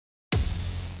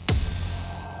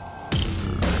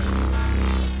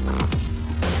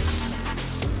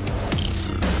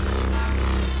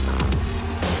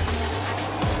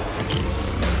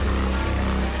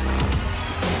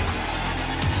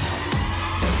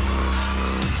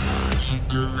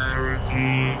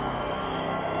Singularity.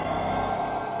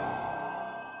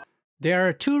 There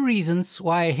are two reasons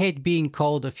why I hate being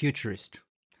called a futurist.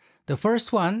 The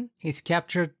first one is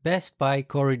captured best by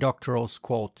Cory Doctorow's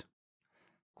quote.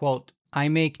 Quote, "I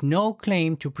make no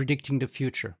claim to predicting the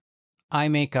future. I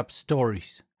make up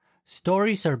stories.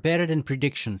 Stories are better than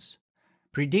predictions.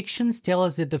 Predictions tell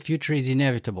us that the future is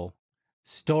inevitable.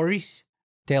 Stories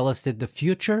tell us that the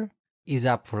future is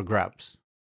up for grabs."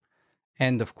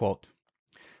 End of quote.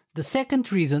 The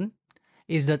second reason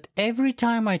is that every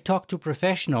time I talk to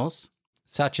professionals,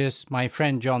 such as my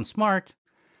friend John Smart,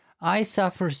 I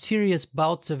suffer serious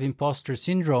bouts of imposter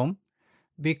syndrome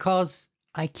because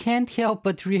I can't help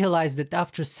but realize that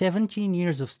after 17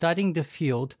 years of studying the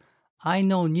field, I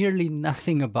know nearly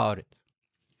nothing about it.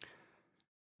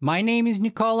 My name is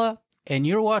Nicola, and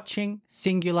you're watching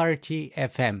Singularity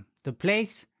FM, the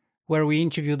place where we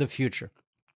interview the future.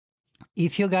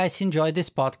 If you guys enjoy this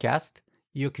podcast,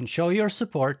 you can show your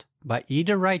support by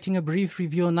either writing a brief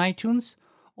review on iTunes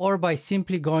or by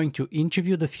simply going to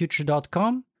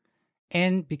interviewthefuture.com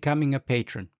and becoming a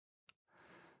patron.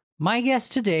 My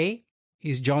guest today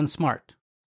is John Smart.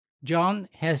 John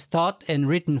has taught and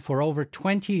written for over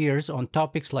 20 years on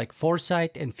topics like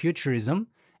foresight and futurism,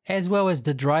 as well as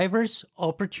the drivers,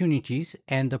 opportunities,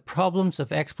 and the problems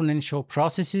of exponential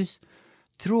processes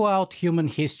throughout human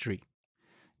history.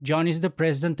 John is the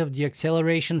president of the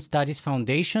Acceleration Studies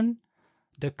Foundation,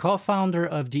 the co-founder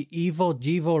of the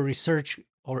Evo-Devo Research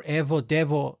or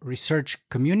Evo-Devo Research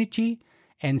Community,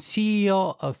 and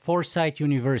CEO of Foresight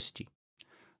University.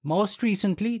 Most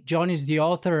recently, John is the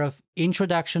author of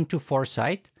Introduction to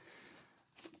Foresight,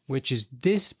 which is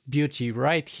this beauty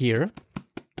right here.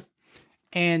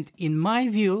 And in my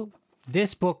view,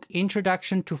 this book,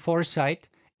 Introduction to Foresight,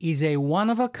 is a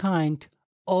one-of-a-kind,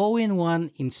 all-in-one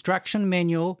instruction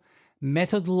manual,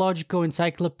 methodological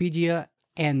encyclopedia,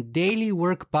 and daily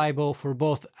work Bible for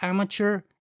both amateur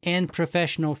and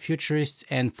professional futurists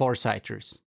and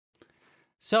foresighters.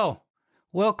 So,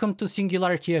 welcome to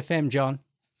Singularity FM, John.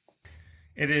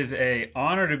 It is an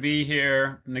honor to be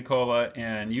here, Nicola,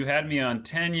 and you had me on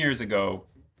 10 years ago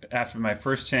after my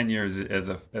first 10 years as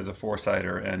a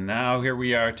foresighter, and now here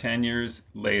we are 10 years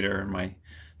later in my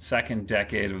second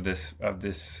decade of this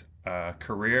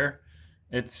career.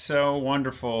 It's so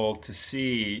wonderful to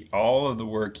see all of the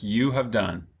work you have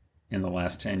done in the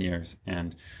last 10 years,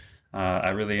 and I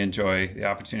really enjoy the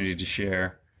opportunity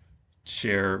to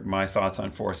share my thoughts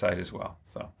on foresight as well.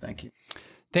 So thank you.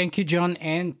 Thank you, John.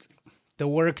 And the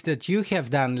work that you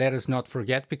have done, let us not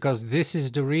forget, because this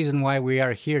is the reason why we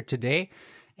are here today.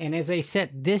 And as I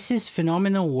said, this is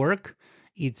phenomenal work.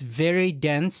 It's very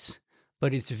dense,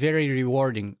 but it's very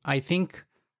rewarding. I think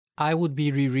I would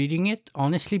be rereading it,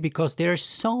 honestly, because there's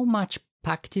so much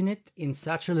packed in it in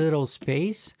such a little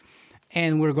space.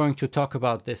 And we're going to talk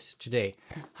about this today.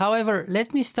 However,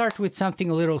 let me start with something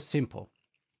a little simple.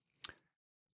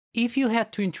 If you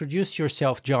had to introduce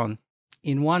yourself, John,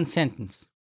 in one sentence,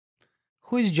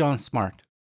 who is John Smart?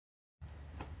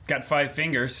 Got 5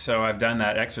 fingers, so I've done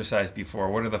that exercise before.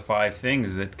 What are the 5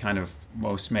 things that kind of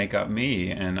most make up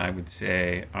me? And I would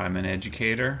say I'm an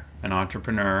educator, an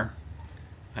entrepreneur,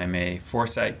 I'm a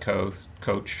foresight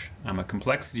coach, I'm a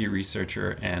complexity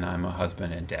researcher, and I'm a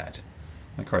husband and dad.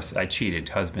 Of course, I cheated,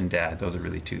 husband, dad, those are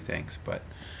really 2 things, but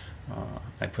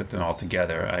I put them all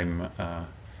together.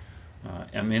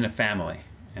 I'm in a family.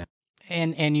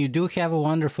 And you do have a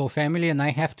wonderful family, and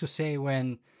I have to say,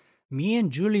 when me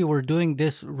and Julie were doing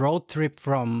this road trip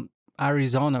from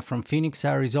Arizona, from Phoenix,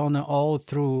 Arizona, all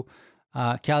through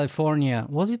California,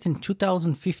 was it in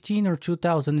 2015 or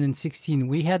 2016?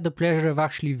 We had the pleasure of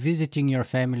actually visiting your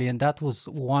family, and that was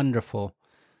wonderful.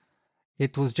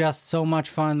 It was just so much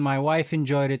fun. My wife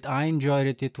enjoyed it. I enjoyed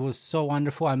it. It was so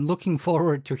wonderful. I'm looking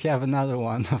forward to have another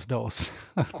one of those.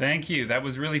 Thank you. That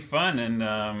was really fun. And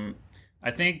I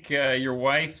think your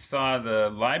wife saw the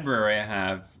library I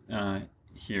have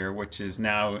here, which is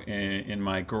now in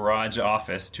my garage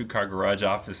office, 2-car garage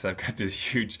office. I've got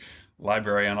this huge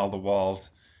library on all the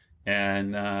walls.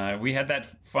 And we had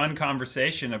that fun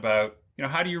conversation about,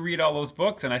 how do you read all those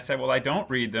books? And I said, well, I don't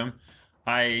read them.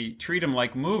 I treat them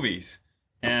like movies.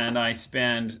 And I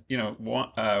spend,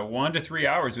 1 to 3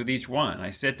 hours with each one.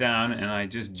 I sit down and I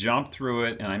just jump through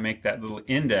it, and I make that little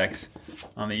index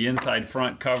on the inside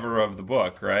front cover of the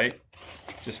book, right?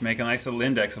 Just make a nice little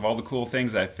index of all the cool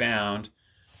things I found,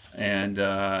 and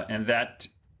that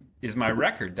is my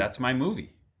record. That's my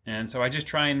movie. And so I just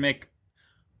try and make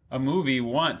a movie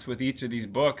once with each of these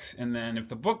books, and then if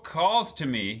the book calls to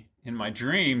me in my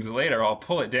dreams later, I'll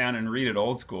pull it down and read it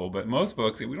old school. But most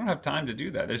books, we don't have time to do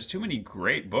that. There's too many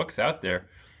great books out there.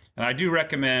 And I do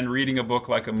recommend reading a book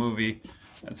like a movie.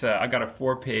 I got a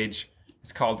 4-page.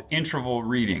 It's called interval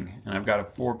reading, and I've got a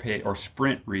 4-page, or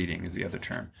sprint reading is the other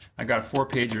term. I got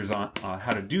 4-pagers on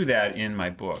how to do that in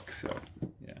my book. So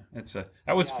yeah,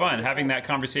 that was fun having that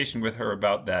conversation with her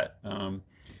about that.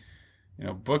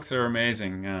 Books are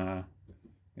amazing.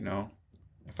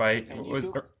 If I was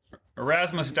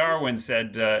Erasmus Darwin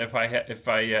said, if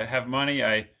I have money,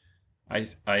 I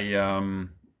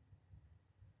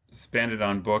spend it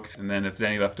on books, and then if there's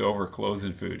any left over, clothes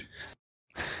and food.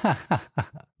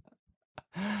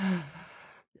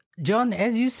 John,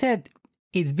 as you said,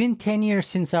 it's been 10 years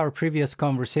since our previous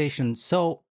conversation.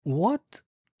 So what,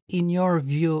 in your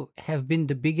view, have been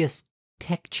the biggest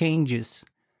tech changes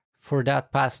for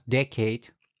that past decade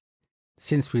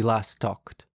since we last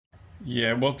talked?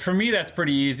 Yeah, well, for me, that's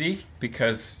pretty easy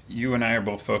because you and I are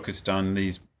both focused on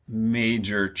these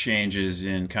major changes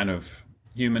in kind of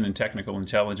human and technical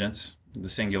intelligence, the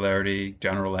singularity,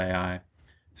 general AI.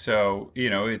 So,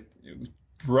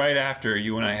 right after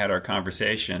you and I had our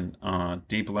conversation,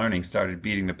 deep learning started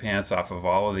beating the pants off of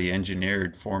all of the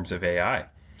engineered forms of AI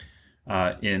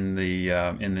in the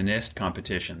NIST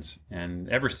competitions. And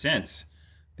ever since,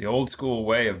 the old school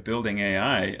way of building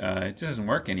AI, it doesn't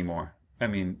work anymore. I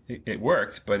mean, it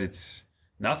works, but it's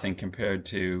nothing compared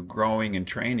to growing and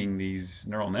training these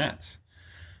neural nets.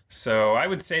 So I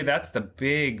would say that's the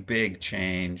big, big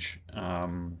change.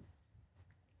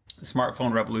 The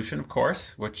smartphone revolution, of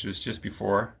course, which was just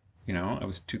before, it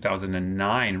was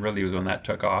 2009 really was when that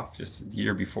took off, just a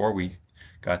year before we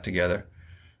got together.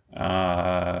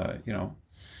 That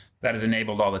has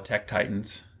enabled all the tech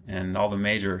titans and all the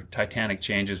major titanic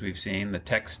changes we've seen, the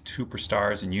tech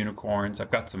superstars and unicorns.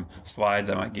 I've got some slides.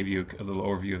 I might give you a little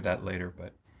overview of that later.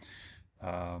 But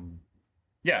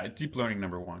deep learning,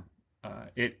 number one.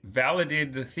 It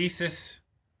validated the thesis,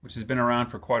 which has been around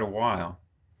for quite a while,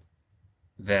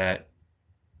 that,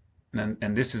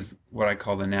 and this is what I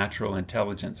call the natural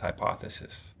intelligence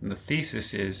hypothesis. And the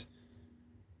thesis is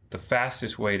the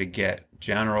fastest way to get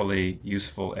generally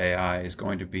useful AI is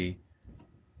going to be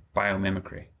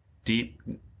biomimicry, deep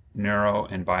neuro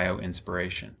and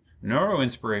bio-inspiration.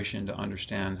 Neuro-inspiration to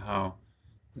understand how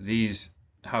this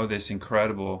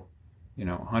incredible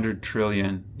 100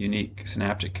 trillion unique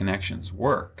synaptic connections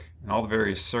work and all the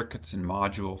various circuits and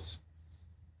modules.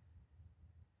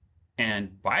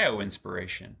 And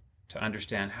bio-inspiration to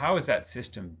understand how is that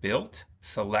system built,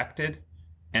 selected,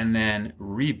 and then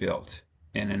rebuilt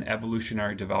in an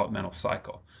evolutionary developmental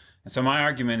cycle. And so my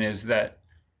argument is that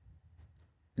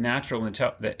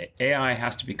that AI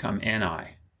has to become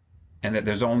NI, and that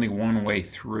there's only one way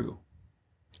through.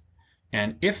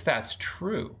 And if that's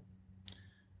true,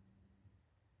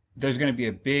 there's going to be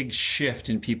a big shift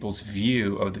in people's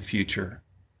view of the future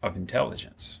of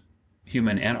intelligence,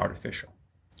 human and artificial.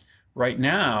 Right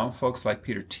now, folks like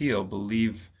Peter Thiel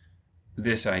believe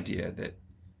this idea that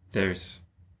there's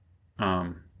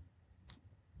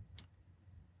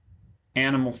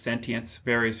animal sentience,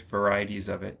 various varieties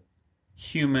of it,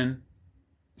 human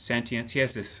sentience. He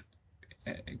has this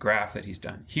graph that he's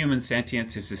done. Human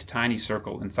sentience is this tiny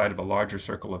circle inside of a larger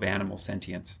circle of animal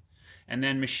sentience. And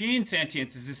then machine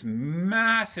sentience is this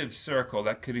massive circle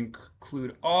that could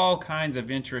include all kinds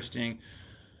of interesting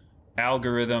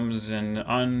algorithms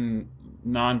and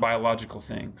non-biological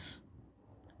things.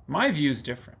 My view is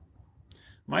different.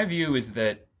 My view is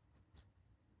that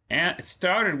it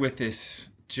started with this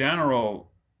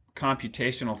general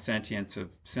computational sentience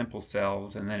of simple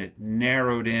cells, and then it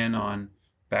narrowed in on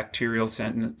bacterial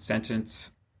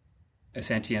sentience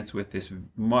with this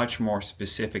much more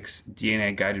specific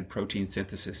DNA-guided protein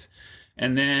synthesis.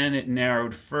 And then it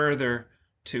narrowed further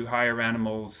to higher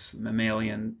animals,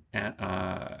 mammalian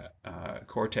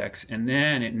cortex, and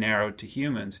then it narrowed to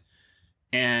humans.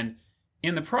 And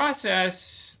in the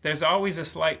process, there's always a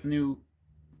slight new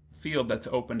field that's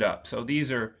opened up. So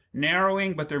these are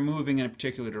narrowing, but they're moving in a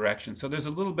particular direction. So there's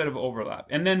a little bit of overlap.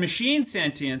 And then machine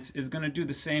sentience is going to do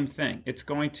the same thing. It's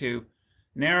going to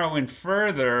narrow in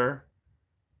further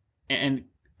and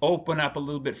open up a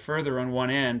little bit further on one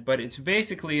end, but it's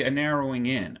basically a narrowing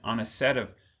in on a set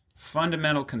of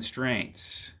fundamental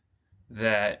constraints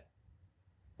that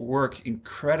work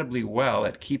incredibly well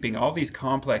at keeping all these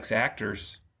complex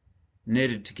actors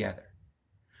knitted together.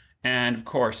 And of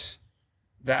course,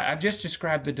 that I've just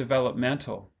described the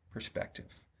developmental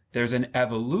perspective. There's an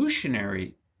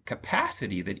evolutionary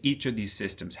capacity that each of these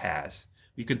systems has.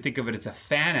 You can think of it as a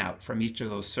fan out from each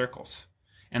of those circles.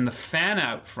 And the fan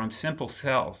out from simple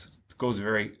cells, goes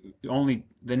only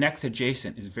the next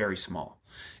adjacent is very small.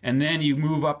 And then you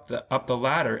move up the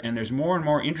ladder, and there's more and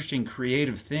more interesting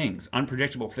creative things,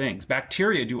 unpredictable things.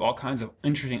 Bacteria do all kinds of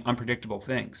interesting unpredictable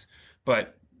things,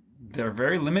 but they're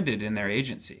very limited in their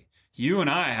agency. You and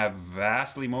I have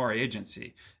vastly more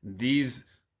agency. These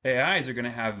AIs are going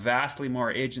to have vastly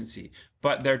more agency,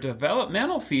 but their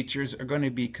developmental features are going to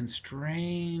be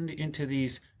constrained into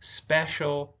these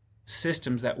special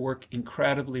systems that work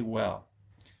incredibly well.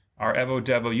 Our Evo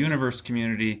Devo Universe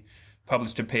community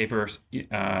published a paper,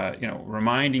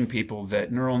 reminding people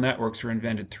that neural networks were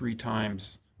invented 3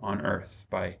 times on Earth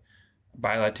by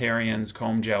bilaterians,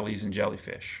 comb jellies, and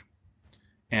jellyfish.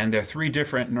 And there are 3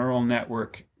 different neural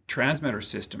network transmitter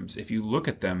systems if you look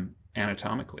at them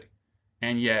anatomically.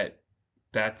 And yet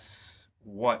that's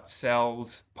what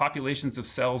populations of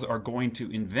cells are going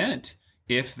to invent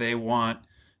if they want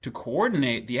to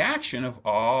coordinate the action of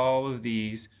all of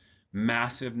these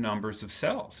massive numbers of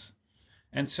cells.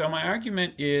 And so my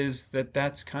argument is that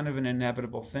that's kind of an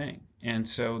inevitable thing. And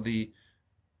so the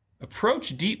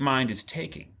approach DeepMind is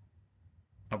taking,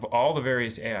 of all the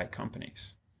various AI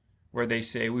companies, where they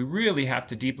say we really have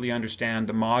to deeply understand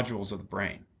the modules of the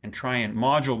brain and try and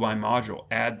module by module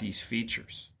add these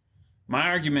features. My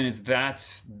argument is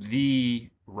that's the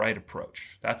right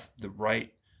approach. That's the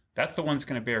one that's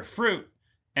going to bear fruit.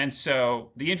 And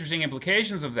so the interesting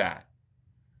implications of that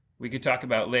we could talk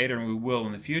about later, and we will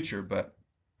in the future, but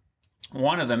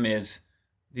one of them is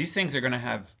these things are going to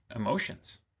have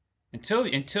emotions.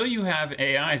 Until you have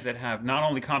AIs that have not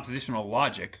only compositional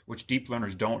logic, which deep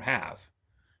learners don't have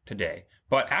today,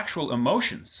 but actual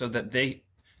emotions, so that they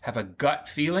have a gut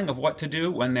feeling of what to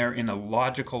do when they're in a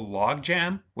logical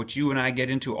logjam, which you and I get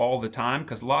into all the time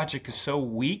because logic is so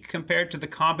weak compared to the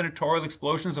combinatorial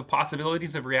explosions of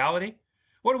possibilities of reality.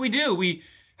 What do? We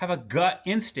have a gut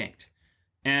instinct.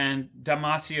 And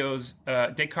Damasio's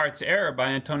Descartes' error by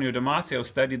Antonio Damasio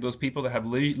studied those people that have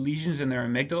lesions in their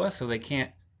amygdala, so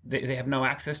they have no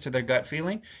access to their gut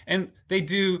feeling. And they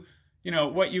do,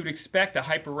 what you'd expect a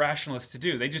hyper-rationalist to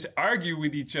do. They just argue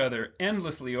with each other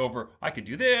endlessly over, I could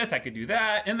do this, I could do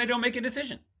that, and they don't make a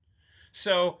decision.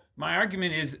 So my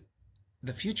argument is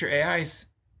the future AIs,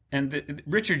 and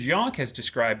Richard Yonk has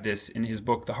described this in his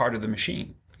book, The Heart of the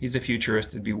Machine. He's a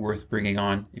futurist that'd be worth bringing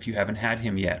on if you haven't had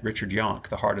him yet. Richard Yonk,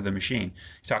 The Heart of the Machine.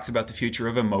 He talks about the future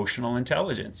of emotional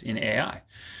intelligence in AI.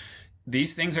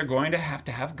 These things are going to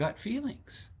have gut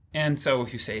feelings. And so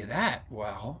if you say that,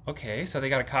 well, okay, so they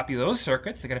got to copy those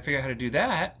circuits. They got to figure out how to do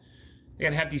that. They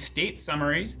got to have these state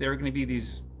summaries. There are going to be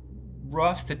these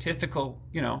rough statistical,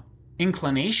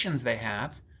 inclinations they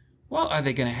have. Well, are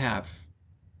they going to have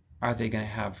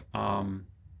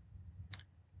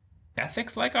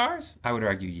ethics like ours? I would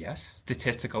argue yes.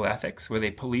 Statistical ethics, where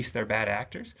they police their bad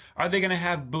actors. Are they going to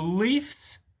have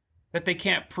beliefs that they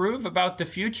can't prove about the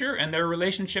future and their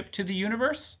relationship to the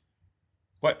universe?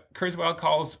 What Kurzweil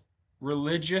calls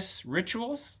religious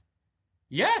rituals?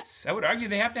 Yes, I would argue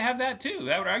they have to have that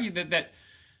too. I would argue that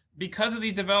because of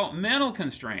these developmental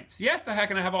constraints, yes, they're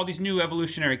going to have all these new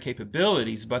evolutionary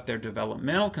capabilities, but their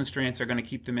developmental constraints are going to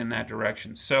keep them in that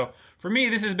direction. So for me,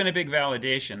 this has been a big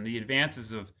validation, the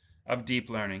advances of deep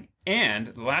learning. And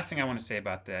the last thing I want to say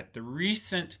about that, the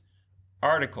recent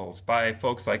articles by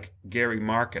folks like Gary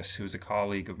Marcus, who's a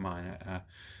colleague of mine,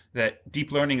 that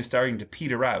deep learning is starting to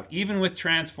peter out, even with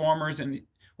transformers. And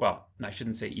well, I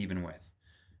shouldn't say even with.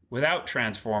 Without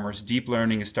transformers, deep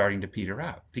learning is starting to peter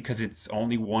out because it's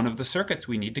only one of the circuits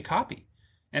we need to copy.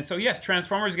 And so yes,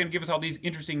 transformers are going to give us all these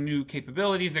interesting new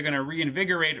capabilities. They're going to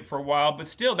reinvigorate it for a while, but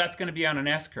still that's going to be on an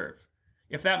S-curve.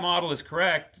 If that model is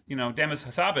correct, Demis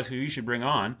Hassabis, who you should bring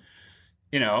on,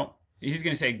 he's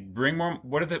going to say, bring more.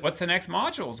 What's the next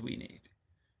modules we need?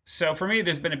 So for me,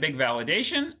 there's been a big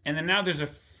validation, and then now there's a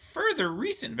further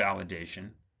recent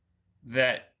validation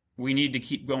that we need to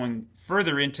keep going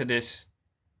further into this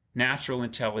natural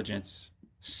intelligence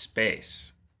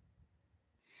space.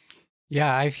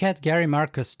 Yeah, I've had Gary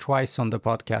Marcus twice on the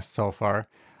podcast so far,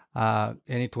 and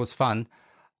it was fun.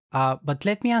 But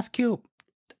let me ask you,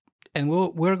 and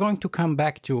we're going to come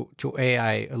back to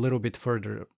AI a little bit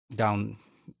further down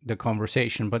the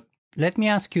conversation, but let me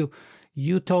ask you,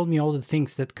 you told me all the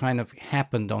things that kind of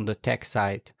happened on the tech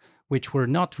side, which were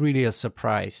not really a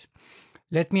surprise.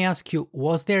 Let me ask you,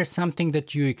 was there something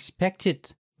that you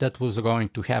expected that was going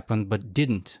to happen but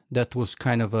didn't, that was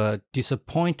kind of a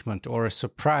disappointment or a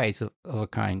surprise of a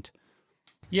kind?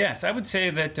 Yes, I would say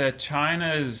that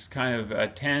China's kind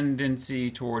of tendency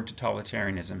toward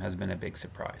totalitarianism has been a big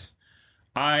surprise.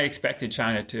 I expected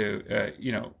China to,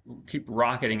 keep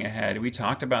rocketing ahead. We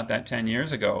talked about that 10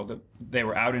 years ago. They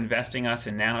were out investing us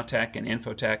in nanotech and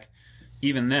infotech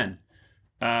even then.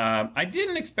 I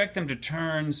didn't expect them to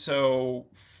turn so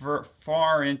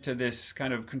far into this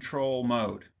kind of control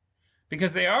mode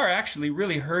because they are actually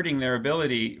really hurting their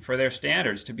ability for their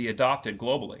standards to be adopted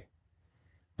globally.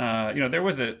 There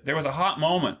was a hot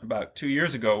moment about 2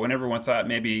 years ago when everyone thought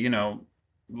maybe a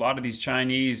lot of these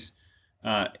Chinese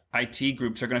IT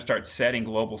groups are going to start setting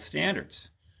global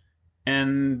standards,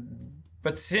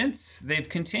 but since they've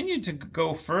continued to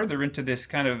go further into this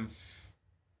kind of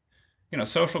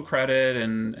social credit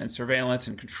and surveillance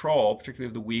and control, particularly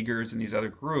of the Uyghurs and these other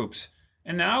groups,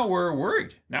 and now we're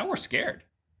worried. Now we're scared,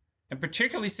 and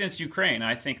particularly since Ukraine,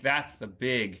 I think that's the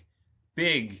big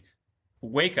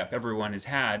wake up everyone has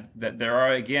had, that there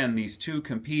are again these two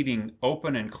competing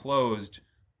open and closed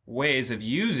ways of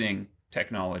using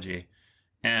technology.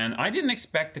 And I didn't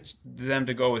expect them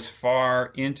to go as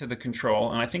far into the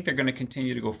control, and I think they're going to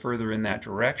continue to go further in that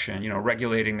direction,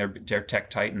 regulating their tech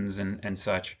titans and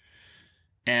such.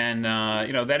 And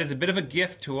that is a bit of a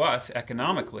gift to us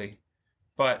economically,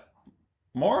 but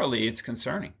morally it's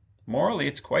concerning. Morally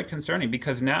it's quite concerning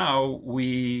because now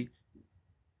we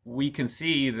can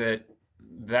see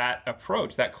that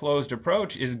approach, that closed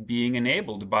approach, is being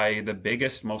enabled by the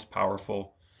biggest, most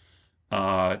powerful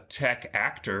tech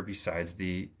actor besides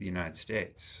the United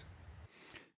States.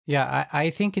 Yeah, I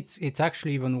think it's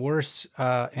actually even worse,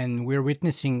 and we're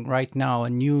witnessing right now a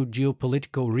new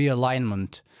geopolitical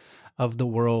realignment of the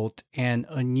world and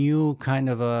a new kind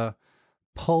of a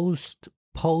post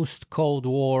Cold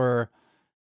War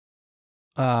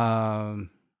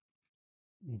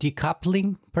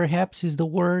decoupling, perhaps is the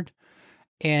word.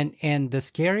 And the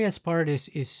scariest part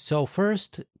is so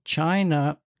first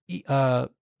China,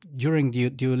 during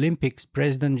the Olympics,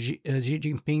 President Xi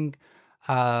Jinping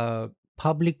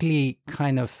publicly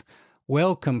kind of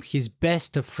welcomed his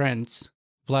best of friends,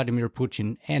 Vladimir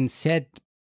Putin, and said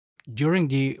during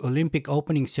the Olympic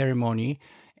opening ceremony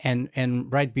and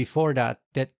right before that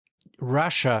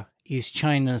Russia is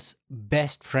China's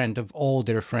best friend of all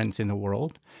their friends in the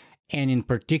world, and in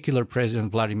particular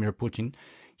President Vladimir Putin.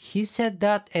 He said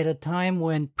that at a time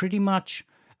when pretty much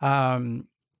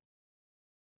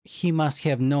he must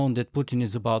have known that Putin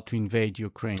is about to invade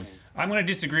Ukraine. I'm going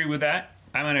to disagree with that.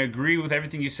 I'm going to agree with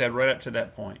everything you said right up to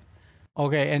that point.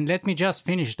 Okay, and let me just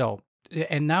finish though.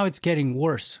 And now it's getting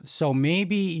worse. So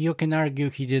maybe you can argue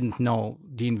he didn't know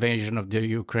the invasion of the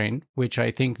Ukraine, which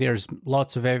I think there's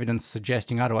lots of evidence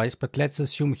suggesting otherwise, but let's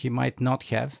assume he might not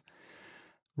have.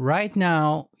 Right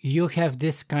now, you have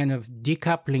this kind of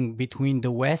decoupling between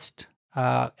the West,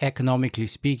 economically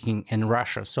speaking, and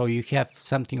Russia. So you have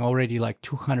something already like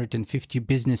 250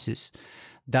 businesses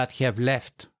that have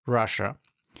left Russia.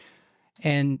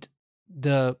 And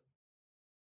the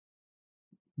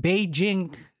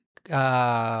Beijing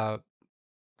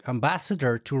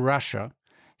ambassador to Russia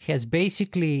has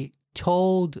basically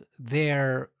told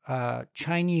their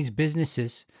Chinese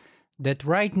businesses that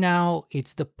right now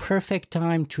it's the perfect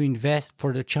time to invest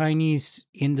for the Chinese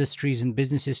industries and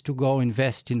businesses to go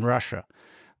invest in Russia,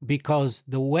 because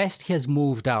the West has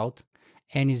moved out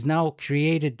and is now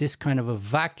created this kind of a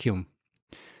vacuum.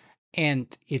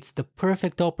 And it's the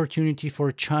perfect opportunity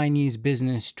for Chinese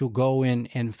business to go in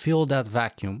and fill that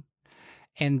vacuum.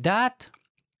 And that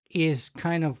is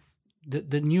kind of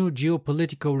the new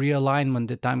geopolitical realignment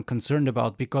that I'm concerned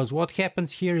about, because what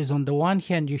happens here is, on the one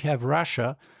hand, you have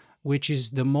Russia, which is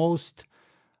the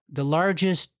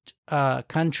largest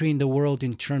country in the world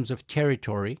in terms of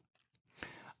territory.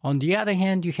 On the other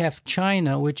hand, you have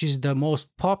China, which is the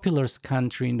most populous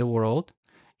country in the world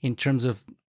in terms of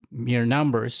mere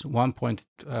numbers.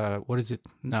 1.2 or is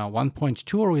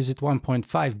it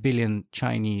 1.5 billion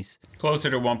Chinese?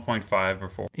 Closer to 1.5 or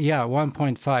 4. Yeah,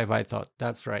 1.5, I thought.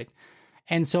 That's right.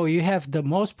 And so you have the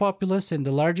most populous and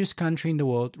the largest country in the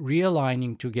world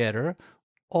realigning together,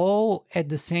 all at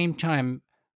the same time,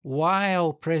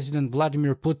 while President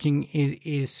Vladimir Putin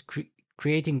is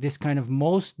creating this kind of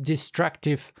most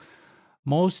destructive,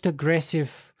 most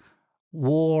aggressive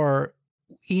war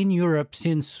in Europe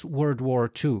since World War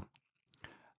II.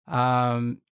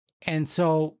 And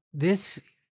so this,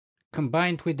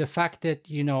 combined with the fact that,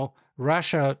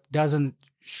 Russia doesn't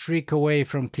shrink away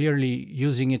from clearly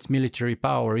using its military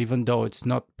power, even though it's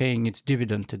not paying its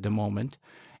dividend at the moment,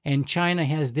 and China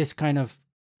has this kind of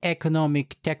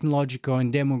economic, technological,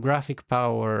 and demographic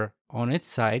power on its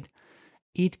side,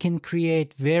 it can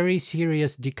create very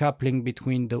serious decoupling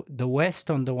between the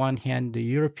West on the one hand, the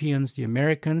Europeans, the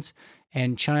Americans,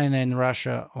 and China and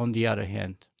Russia on the other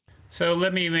hand. So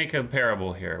let me make a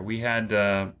parable here. We had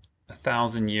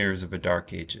 1,000 years of a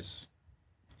dark ages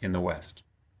in the West.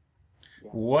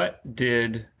 What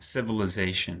did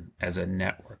civilization as a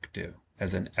network do?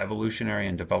 as an evolutionary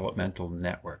and developmental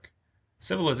network.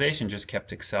 Civilization just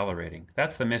kept accelerating.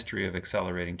 That's the mystery of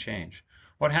accelerating change.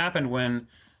 What happened when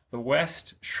the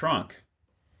West shrunk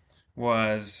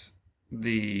was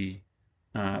there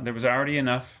was already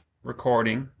enough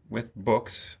recording with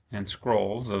books and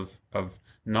scrolls of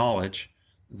knowledge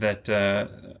that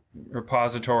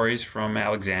repositories from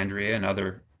Alexandria and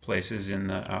other places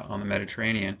on the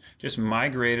Mediterranean just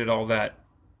migrated all of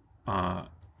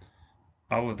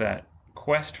that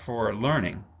quest for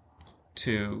learning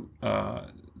to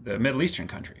the Middle Eastern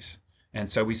countries. And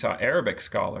so we saw Arabic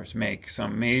scholars make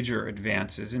some major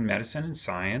advances in medicine and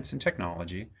science and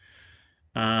technology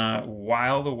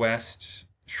while the West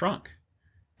shrunk.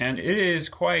 And it is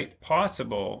quite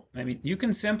possible, I mean, you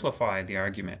can simplify the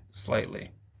argument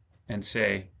slightly and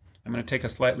say, I'm going to take a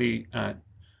slightly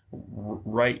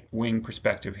right-wing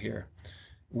perspective here.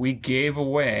 We gave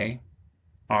away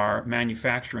our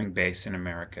manufacturing base in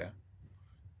America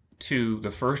to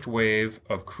the first wave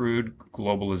of crude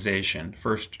globalization,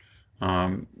 first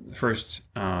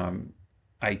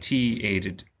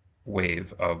IT-aided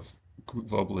wave of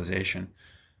globalization.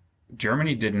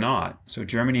 Germany did not. So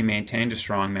Germany maintained a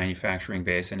strong manufacturing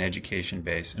base and education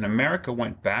base, and America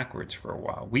went backwards for a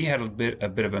while. We had a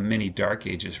bit of a mini dark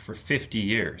ages for 50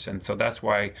 years, and so that's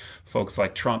why folks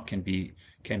like Trump can be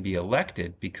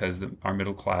elected, because our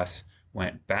middle class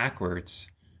went backwards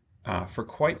for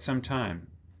quite some time.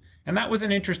 And that was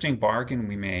an interesting bargain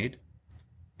we made,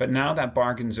 but now that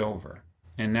bargain's over.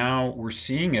 And now we're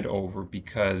seeing it over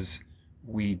because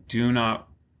we do not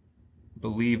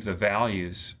believe the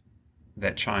values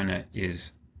that China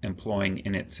is employing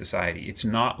in its society. It's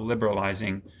not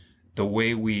liberalizing the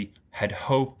way we had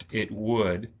hoped it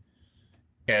would,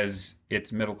 as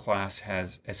its middle class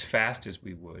has, as fast as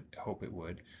we would hope it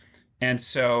would. And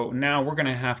so now we're going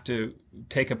to have to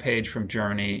take a page from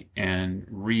Germany and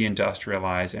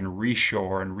reindustrialize and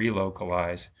reshore and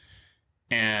relocalize.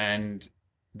 And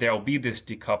there'll be this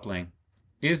decoupling.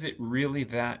 Is it really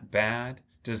that bad?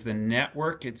 Does the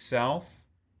network itself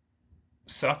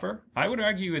suffer? I would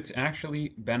argue it's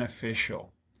actually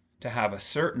beneficial to have a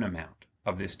certain amount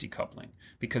of this decoupling,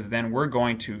 because then we're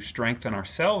going to strengthen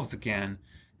ourselves again.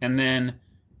 And then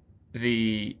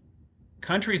the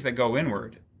countries that go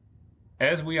inward,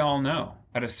 as we all know,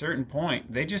 at a certain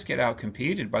point, they just get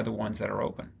outcompeted by the ones that are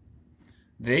open.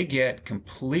 They get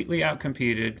completely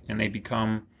outcompeted, and they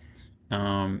become,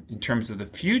 in terms of the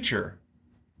future,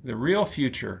 the real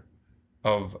future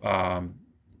of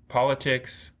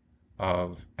politics,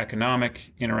 of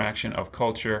economic interaction, of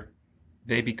culture,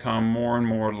 they become more and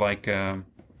more like a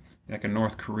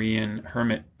North Korean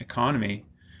hermit economy.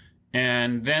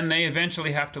 And then they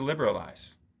eventually have to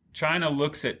liberalize. China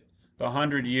looks at the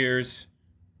 100 years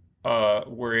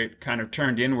where it kind of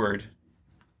turned inward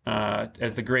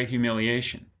as the Great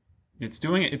Humiliation. It's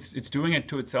doing it. It's doing it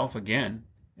to itself again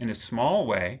in a small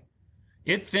way.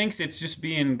 It thinks it's just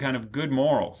being kind of good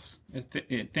morals.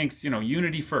 It thinks,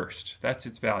 unity first. That's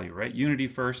its value, right? Unity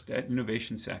first,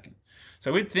 innovation second.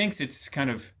 So it thinks it's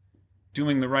kind of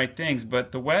doing the right things,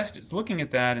 but the West is looking at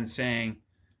that and saying,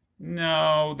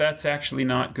 no, that's actually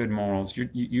not good morals.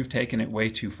 You've taken it way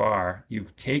too far.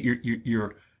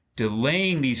 You're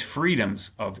delaying these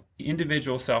freedoms of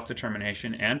individual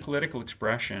self-determination and political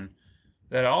expression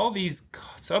that all these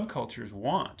subcultures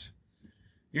want.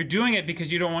 You're doing it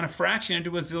because you don't want to fraction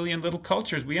into a zillion little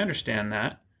cultures. We understand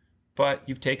that, but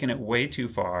you've taken it way too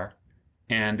far,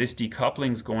 and this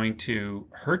decoupling is going to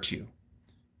hurt you.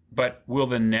 But will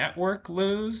the network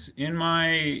lose? In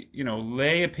my,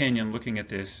 lay opinion, looking at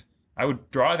this, I would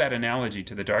draw that analogy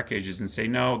to the Dark Ages and say,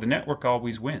 no, the network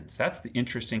always wins. That's the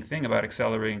interesting thing about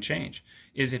accelerating change,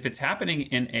 is if it's happening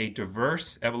in a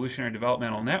diverse evolutionary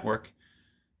developmental network,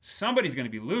 somebody's going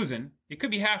to be losing. It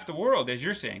could be half the world, as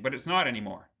you're saying, but it's not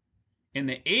anymore. In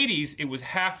the 80s, it was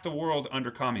half the world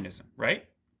under communism, right?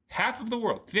 Half of the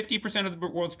world, 50% of the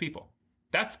world's people.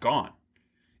 That's gone.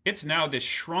 It's now this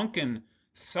shrunken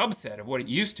subset of what it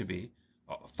used to be.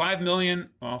 5 million,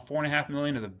 4.5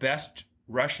 million of the best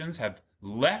Russians have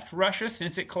left Russia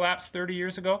since it collapsed 30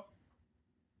 years ago.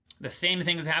 The same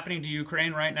thing is happening to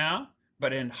Ukraine right now,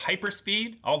 but in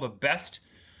hyperspeed. All the best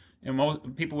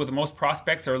people with the most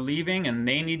prospects are leaving, and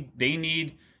they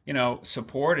need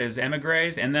support as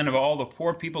emigres, and then of all the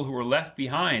poor people who were left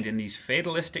behind in these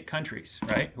fatalistic countries,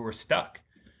 right, who are stuck.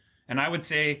 And I would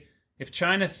say, if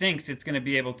China thinks it's going to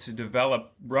be able to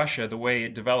develop Russia the way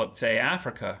it developed, say,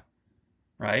 Africa,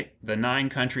 right, the 9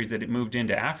 countries that it moved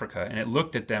into Africa, and it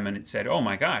looked at them and it said, oh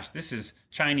my gosh, this is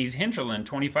Chinese hinterland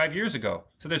 25 years ago.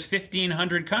 So there's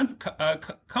 1,500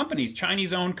 companies,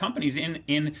 Chinese-owned companies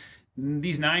in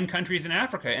these 9 countries in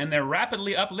Africa, and they're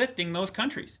rapidly uplifting those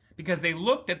countries because they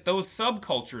looked at those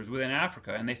subcultures within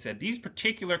Africa and they said, these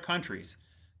particular countries,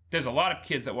 there's a lot of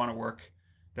kids that want to work.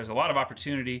 There's a lot of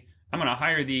opportunity. I'm going to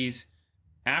hire these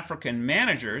African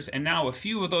managers, and now a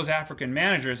few of those African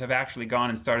managers have actually gone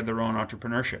and started their own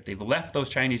entrepreneurship. They've left those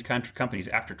Chinese companies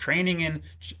after training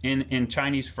in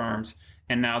Chinese firms,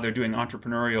 and now they're doing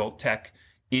entrepreneurial tech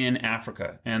in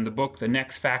Africa. And the book, The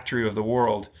Next Factory of the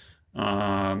World,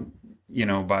 by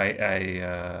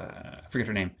I forget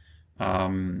her name,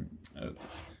 the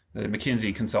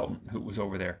McKinsey consultant who was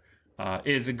over there,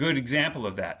 is a good example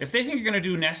of that. If they think you're going to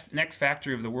do next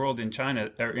factory of the world in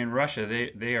China or in Russia,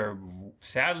 they are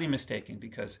sadly mistaken,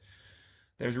 because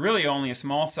there's really only a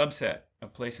small subset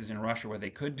of places in Russia where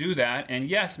they could do that. And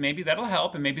yes, maybe that'll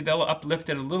help, and maybe they'll uplift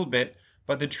it a little bit.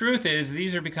 But the truth is,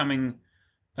 these are becoming,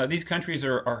 these countries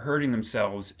are hurting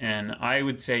themselves. And I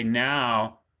would say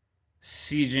now,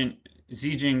 Xi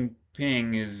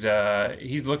Jinping is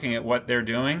he's looking at what they're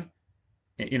doing,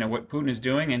 what Putin is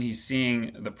doing, and he's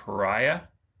seeing the pariah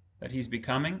that he's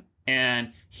becoming,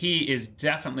 and he is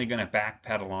definitely going to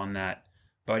backpedal on that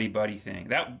buddy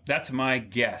thing. That's my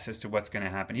guess as to what's going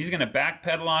to happen. He's going to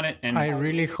backpedal on it, and I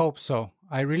really hope so.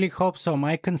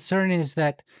 My concern is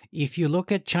that if you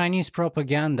look at Chinese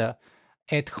propaganda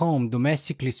at home,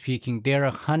 domestically speaking, they're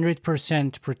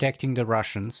 100% protecting the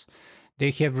Russians.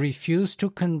 They have refused to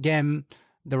condemn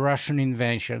the Russian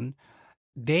invasion.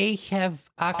 They have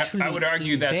actually. I would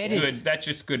argue that's good. That's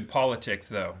just good politics,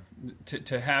 though.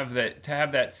 To have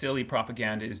that silly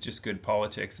propaganda is just good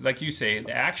politics. Like you say,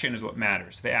 the action is what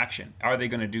matters. The action. Are they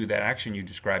going to do that action you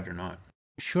described or not?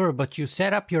 Sure, but you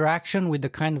set up your action with the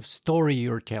kind of story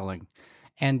you're telling.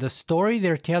 And the story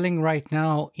they're telling right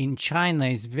now in China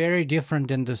is very different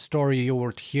than the story you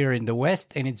would hear in the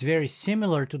West, and it's very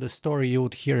similar to the story you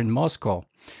would hear in Moscow.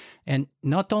 And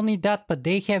not only that, but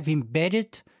they have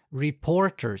embedded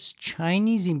reporters,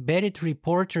 Chinese embedded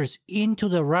reporters into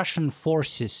the Russian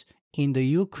forces in the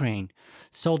Ukraine,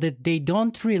 so that they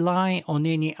don't rely on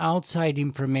any outside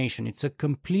information. It's a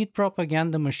complete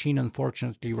propaganda machine,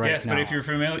 unfortunately, right now. Yes, but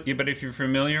if you're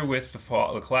familiar with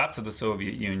the collapse of the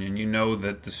Soviet Union, you know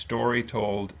that the story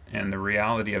told and the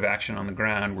reality of action on the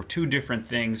ground were two different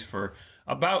things for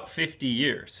about 50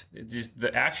 years.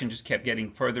 The action just kept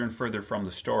getting further and further from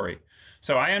the story.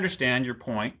 So I understand your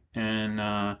point,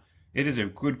 and it is a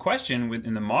good question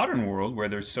in the modern world where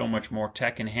there's so much more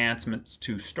tech enhancements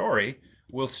to story.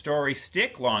 Will story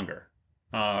stick longer,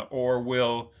 or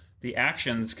will the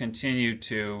actions continue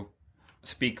to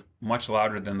speak much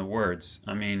louder than the words?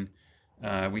 I mean,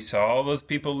 we saw all those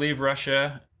people leave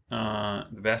Russia, the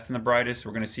best and the brightest.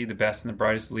 We're going to see the best and the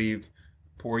brightest leave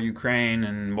poor Ukraine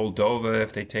and Moldova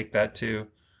if they take that too.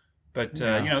 But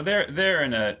they're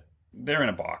in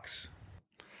a box.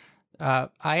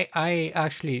 I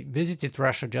actually visited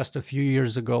Russia just a few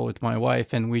years ago with my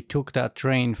wife, and we took that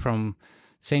train from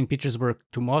St. Petersburg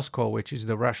to Moscow, which is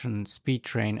the Russian speed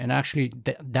train. And actually,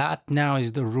 that now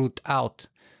is the route out.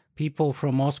 People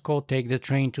from Moscow take the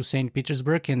train to St.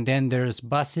 Petersburg, and then there's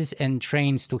buses and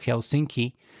trains to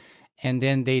Helsinki. And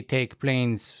then they take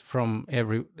planes from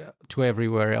to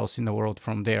everywhere else in the world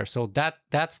from there. So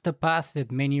that's the path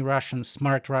that many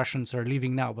smart Russians are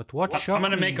leaving now. But what shocked me? I'm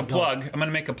going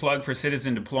to make a plug for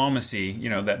citizen diplomacy.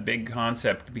 That big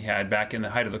concept we had back in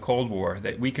the height of the Cold War,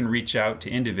 that we can reach out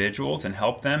to individuals and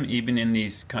help them, even in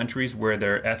these countries where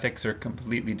their ethics are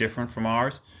completely different from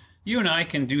ours. You and I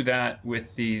can do that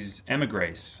with these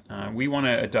emigres. We want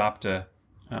to adopt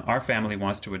our family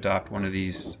wants to adopt one of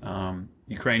these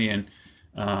Ukrainian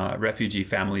refugee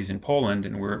families in Poland,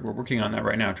 and we're working on that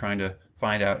right now, trying to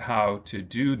find out how to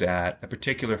do that, a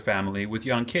particular family with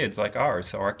young kids like ours,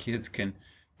 so our kids can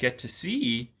get to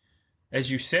see,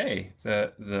 as you say,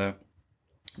 the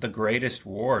greatest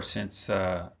war since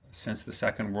the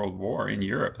Second World War in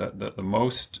Europe, the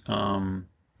most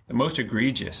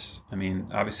egregious. I mean,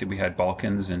 obviously we had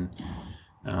Balkans and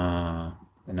the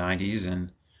 90s,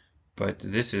 but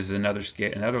this is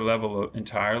another level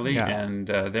entirely, and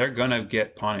they're going to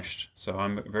get punished. So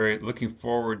I'm very looking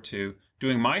forward to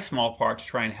doing my small part to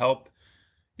try and help,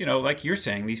 like you're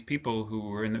saying, these people who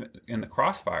were in the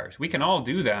crossfires. We can all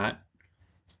do that.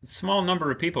 A small number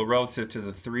of people relative to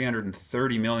the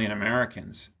 330 million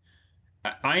Americans.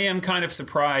 I am kind of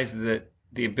surprised that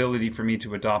the ability for me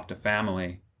to adopt a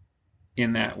family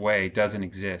in that way doesn't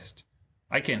exist.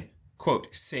 I can, quote,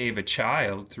 save a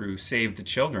child through Save the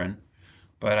Children,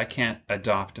 but I can't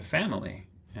adopt a family.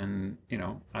 And,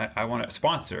 I want to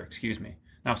sponsor, excuse me.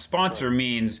 Now, sponsor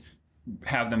means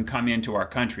have them come into our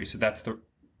country. So that's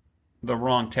the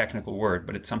wrong technical word,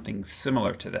 but it's something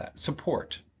similar to that.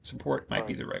 Support. Support might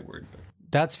be the right word, but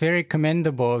That's very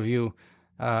commendable of you.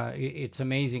 It's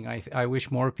amazing. I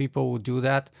wish more people would do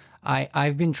that.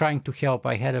 I've been trying to help.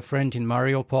 I had a friend in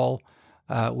Mariupol,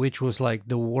 which was like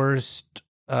the worst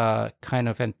kind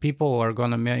of, and people are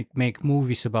gonna make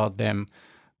movies about them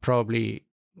probably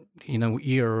in a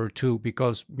year or two,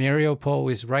 because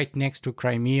Mariupol is right next to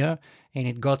Crimea, and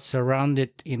it got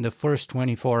surrounded in the first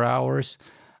 24 hours.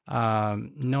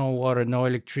 No water, no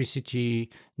electricity,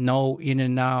 no in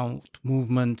and out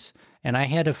movement. And I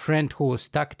had a friend who was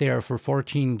stuck there for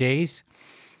 14 days.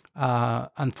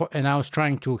 And I was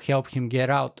trying to help him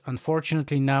get out.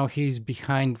 Unfortunately, now he's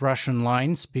behind Russian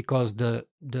lines because the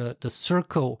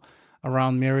circle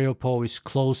around Mariupol is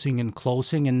closing and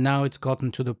closing, and now it's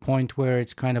gotten to the point where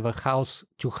it's kind of a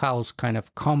house-to-house kind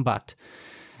of combat.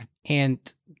 And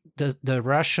the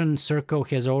Russian circle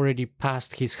has already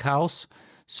passed his house,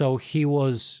 so he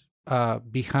was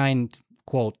behind,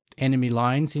 quote, enemy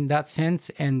lines in that sense,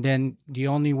 and then the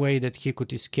only way that he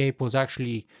could escape was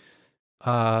actually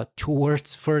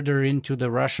towards further into the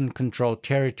Russian-controlled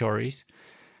territories.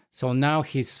 So now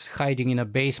he's hiding in a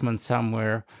basement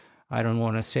somewhere. I don't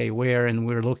want to say where, and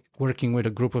we're working with a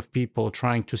group of people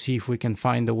trying to see if we can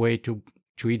find a way to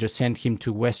either send him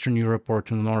to Western Europe or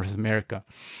to North America.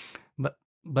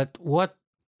 But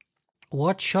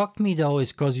what shocked me, though,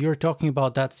 is because you're talking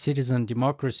about that citizen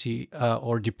democracy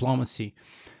or diplomacy,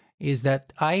 is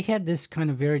that I had this kind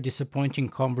of very disappointing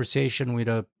conversation with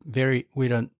a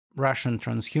Russian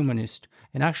transhumanist.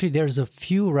 And actually, there's a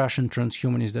few Russian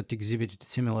transhumanists that exhibited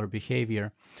similar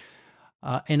behavior,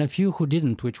 and a few who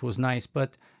didn't, which was nice.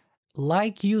 But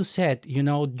like you said,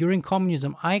 during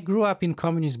communism, I grew up in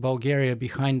communist Bulgaria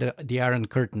behind the Iron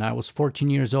Curtain. I was 14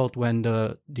 years old when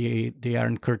the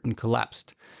Iron Curtain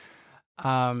collapsed.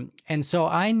 And so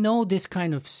I know this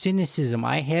kind of cynicism.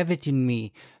 I have it in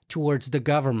me towards the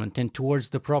government and towards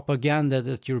the propaganda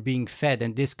that you're being fed,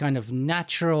 and this kind of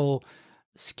natural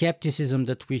skepticism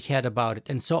that we had about it.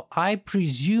 And so I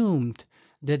presumed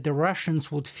that the Russians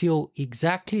would feel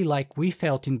exactly like we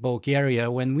felt in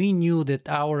Bulgaria when we knew that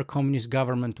our communist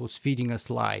government was feeding us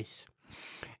lies,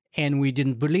 and we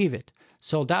didn't believe it.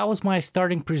 So that was my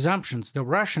starting presumptions. The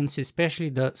Russians, especially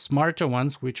the smarter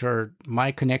ones, which are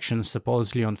my connections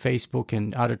supposedly on Facebook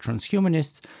and other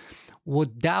transhumanists,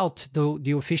 would doubt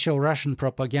the official Russian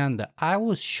propaganda. I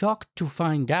was shocked to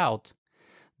find out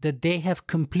that they have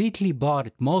completely bought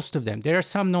it, most of them. There are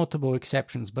some notable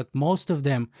exceptions, but most of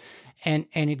them. And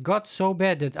it got so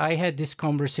bad that I had this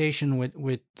conversation with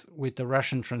the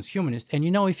Russian transhumanist. And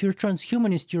if you're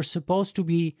transhumanist, you're supposed to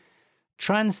be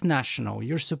transnational.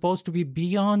 You're supposed to be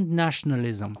beyond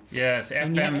nationalism. Yes,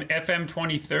 FM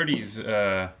 2030's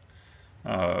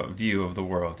view of the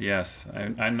world. Yes,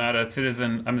 I'm not a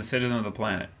citizen. I'm a citizen of the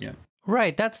planet. Yeah.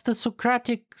 Right, that's the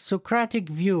Socratic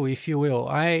view, if you will.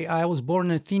 I was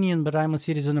born Athenian, but I'm a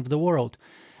citizen of the world.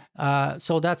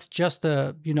 So that's just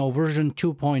the version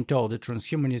 2.0. The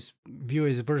transhumanist view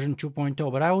is version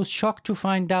 2.0. But I was shocked to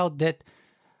find out that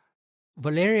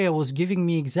Valeria was giving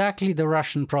me exactly the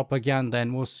Russian propaganda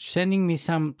and was sending me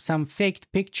some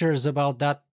faked pictures about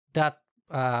that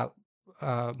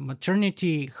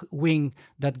maternity wing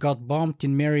that got bombed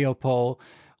in Mariupol,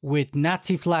 with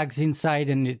Nazi flags inside,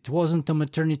 and it wasn't a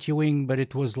maternity wing, but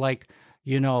it was like,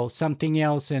 something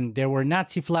else, and there were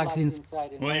Nazi flags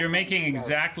inside. Well, you're making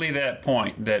exactly that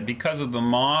point, that because of the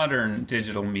modern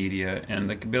digital media and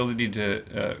the ability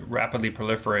to rapidly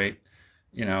proliferate,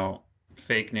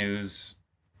 fake news,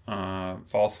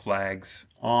 false flags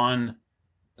on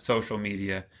social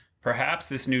media, perhaps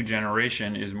this new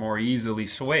generation is more easily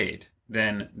swayed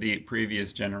than the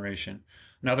previous generation.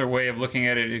 Another way of looking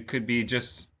at it could be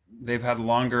just they've had a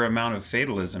longer amount of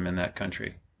fatalism in that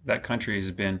country. That country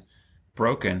has been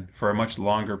broken for a much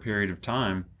longer period of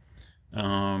time.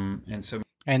 And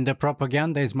the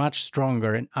propaganda is much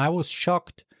stronger. And I was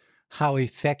shocked how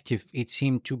effective it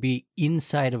seemed to be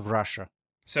inside of Russia.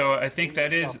 So I think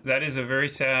that is a very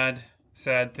sad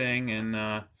thing.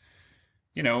 And,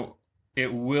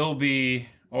 it will be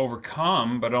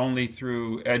overcome, but only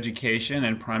through education,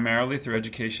 and primarily through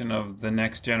education of the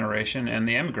next generation and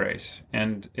the emigres.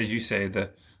 And as you say,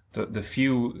 the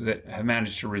few that have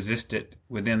managed to resist it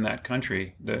within that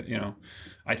country,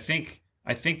 I think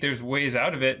there's ways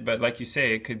out of it, but like you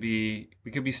say, we could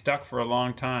be stuck for a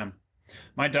long time.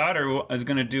 My daughter is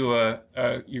going to do a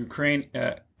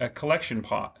collection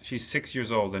pot. She's 6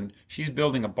 years old, and she's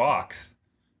building a box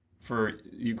for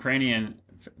Ukrainian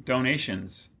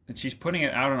donations, and she's putting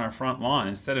it out on our front lawn.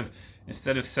 Instead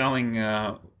of selling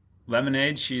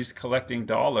lemonade, she's collecting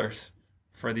dollars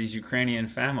for these Ukrainian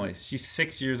families. She's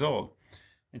 6 years old,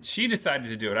 And she decided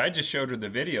to do it. I just showed her the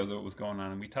videos of what was going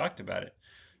on and we talked about it.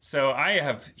 So I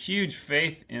have huge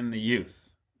faith in the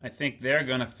youth. I think they're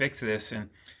going to fix this. And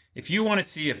if you want to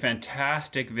see a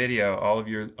fantastic video, all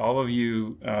of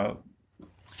you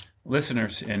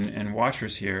listeners and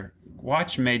watchers here,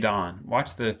 watch Maidan.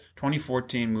 Watch the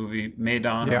 2014 movie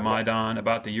Maidan or Maidan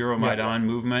about the Euromaidan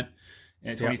movement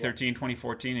in 2013,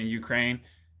 2014 in Ukraine,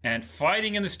 and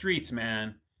fighting in the streets,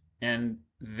 man. And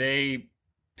they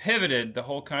pivoted the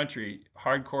whole country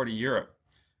hardcore to Europe.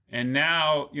 And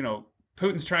now,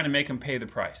 Putin's trying to make them pay the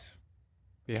price.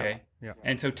 Okay? Yeah.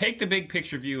 And so take the big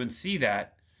picture view and see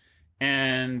that,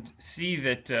 and see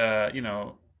that,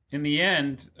 in the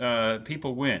end,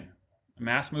 people win.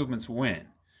 Mass movements win.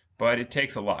 But it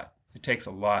takes a lot. It takes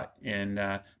a lot. And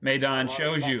Maidan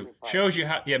shows you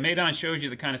how, Maidan shows you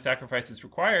the kind of sacrifices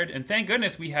required. And thank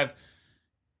goodness we have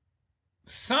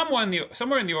somewhere in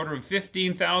the order of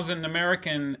 15,000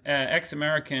 American,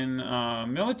 ex-American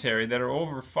military that are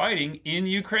over fighting in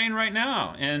Ukraine right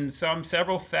now. And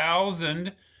several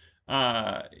thousand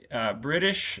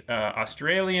British,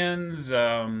 Australians,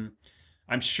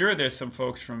 I'm sure there's some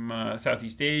folks from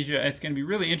Southeast Asia. It's going to be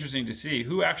really interesting to see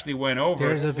who actually went over.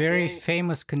 There's a very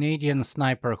famous Canadian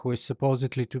sniper who is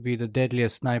supposedly to be the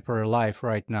deadliest sniper alive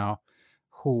right now,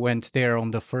 who went there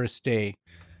on the first day.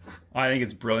 I think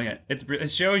it's brilliant. It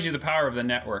shows you the power of the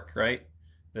network, right?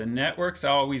 The networks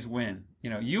always win.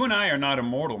 You and I are not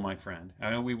immortal, my friend. I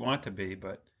know we want to be,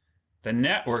 but the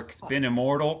network's been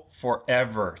immortal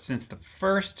forever, since the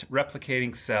first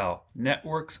replicating cell.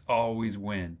 Networks always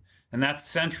win. And that's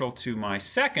central to my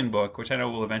second book, which I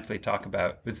know we'll eventually talk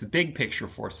about. It's the big picture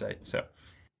foresight. So,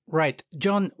 right,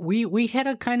 John, we had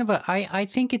a kind of I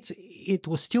think it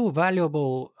was still a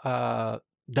valuable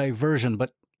diversion,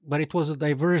 but it was a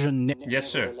diversion. Yes,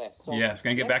 sir. So yeah,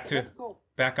 going to get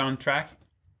back on track.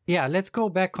 Yeah, let's go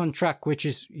back on track, which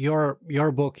is your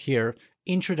book here,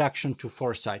 Introduction to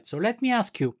Foresight. So let me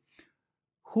ask you,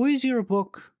 who is your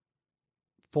book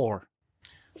for?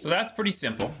 So that's pretty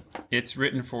simple. It's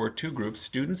written for two groups,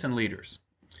 students and leaders,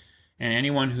 and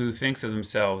anyone who thinks of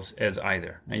themselves as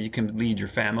either. Now, you can lead your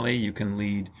family, you can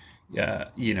lead,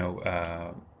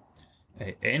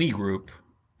 any group.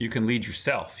 You can lead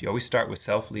yourself. You always start with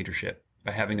self-leadership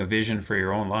by having a vision for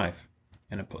your own life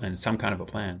and some kind of a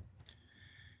plan.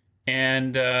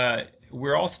 And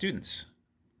we're all students,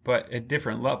 but at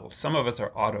different levels. Some of us are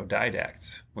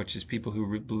autodidacts, which is people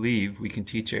who believe we can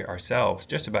teach ourselves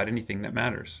just about anything that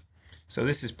matters. So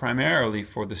this is primarily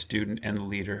for the student and the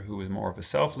leader who is more of a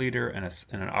self-leader and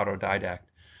an autodidact.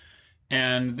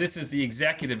 And this is the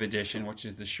executive edition, which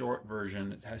is the short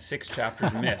version. It has 6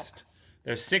 chapters missed.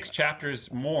 There's 6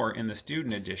 chapters more in the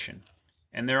student edition.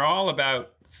 And they're all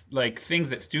about like things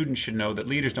that students should know that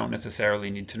leaders don't necessarily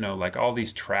need to know, like all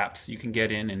these traps you can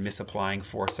get in misapplying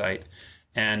foresight.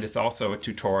 And it's also a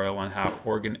tutorial on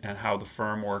how the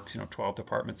firm works, 12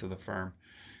 departments of the firm.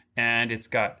 And it's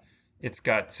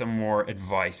got some more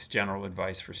advice, general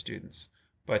advice for students.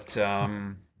 But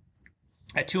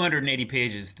at 280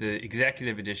 pages, the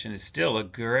executive edition is still a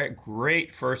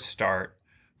great first start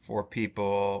for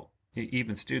people,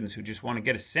 even students who just want to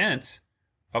get a sense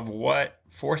of what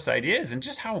foresight is and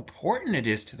just how important it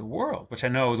is to the world, which I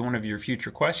know is one of your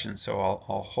future questions. So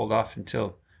I'll hold off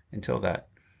until that.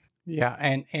 Yeah,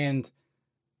 and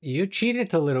you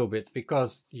cheated a little bit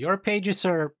because your pages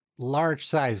are large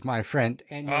size, my friend.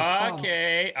 And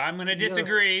okay, I'm going to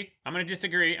disagree. I'm going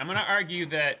to argue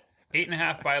that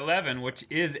 8.5 by 11, which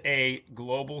is a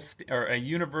global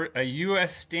a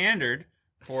U.S. standard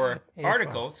for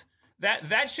articles.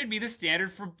 That should be the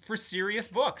standard for serious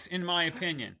books, in my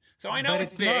opinion. So I know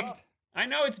it's big. I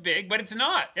know it's big, but it's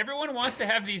not. Everyone wants to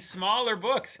have these smaller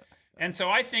books. And so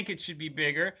I think it should be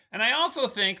bigger. And I also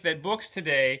think that books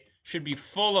today should be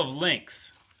full of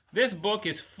links. This book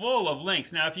is full of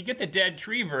links. Now, if you get the Dead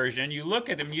Tree version, you look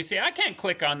at them and you say, I can't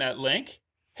click on that link.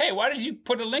 Hey, why did you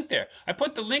put a link there? I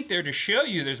put the link there to show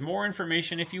you there's more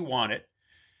information if you want it.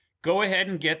 Go ahead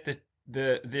and get the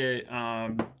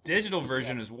digital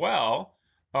version as well,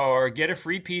 or get a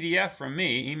free PDF from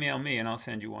me. Email me and I'll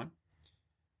send you one.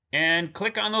 And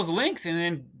click on those links and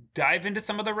then dive into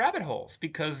some of the rabbit holes,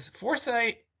 because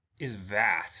foresight is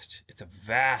vast. It's a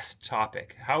vast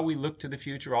topic. How we look to the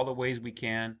future, all the ways we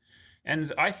can. And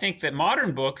I think that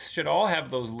modern books should all have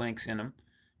those links in them.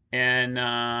 And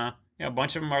a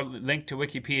bunch of them are linked to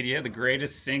Wikipedia, the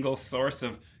greatest single source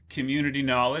of community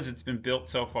knowledge that's been built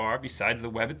so far, besides the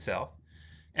web itself.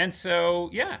 And so,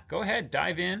 yeah, go ahead,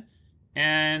 dive in,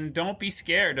 and don't be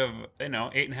scared of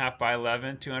 8.5 by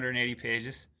 11, 280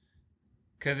 pages,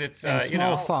 because it's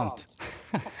small font.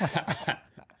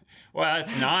 Well,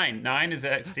 it's 9. 9 is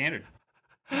that standard.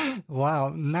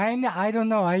 Wow, 9, I don't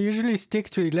know. I usually stick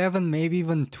to 11, maybe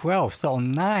even 12. So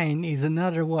 9 is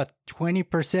another, what,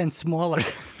 20% smaller.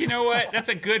 You know what? That's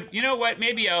a good. You know what?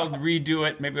 Maybe I'll redo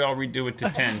it. Maybe I'll redo it to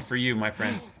 10 for you, my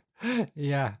friend.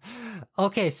 Yeah.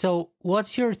 Okay, so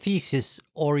what's your thesis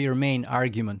or your main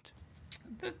argument?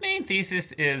 The main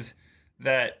thesis is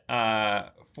that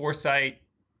foresight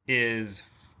is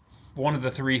one of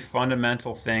the three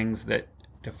fundamental things that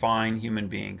define human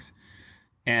beings.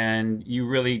 And you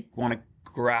really want to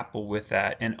grapple with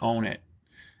that and own it.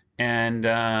 And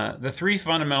the three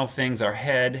fundamental things are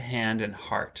head, hand, and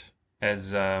heart, as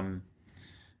some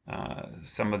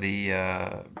of the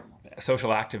social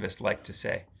activists like to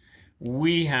say.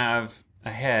 We have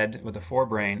a head with a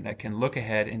forebrain that can look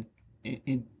ahead and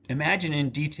imagine in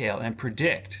detail and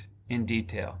predict in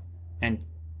detail and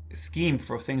scheme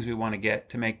for things we want to get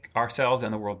to make ourselves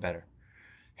and the world better.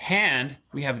 Hand,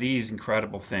 we have these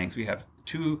incredible things. We have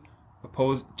two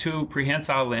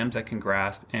prehensile limbs that can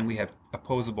grasp, and we have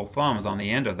opposable thumbs on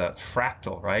the end of that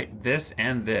fractal, right? This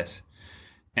and this.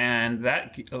 And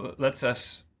that lets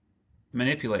us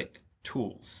manipulate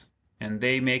tools. And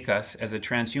they make us, as a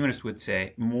transhumanist would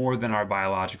say, more than our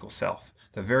biological self.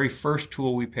 The very first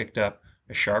tool we picked up,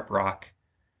 a sharp rock,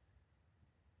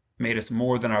 made us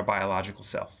more than our biological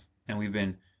self. And we've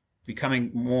been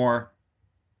becoming more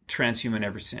transhuman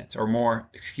ever since, or more,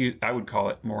 I would call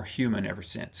it more human ever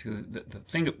since. The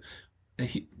thing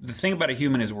about a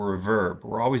human is we're a verb.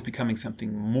 We're always becoming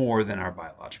something more than our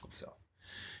biological self.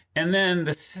 And then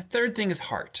the third thing is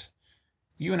heart.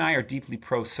 You and I are deeply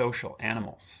pro-social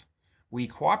animals. We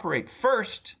cooperate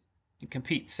first and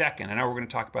compete second. I know we're going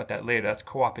to talk about that later. That's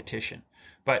coopetition.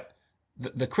 But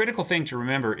the critical thing to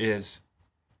remember is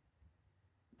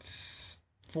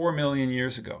 4 million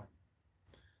years ago,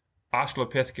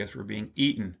 Australopithecus were being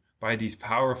eaten by these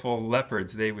powerful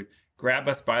leopards. They would grab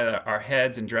us by our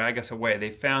heads and drag us away. They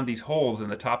found these holes in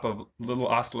the top of little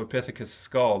Australopithecus'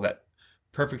 skull that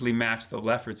perfectly matched the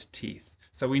leopard's teeth.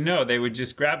 So we know they would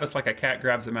just grab us like a cat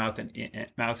grabs a mouse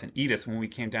and eat us when we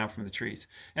came down from the trees.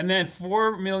 And then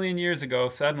 4 million years ago,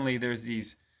 suddenly there's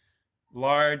these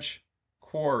large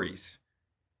quarries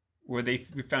where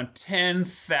we found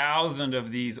 10,000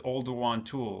 of these Oldowan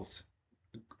tools,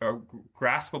 a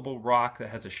graspable rock that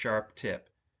has a sharp tip.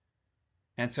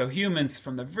 And so humans,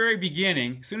 from the very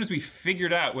beginning, as soon as we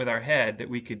figured out with our head that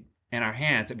we could, and our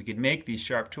hands, that we could make these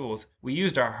sharp tools, we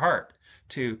used our heart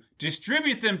to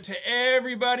distribute them to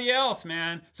everybody else,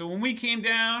 man. So when we came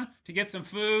down to get some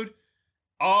food,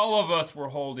 all of us were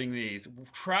holding these,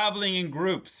 traveling in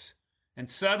groups. And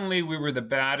suddenly we were the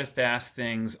baddest ass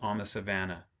things on the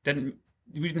savannah. We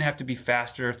didn't have to be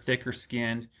faster, thicker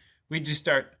skinned. We'd just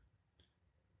start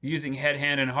using head,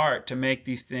 hand, and heart to make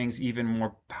these things even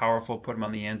more powerful, put them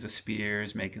on the ends of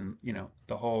spears, making,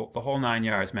 the whole 9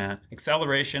 yards, man.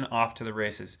 Acceleration, off to the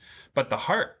races. But the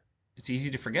heart, it's easy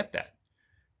to forget that.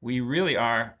 We really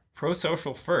are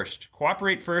pro-social first,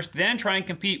 cooperate first, then try and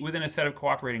compete within a set of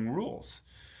cooperating rules.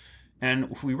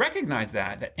 And if we recognize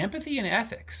that empathy and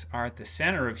ethics are at the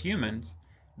center of humans,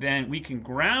 then we can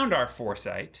ground our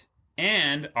foresight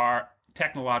and our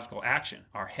technological action,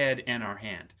 our head and our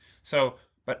hand. So,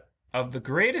 but of the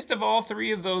greatest of all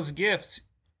three of those gifts,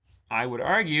 I would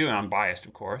argue, and I'm biased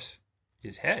of course,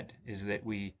 is head, is that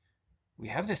we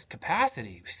have this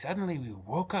capacity. Suddenly we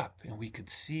woke up and we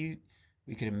could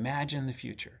imagine the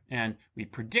future, and we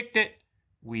predict it,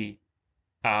 we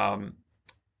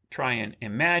try and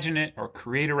imagine it or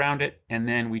create around it, and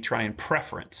then we try and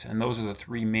preference. And those are the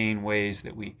three main ways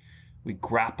that we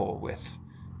grapple with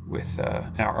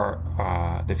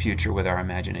the future with our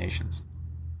imaginations.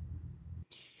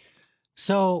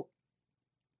 So,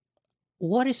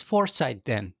 what is foresight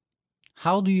then?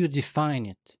 How do you define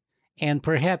it? And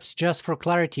perhaps, just for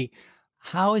clarity,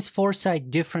 how is foresight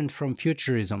different from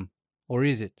futurism, or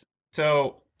is it?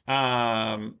 So,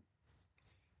 our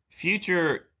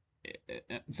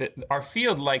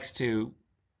field likes to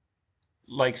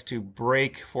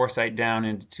break foresight down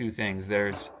into two things.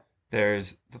 There's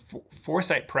the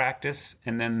foresight practice,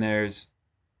 and then there's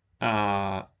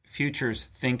futures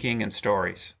thinking and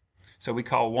stories. So we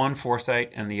call one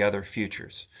foresight and the other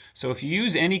futures. So if you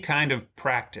use any kind of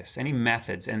practice, any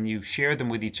methods, and you share them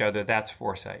with each other, that's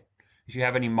foresight. If you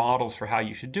have any models for how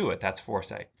you should do it, that's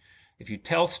foresight. If you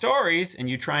tell stories and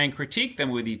you try and critique them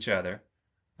with each other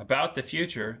about the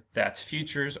future, that's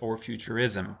futures or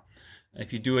futurism.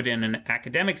 If you do it in an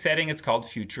academic setting, it's called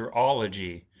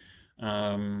futurology.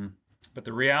 But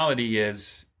the reality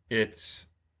is it's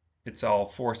all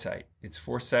foresight. It's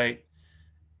foresight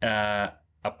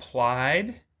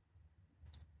applied,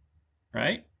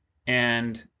 right?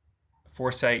 And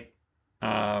foresight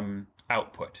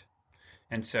output.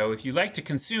 And so if you like to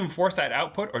consume foresight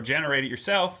output or generate it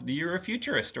yourself, you're a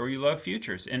futurist or you love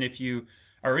futures. And if you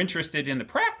are interested in the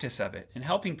practice of it and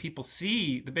helping people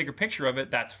see the bigger picture of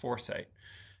it, that's foresight.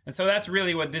 And so that's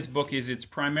really what this book is. It's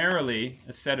primarily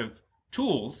a set of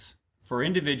tools for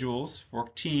individuals, for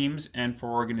teams, and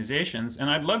for organizations. And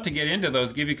I'd love to get into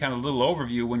those, give you kind of a little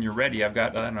overview when you're ready. I've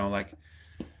got, I don't know, like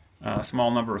a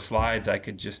small number of slides I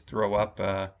could just throw up.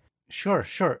 Sure.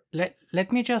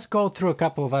 Let me just go through a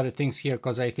couple of other things here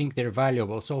because I think they're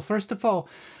valuable. So first of all,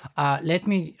 let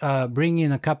me bring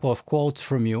in a couple of quotes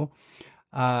from you.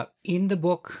 In the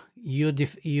book, you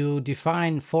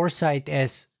define foresight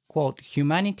as, quote,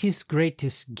 humanity's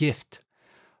greatest gift.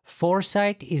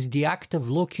 Foresight is the act of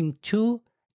looking to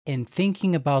and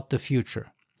thinking about the future.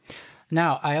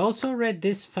 Now, I also read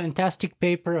this fantastic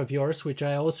paper of yours, which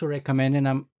I also recommend, and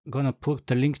I'm going to put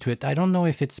the link to it. I don't know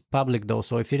if it's public, though,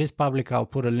 so if it is public, I'll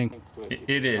put a link to it.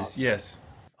 It is, yes.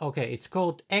 Okay, it's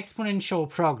called Exponential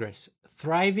Progress,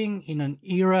 Thriving in an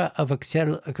Era of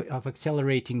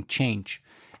Accelerating Change.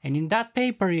 And in that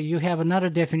paper, you have another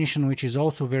definition, which is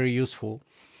also very useful,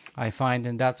 I find,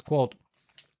 and that's, quote,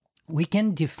 we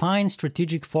can define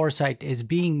strategic foresight as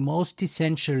being most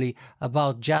essentially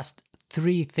about just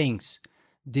three things: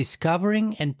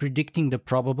 discovering and predicting the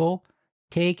probable,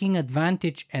 taking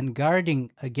advantage and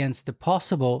guarding against the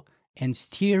possible, and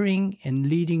steering and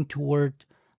leading toward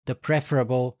the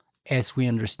preferable as we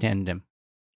understand them.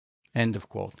 End of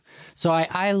quote. So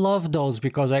I love those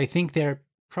because I think they're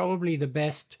probably the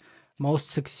best, most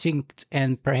succinct,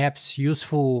 and perhaps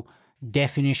useful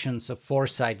definitions of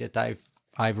foresight that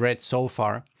I've read so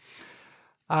far.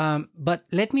 But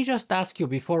let me just ask you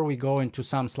before we go into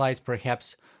some slides,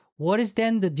 perhaps, what is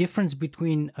then the difference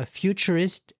between a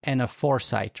futurist and a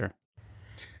foresighter?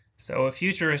 So a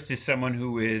futurist is someone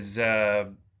who is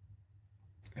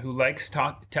who likes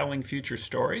telling future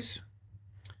stories,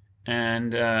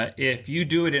 and if you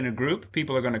do it in a group,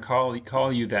 people are going to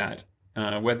call you that,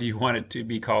 whether you want it to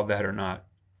be called that or not.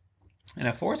 And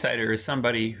a foresighter is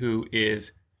somebody who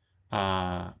is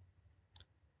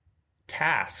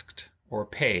tasked or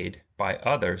paid by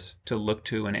others to look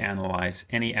to and analyze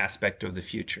any aspect of the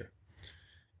future.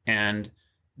 And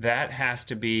that has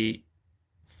to be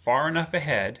far enough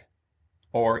ahead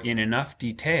or in enough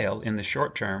detail in the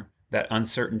short term that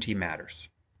uncertainty matters.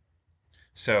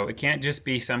 So it can't just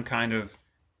be some kind of,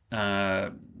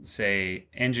 say,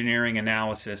 engineering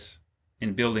analysis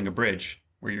in building a bridge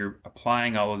where you're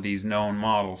applying all of these known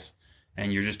models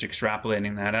and you're just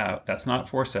extrapolating that out. That's not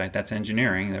foresight, that's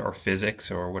engineering or physics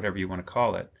or whatever you want to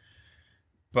call it.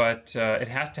 But it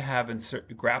has to have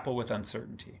grapple with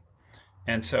uncertainty.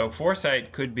 And so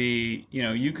foresight could be,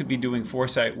 you could be doing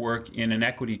foresight work in an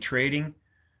equity trading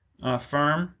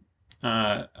firm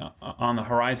on the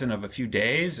horizon of a few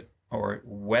days, or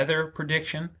weather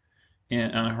prediction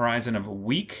on a horizon of a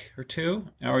week or two,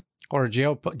 or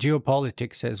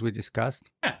geopolitics, as we discussed.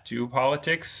 Yeah,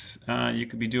 geopolitics. You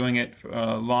could be doing it for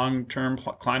long-term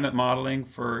climate modeling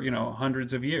for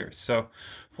hundreds of years. So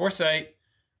foresight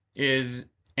is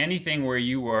anything where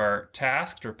you are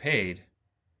tasked or paid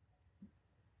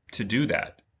to do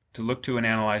that, to look to and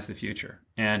analyze the future.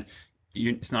 And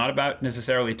it's not about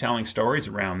necessarily telling stories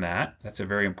around that. That's a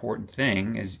very important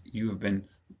thing, as you have been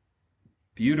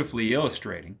beautifully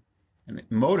illustrating. And it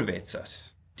motivates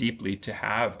us deeply to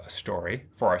have a story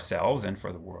for ourselves and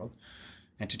for the world,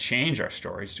 and to change our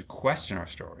stories, to question our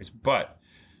stories. But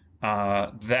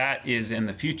that is in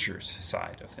the futures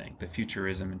side of things, the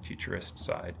futurism and futurist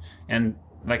side. And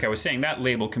like I was saying, that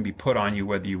label can be put on you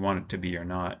whether you want it to be or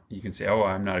not. You can say, oh,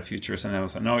 I'm not a futurist. And I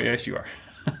was like, no, yes, you are.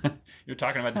 You're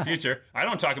talking about the future. I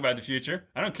don't talk about the future.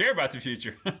 I don't care about the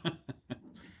future.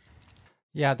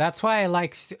 Yeah, that's why I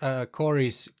like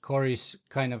Corey's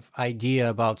kind of idea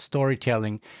about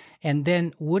storytelling. And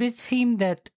then would it seem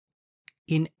that,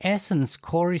 in essence,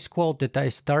 Corey's quote that I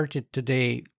started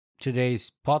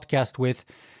today's podcast with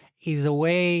is a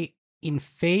way in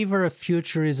favor of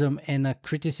futurism and a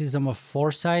criticism of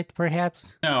foresight,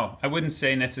 perhaps? No, I wouldn't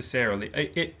say necessarily.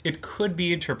 It could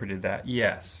be interpreted that,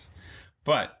 yes.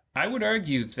 But I would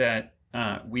argue that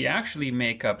we actually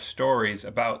make up stories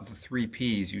about the three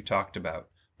P's you talked about: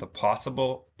 the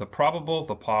possible, the probable,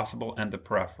 the possible, and the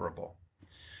preferable.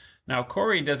 Now,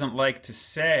 Corey doesn't like to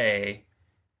say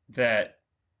that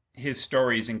his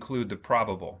stories include the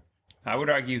probable. I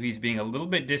would argue he's being a little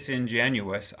bit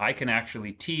disingenuous. I can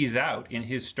actually tease out in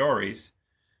his stories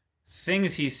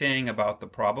things he's saying about the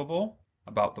probable,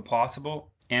 about the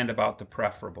possible, and about the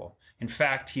preferable. In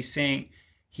fact, he's saying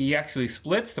he actually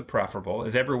splits the preferable,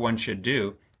 as everyone should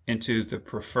do, into the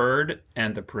preferred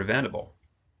and the preventable.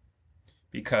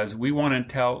 because we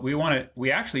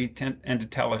actually tend to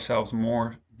tell ourselves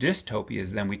more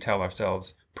dystopias than we tell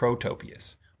ourselves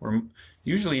protopias. We're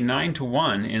usually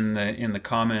 9-1 in the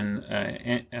common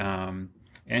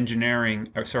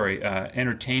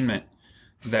entertainment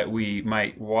that we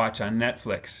might watch on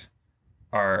Netflix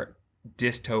are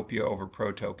dystopia over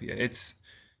protopia.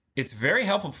 It's very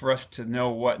helpful for us to know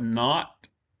what not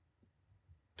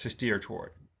to steer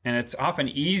toward. And it's often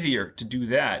easier to do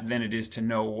that than it is to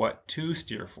know what to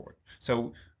steer for.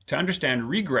 So to understand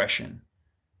regression,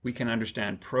 we can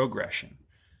understand progression.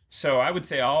 So I would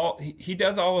say he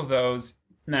does all of those.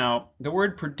 Now, the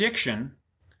word prediction,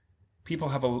 people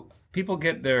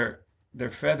get their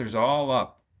feathers all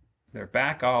up, their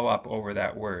back all up over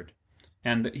that word.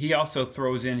 And he also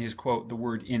throws in his quote, the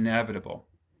word inevitable.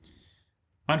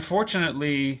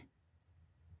 Unfortunately,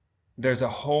 there's a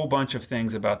whole bunch of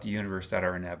things about the universe that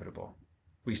are inevitable.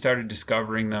 We started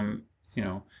discovering them,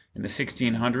 in the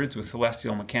 1600s with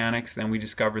celestial mechanics. Then we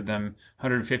discovered them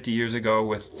 150 years ago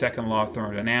with second law of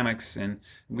thermodynamics, and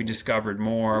we discovered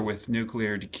more with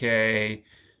nuclear decay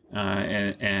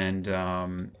and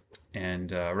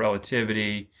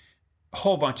relativity. A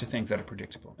whole bunch of things that are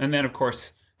predictable. And then, of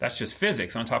course, that's just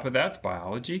physics. On top of that, it's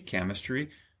biology, chemistry,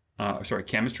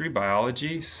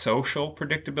 biology, social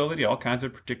predictability, all kinds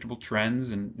of predictable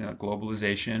trends, and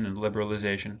globalization and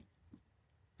liberalization.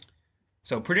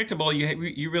 So predictable,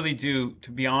 you really do, to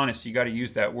be honest, you got to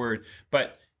use that word,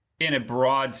 but in a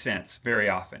broad sense very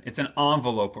often. It's an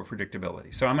envelope of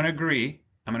predictability. So I'm going to agree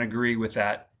with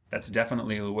that. That's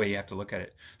definitely the way you have to look at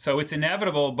it. So it's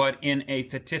inevitable, but in a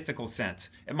statistical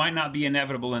sense. It might not be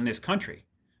inevitable in this country.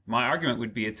 My argument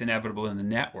would be it's inevitable in the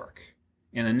network.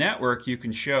 In the network, you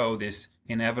can show this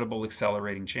inevitable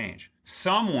accelerating change.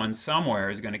 Someone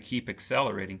somewhere is going to keep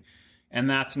accelerating. And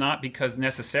that's not because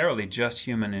necessarily just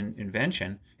human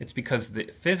invention. It's because the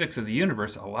physics of the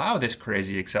universe allow this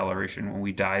crazy acceleration when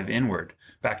we dive inward,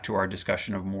 back to our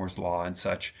discussion of Moore's law and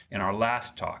such in our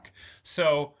last talk.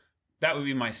 So that would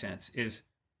be my sense, is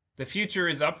the future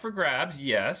is up for grabs,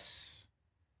 yes.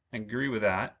 I agree with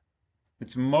that.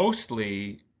 It's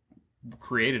mostly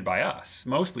created by us.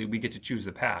 Mostly we get to choose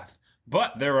the path.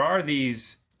 But there are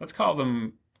these, let's call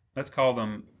them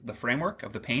the framework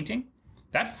of the painting.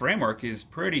 That framework is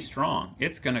pretty strong.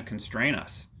 It's going to constrain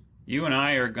us. You and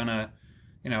I are going to,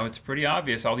 it's pretty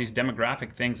obvious, all these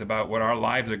demographic things about what our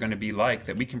lives are going to be like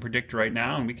that we can predict right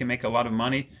now, and we can make a lot of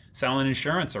money selling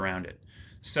insurance around it.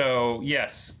 So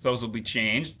yes, those will be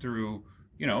changed through,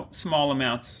 small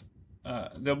amounts.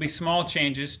 There'll be small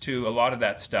changes to a lot of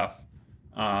that stuff,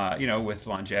 with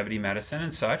longevity medicine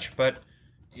and such. But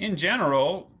in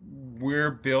general,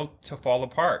 we're built to fall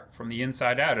apart from the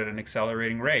inside out at an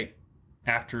accelerating rate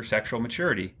after sexual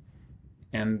maturity.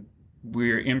 And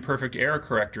we're imperfect error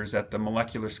correctors at the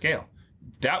molecular scale.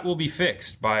 That will be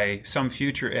fixed by some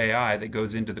future AI that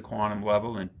goes into the quantum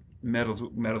level and meddles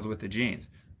with the genes.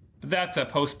 But that's a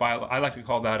I like to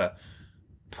call that a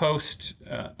post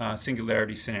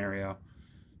singularity scenario.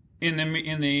 In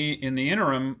the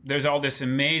interim, there's all this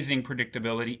amazing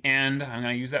predictability, and I'm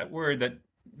going to use that word that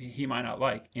he might not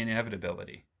like,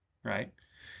 inevitability, right?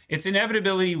 It's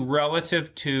inevitability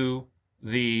relative to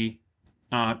the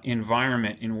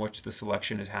environment in which the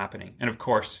selection is happening. And of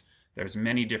course, there's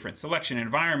many different selection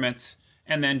environments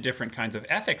and then different kinds of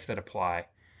ethics that apply.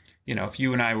 If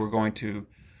you and I were going to,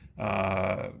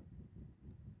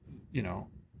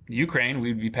 Ukraine,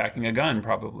 we'd be packing a gun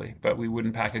probably, but we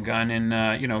wouldn't pack a gun in,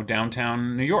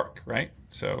 downtown New York, right?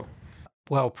 So.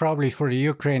 Well, probably for the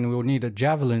Ukraine, we'll need a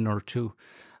javelin or two.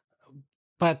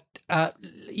 But,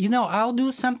 I'll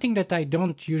do something that I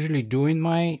don't usually do in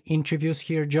my interviews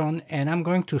here, John, and I'm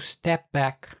going to step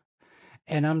back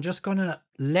and I'm just going to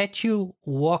let you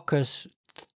walk us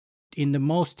in the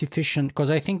most efficient,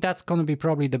 because I think that's going to be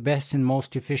probably the best and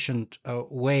most efficient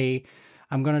way.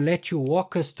 I'm going to let you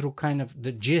walk us through kind of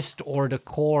the gist or the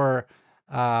core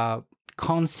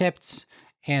concepts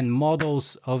and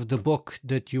models of the book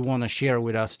that you want to share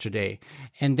with us today.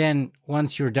 And then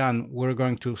once you're done, we're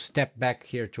going to step back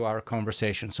here to our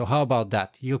conversation. So how about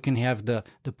that? You can have the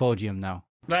podium now.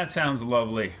 That sounds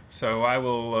lovely. So I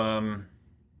will,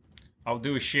 I'll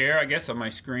do a share, I guess, of my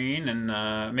screen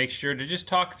and make sure to just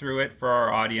talk through it for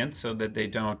our audience so that they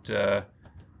don't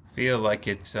feel like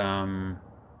it's like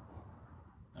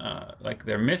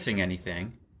they're missing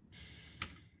anything.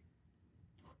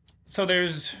 So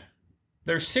there's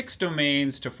 6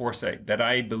 domains to foresight that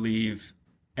I believe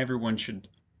everyone should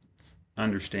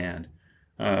understand.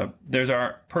 There's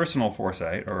our personal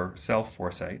foresight or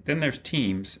self-foresight. Then there's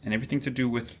teams and everything to do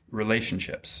with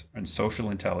relationships and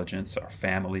social intelligence, our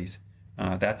families,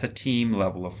 That's a team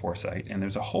level of foresight. And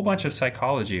there's a whole bunch of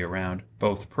psychology around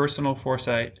both personal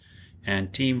foresight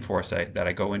and team foresight that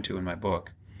I go into in my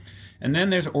book. And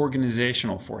then there's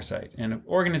organizational foresight. And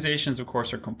organizations, of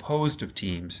course, are composed of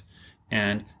teams.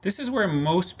 And this is where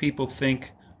most people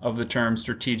think of the term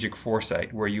strategic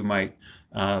foresight, where you might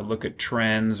look at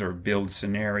trends or build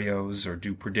scenarios or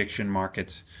do prediction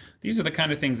markets. These are the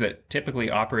kind of things that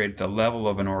typically operate at the level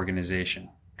of an organization,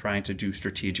 trying to do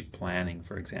strategic planning,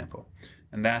 for example.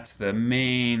 And that's the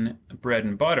main bread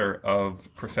and butter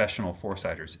of professional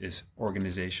foresighters, is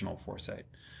organizational foresight.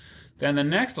 Then the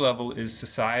next level is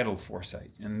societal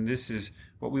foresight. And this is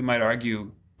what we might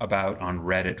argue about on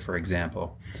Reddit, for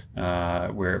example,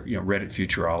 where Reddit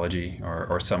Futurology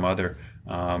or some other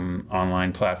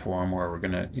online platform where we're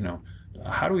going to,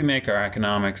 how do we make our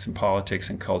economics and politics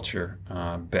and culture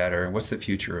better? What's the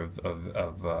future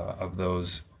of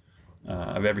those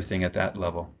of everything at that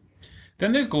level?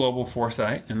 Then there's global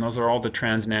foresight, and those are all the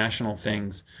transnational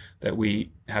things that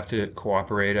we have to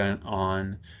cooperate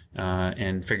on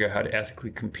and figure out how to ethically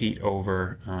compete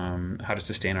over, how to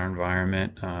sustain our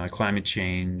environment, climate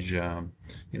change,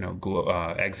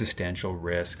 existential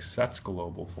risks. That's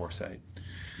global foresight.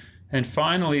 And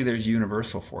finally, there's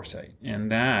universal foresight,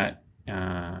 and that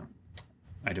I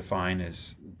define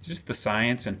as just the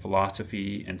science and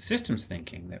philosophy and systems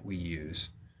thinking that we use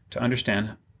to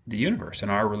understand the universe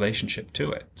and our relationship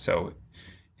to it. So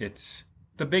it's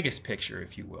the biggest picture,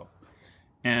 if you will.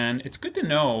 And it's good to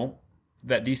know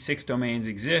that these 6 domains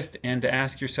exist and to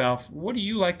ask yourself, what do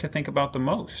you like to think about the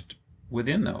most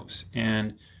within those?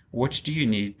 And which do you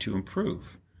need to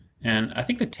improve? And I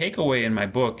think the takeaway in my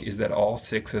book is that all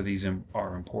 6 of these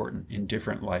are important in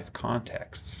different life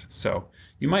contexts. So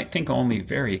you might think only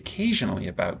very occasionally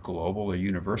about global or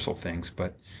universal things,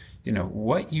 but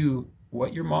what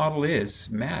your model is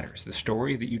matters. The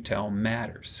story that you tell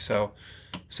matters. So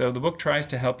the book tries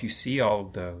to help you see all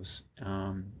of those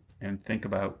and think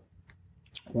about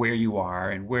where you are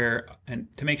and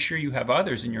to make sure you have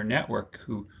others in your network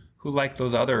who like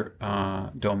those other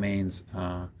domains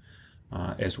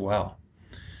as well.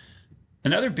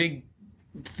 Another big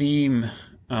theme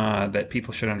that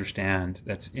people should understand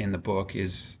that's in the book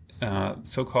is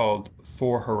so-called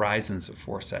 4 horizons of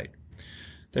foresight.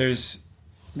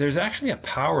 There's actually a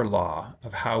power law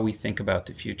of how we think about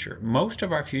the future. Most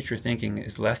of our future thinking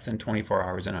is less than 24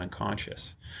 hours and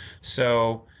unconscious.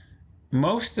 So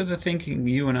most of the thinking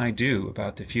you and I do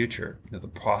about the future, the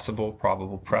possible,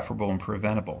 probable, preferable, and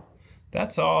preventable,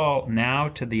 that's all now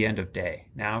to the end of day,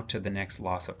 now to the next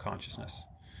loss of consciousness.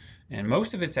 And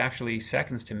most of it's actually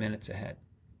seconds to minutes ahead.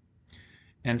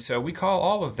 And so we call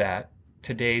all of that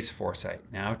today's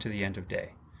foresight, now to the end of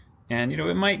day. And,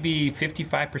 it might be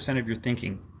 55% of your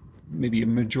thinking, maybe a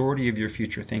majority of your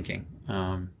future thinking.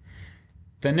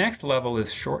 The next level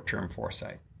is short-term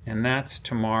foresight, and that's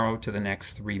tomorrow to the next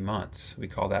 3 months. We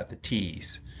call that the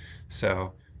T's.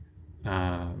 So,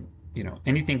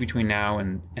 anything between now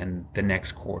and the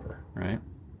next quarter, right?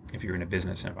 If you're in a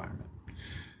business environment.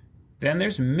 Then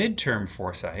there's midterm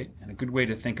foresight, and a good way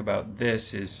to think about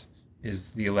this is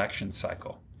the election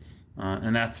cycle.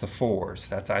 And that's the 4s.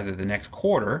 That's either the next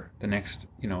quarter, the next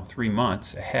 3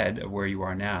 months ahead of where you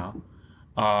are now,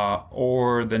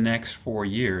 or the next 4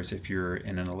 years if you're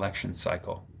in an election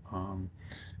cycle.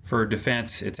 For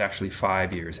defense, it's actually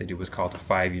 5 years. They do what's called a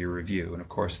 5-year review, and of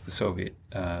course the Soviet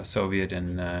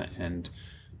and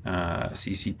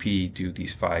CCP do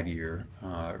these 5-year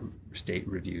state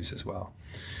reviews as well.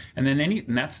 And then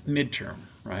and that's midterm,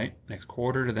 right? Next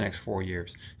quarter to the next 4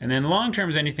 years. And then long term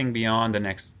is anything beyond the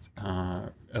next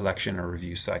election or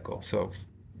review cycle. So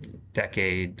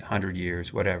decade, 100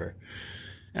 years, whatever.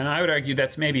 And I would argue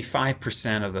that's maybe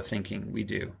 5% of the thinking we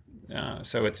do.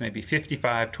 So it's maybe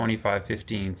 55, 25,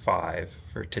 15, 5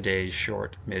 for today's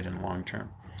short, mid, and long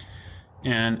term.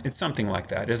 And it's something like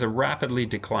that. There's a rapidly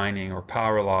declining or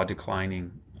power law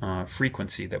declining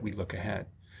frequency that we look ahead.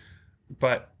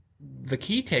 But the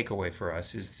key takeaway for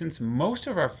us is, since most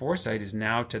of our foresight is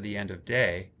now to the end of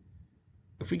day,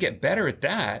 if we get better at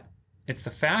that, it's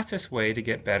the fastest way to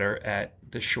get better at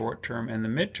the short term and the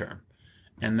midterm.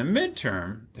 And the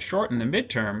midterm, the short and the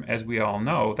midterm, as we all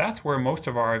know, that's where most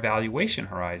of our evaluation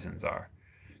horizons are.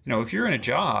 If you're in a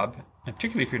job, and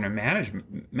particularly if you're in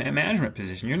a management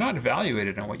position, you're not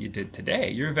evaluated on what you did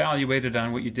today. You're evaluated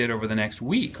on what you did over the next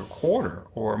week or quarter,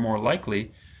 or more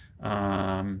likely,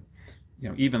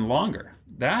 even longer.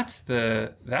 Those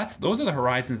are the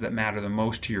horizons that matter the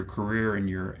most to your career and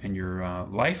your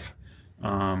life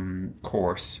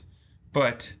course.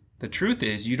 But the truth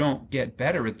is, you don't get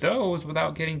better at those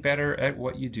without getting better at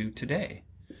what you do today.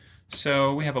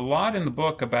 So we have a lot in the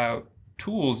book about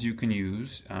tools you can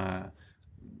use,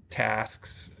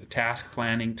 task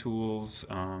planning tools,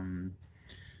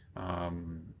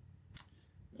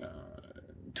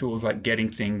 tools like getting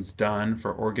things done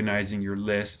for organizing your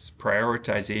lists,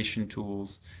 prioritization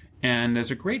tools. And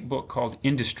there's a great book called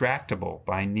Indistractable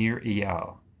by Nir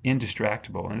Eyal.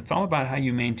 Indistractable. And it's all about how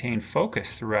you maintain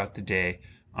focus throughout the day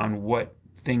on what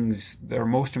things that are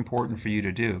most important for you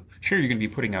to do. Sure, you're going to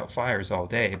be putting out fires all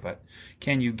day, but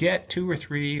can you get 2 or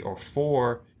 3 or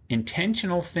 4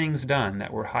 intentional things done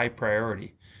that were high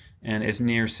priority? And as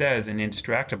Nir says in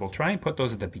Indistractable, try and put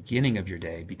those at the beginning of your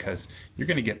day, because you're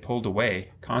going to get pulled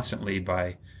away constantly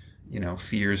by,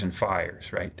 fears and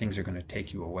fires, right? Things are going to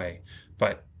take you away.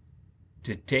 But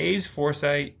today's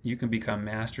foresight, you can become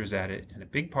masters at it. And a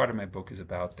big part of my book is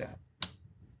about that.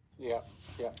 Yeah.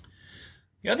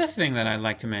 The other thing that I'd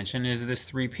like to mention is this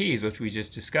 3 Ps, which we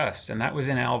just discussed. And that was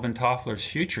in Alvin Toffler's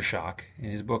Future Shock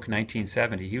in his book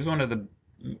 1970. He was one of the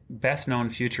best-known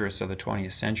futurists of the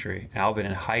 20th century. Alvin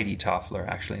and Heidi Toffler,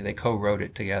 actually, they co-wrote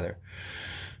it together.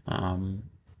 And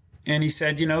he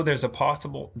said, there's a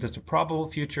probable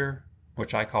future,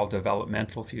 which I call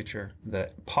developmental future,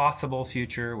 the possible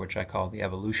future, which I call the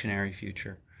evolutionary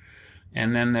future,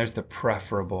 and then there's the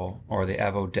preferable, or the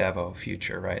evo-devo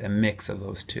future, right? A mix of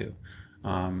those two.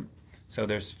 So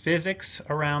there's physics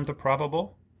around the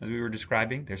probable, as we were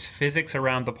describing. There's physics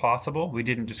around the possible. We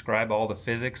didn't describe all the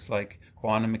physics like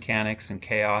quantum mechanics and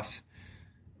chaos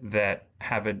that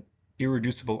have an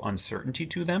irreducible uncertainty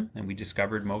to them, and we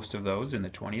discovered most of those in the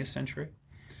 20th century.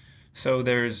 So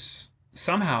there's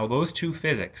somehow those 2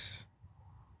 physics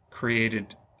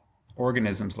created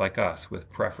organisms like us with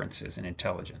preferences and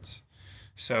intelligence.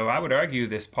 So I would argue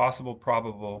this possible,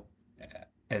 probable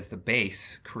as the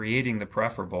base, creating the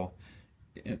preferable,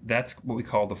 that's what we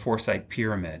call the foresight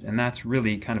pyramid, and that's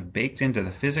really kind of baked into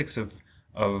the physics of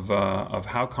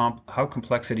how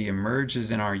complexity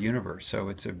emerges in our universe. So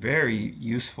it's a very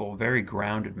useful, very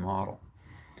grounded model.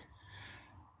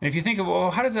 And if you think of,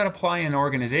 well, how does that apply in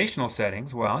organizational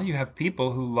settings? Well, you have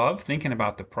people who love thinking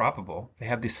about the probable. They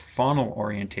have this funnel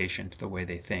orientation to the way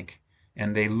they think,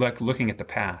 and they looking at the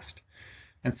past.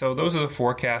 And so those are the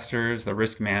forecasters, the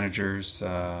risk managers,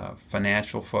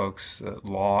 financial folks,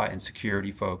 law and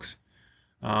security folks.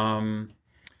 And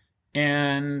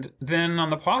then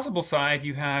on the possible side,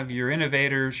 you have your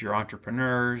innovators, your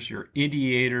entrepreneurs, your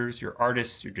ideators, your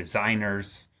artists, your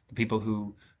designers, the people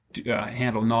who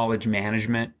handle knowledge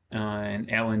management and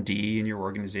L&D in your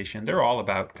organization. They're all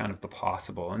about kind of the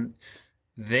possible. And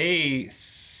they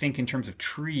think in terms of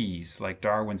trees, like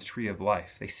Darwin's tree of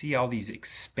life. They see all these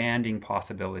expanding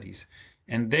possibilities,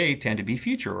 and they tend to be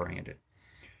future-oriented.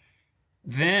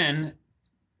 Then,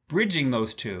 bridging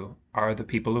those two are the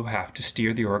people who have to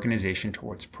steer the organization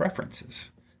towards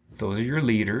preferences. Those are your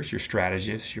leaders, your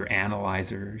strategists, your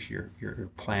analyzers,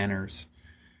 your planners.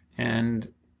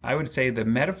 And I would say the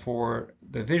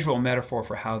visual metaphor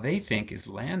for how they think is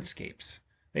landscapes.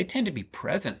 They tend to be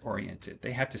present-oriented.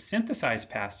 They have to synthesize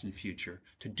past and future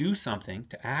to do something,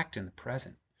 to act in the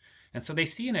present. And so they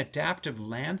see an adaptive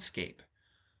landscape.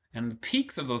 And the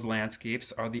peaks of those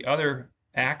landscapes are the other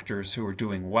actors who are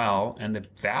doing well, and the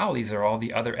valleys are all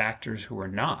the other actors who are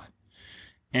not.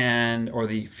 Or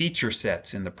the feature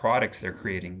sets in the products they're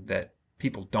creating that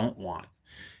people don't want.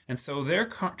 And so they're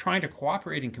trying to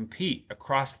cooperate and compete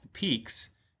across the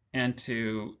peaks and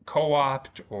to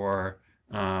co-opt or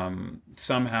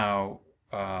somehow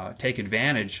take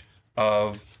advantage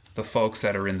of the folks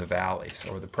that are in the valleys,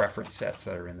 or the preference sets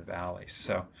that are in the valleys.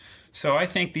 So I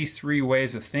think these 3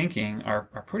 ways of thinking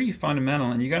are pretty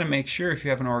fundamental, and you got to make sure if you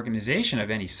have an organization of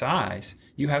any size,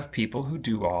 you have people who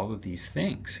do all of these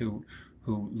things, who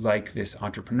like this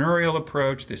entrepreneurial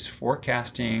approach, this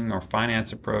forecasting or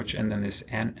finance approach, and then this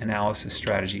analysis,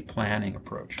 strategy, planning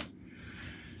approach.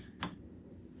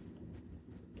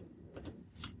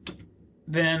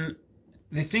 Then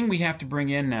the thing we have to bring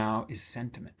in now is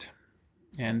sentiment.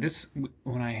 And this,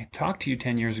 when I talked to you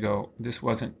 10 years ago, this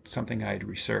wasn't something I had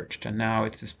researched, and now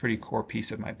it's this pretty core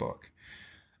piece of my book.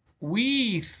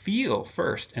 We feel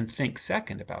first and think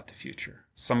second about the future.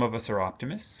 Some of us are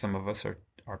optimists, some of us are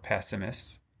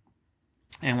pessimists.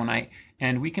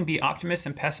 And we can be optimists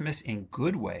and pessimists in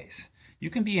good ways. You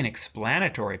can be an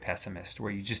explanatory pessimist,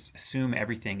 where you just assume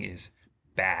everything is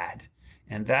bad.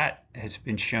 And that has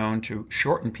been shown to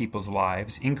shorten people's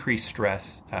lives, increase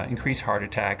stress, increase heart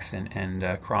attacks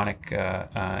and chronic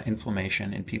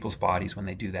inflammation in people's bodies when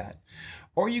they do that.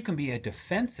 Or you can be a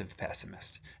defensive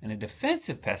pessimist. And a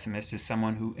defensive pessimist is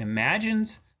someone who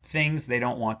imagines things they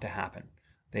don't want to happen.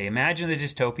 They imagine the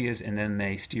dystopias and then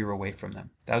they steer away from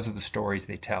them. Those are the stories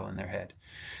they tell in their head.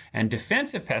 And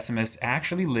defensive pessimists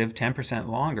actually live 10%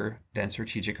 longer than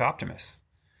strategic optimists.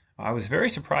 I was very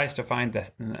surprised to find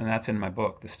that, and that's in my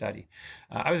book, the study.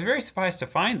 I was very surprised to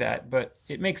find that, but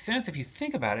it makes sense if you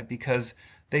think about it, because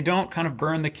they don't kind of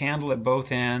burn the candle at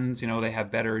both ends. They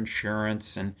have better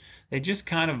insurance and they just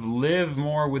kind of live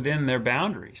more within their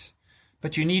boundaries.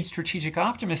 But you need strategic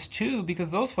optimists too,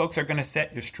 because those folks are going to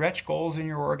set your stretch goals in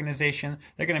your organization.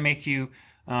 They're going to make you,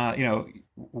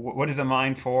 what is a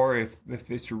mine for if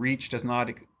its reach does not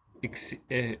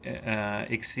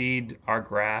exceed our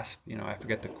grasp? I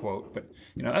forget the quote, but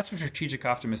that's what strategic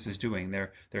optimist is doing.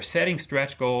 They're setting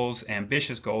stretch goals,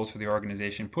 ambitious goals for the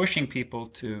organization, pushing people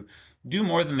to do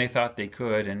more than they thought they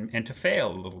could and to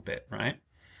fail a little bit, right?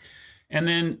 And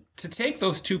then to take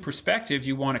those two perspectives,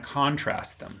 you want to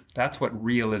contrast them. That's what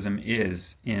realism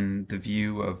is in the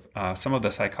view of some of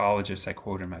the psychologists I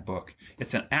quote in my book.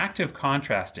 It's an active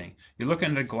contrasting. You're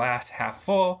looking at a glass half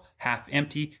full, half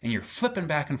empty, and you're flipping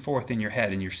back and forth in your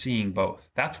head and you're seeing both.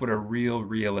 That's what a real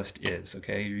realist is,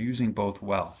 okay? You're using both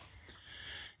well.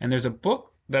 And there's a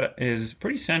book that is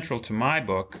pretty central to my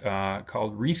book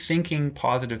called Rethinking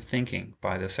Positive Thinking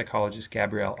by the psychologist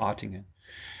Gabrielle Oettingen.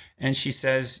 And she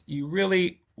says, you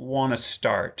really want to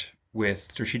start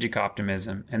with strategic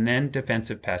optimism and then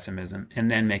defensive pessimism and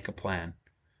then make a plan.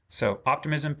 So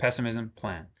optimism, pessimism,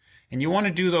 plan. And you want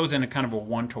to do those in a kind of a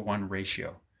 1-to-1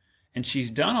 ratio. And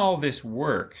she's done all this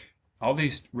work, all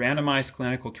these randomized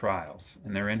clinical trials,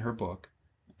 and they're in her book,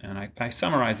 and I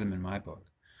summarize them in my book,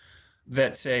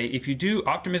 that say if you do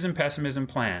optimism, pessimism,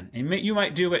 plan, and you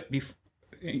might do it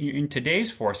in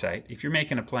today's foresight, if you're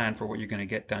making a plan for what you're going to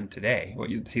get done today,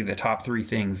 what you see the top 3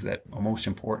 things that are most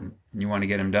important, and you want to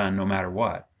get them done no matter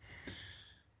what,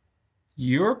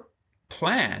 your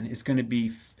plan is going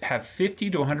to have 50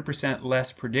 to 100%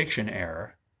 less prediction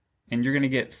error, and you're going to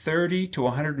get 30 to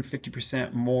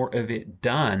 150% more of it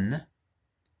done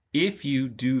if you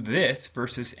do this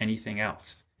versus anything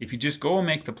else. If you just go and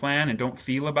make the plan and don't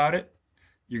feel about it,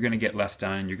 you're going to get less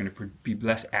done and you're going to be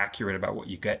less accurate about what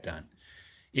you get done.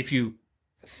 If you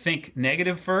think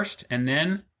negative first and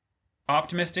then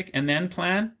optimistic and then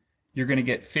plan, you're going to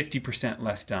get 50%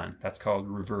 less done. That's called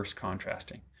reverse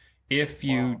contrasting. If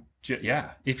you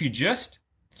just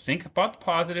think about the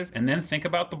positive and then think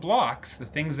about the blocks, the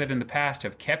things that in the past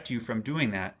have kept you from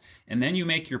doing that, and then you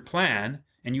make your plan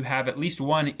and you have at least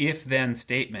one if-then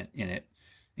statement in it,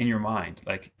 in your mind.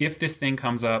 Like, if this thing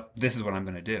comes up, this is what I'm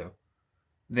going to do.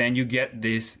 Then you get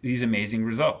these amazing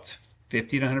results.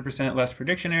 50 to 100% less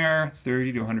prediction error,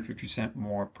 30 to 150%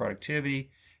 more productivity,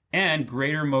 and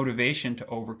greater motivation to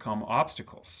overcome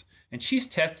obstacles. And she's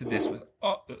tested this with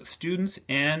students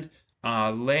and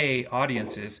lay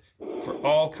audiences for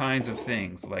all kinds of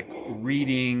things, like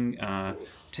reading,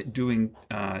 doing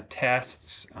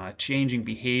tests, changing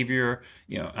behavior,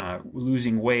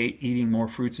 losing weight, eating more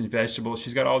fruits and vegetables.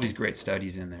 She's got all these great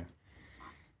studies in there.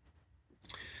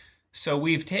 So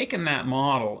we've taken that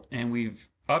model and we've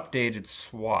updated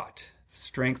SWOT,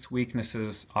 strengths,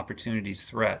 weaknesses, opportunities,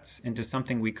 threats, into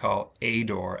something we call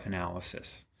ADOR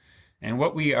analysis. And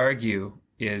what we argue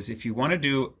is, if you want to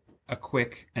do a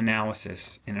quick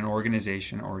analysis in an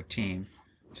organization or a team,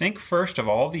 think first of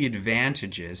all the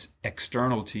advantages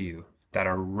external to you that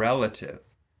are relative.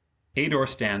 ADOR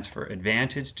stands for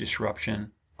advantage,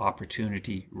 disruption,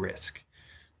 opportunity, risk.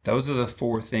 Those are the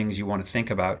 4 things you want to think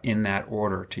about in that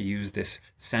order to use this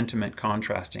sentiment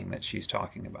contrasting that she's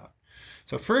talking about.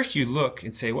 So first you look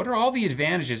and say, what are all the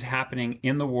advantages happening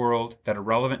in the world that are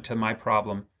relevant to my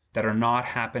problem that are not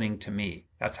happening to me?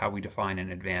 That's how we define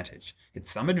an advantage. It's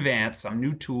some advance, some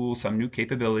new tool, some new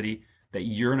capability that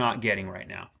you're not getting right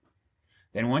now.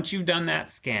 Then once you've done that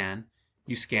scan,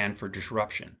 you scan for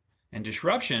disruption. And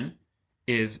disruption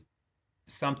is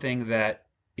something that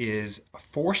is a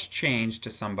forced change to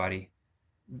somebody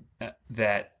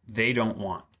that they don't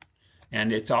want.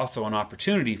 And it's also an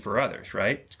opportunity for others,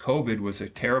 right? COVID was a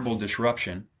terrible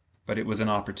disruption, but it was an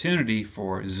opportunity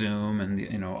for Zoom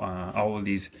and all of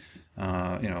these,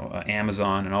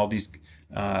 Amazon and all these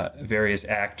various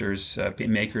actors,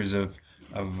 makers of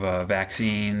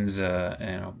vaccines,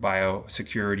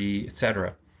 biosecurity,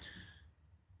 etc.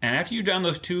 And after you've done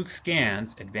those 2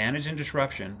 scans, advantage and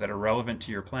disruption, that are relevant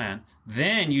to your plan,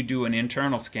 then you do an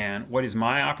internal scan. What is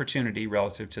my opportunity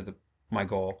relative to my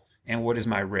goal, and what is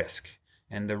my risk?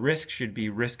 And the risk should be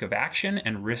risk of action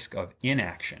and risk of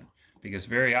inaction, because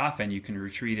very often you can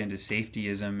retreat into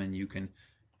safetyism and you can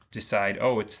decide,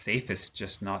 it's safest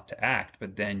just not to act,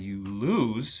 but then you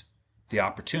lose the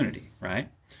opportunity, right?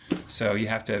 So you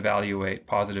have to evaluate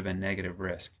positive and negative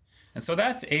risk. And so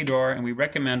that's ADOR, and we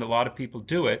recommend a lot of people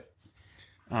do it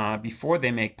before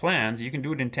they make plans. You can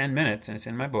do it in 10 minutes, and it's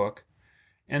in my book.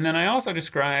 And then I also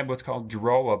describe what's called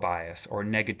DROA bias, or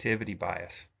negativity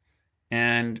bias.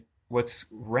 And what's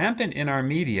rampant in our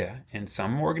media, in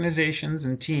some organizations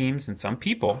and teams and some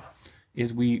people,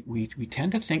 is we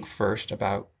tend to think first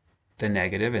about the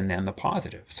negative and then the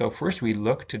positive. So first we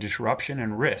look to disruption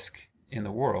and risk in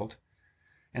the world.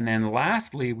 And then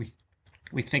lastly,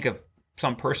 we think of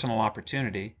some personal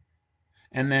opportunity.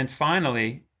 And then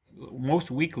finally,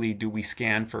 most weekly, do we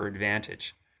scan for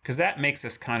advantage? Because that makes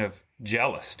us kind of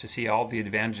jealous to see all the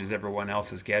advantages everyone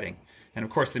else is getting. And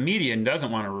of course, the media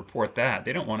doesn't want to report that.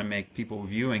 They don't want to make people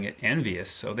viewing it envious,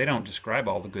 so they don't describe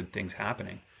all the good things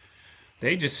happening.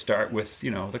 They just start with,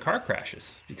 the car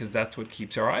crashes, because that's what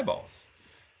keeps our eyeballs.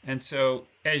 And so,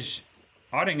 as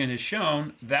Ottingen has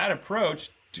shown, that approach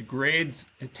degrades,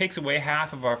 it takes away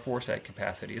half of our foresight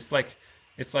capacity. It's like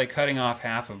cutting off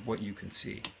half of what you can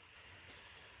see.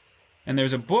 And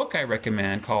there's a book I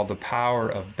recommend called The Power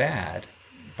of Bad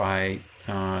by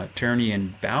Turney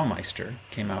and Baumeister,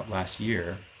 came out last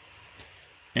year.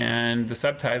 And the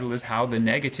subtitle is How the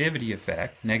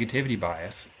Negativity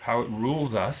Bias, how it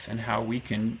rules us and how we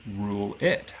can rule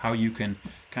it, how you can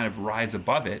kind of rise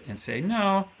above it and say,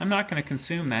 no, I'm not going to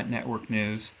consume that network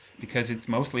news because it's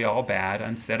mostly all bad.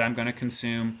 Instead, I'm going to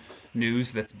consume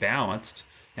news that's balanced,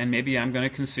 and maybe I'm going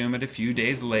to consume it a few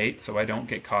days late so I don't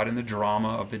get caught in the drama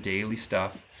of the daily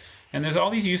stuff. And there's all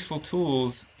these useful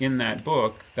tools in that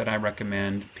book that I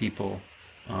recommend people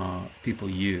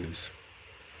use.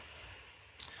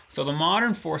 So the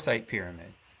modern foresight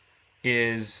pyramid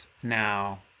is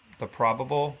now the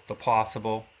probable, the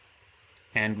possible,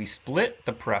 and we split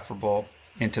the preferable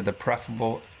into the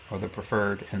preferable or the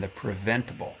preferred and the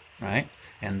preventable, right?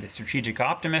 And the strategic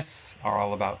optimists are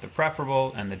all about the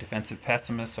preferable, and the defensive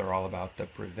pessimists are all about the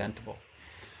preventable.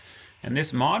 And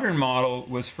this modern model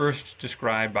was first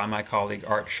described by my colleague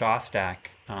Art Shostak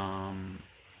a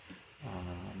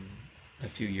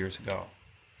few years ago.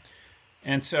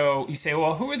 And so you say,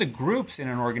 well, who are the groups in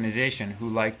an organization who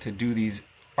like to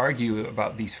argue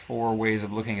about these four ways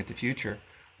of looking at the future?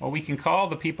 Well, we can call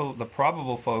the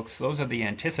probable folks, those are the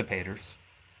anticipators.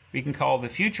 We can call the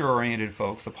future-oriented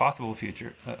folks, the possible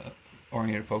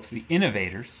future-oriented folks, the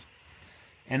innovators.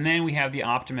 And then we have the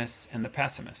optimists and the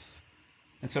pessimists.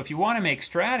 And so if you want to make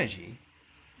strategy,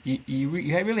 you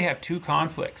really have two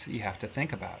conflicts that you have to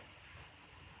think about.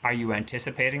 Are you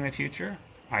anticipating the future?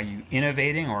 Are you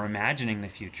innovating or imagining the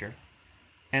future?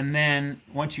 And then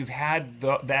once you've had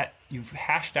you've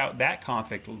hashed out that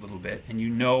conflict a little bit, and you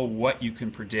know what you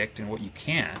can predict and what you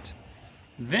can't,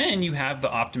 then you have the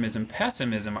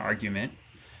optimism-pessimism argument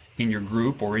in your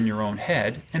group or in your own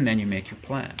head, and then you make your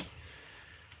plan.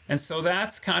 And so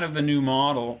that's kind of the new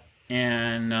model.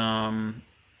 And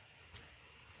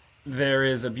there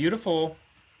is a beautiful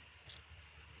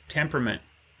temperament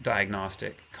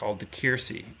diagnostic called the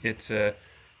Keirsey.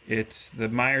 It's the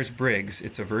Myers-Briggs.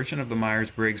 It's a version of the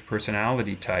Myers-Briggs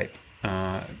personality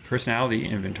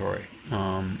inventory,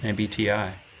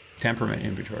 MBTI, temperament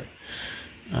inventory,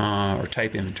 or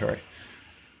type inventory.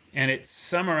 And it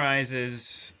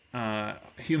summarizes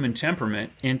human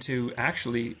temperament into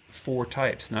actually 4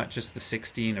 types, not just the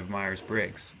 16 of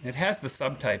Myers-Briggs. It has the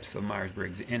subtypes of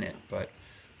Myers-Briggs in it, but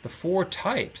the 4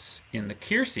 types in the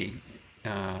Keirsey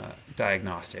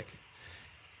diagnostic.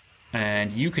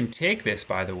 And you can take this,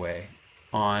 by the way,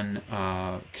 on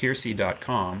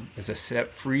Keirsey.com as a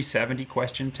free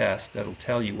 70-question test that'll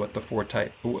tell you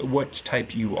which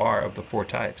type you are of the 4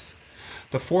 types.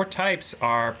 The 4 types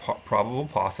are probable,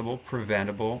 possible,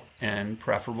 preventable, and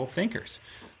preferable thinkers.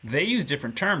 They use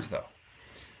different terms, though.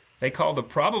 They call the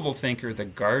probable thinker the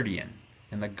guardian.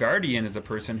 And the guardian is a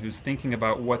person who's thinking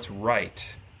about what's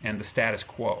right and the status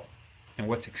quo and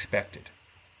what's expected.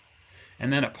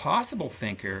 And then a possible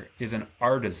thinker is an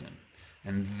artisan.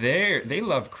 And they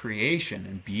love creation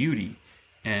and beauty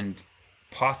and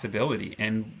possibility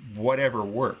and whatever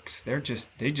works. They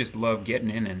just love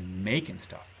getting in and making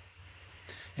stuff.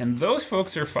 And those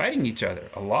folks are fighting each other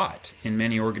a lot in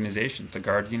many organizations, the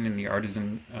guardian and the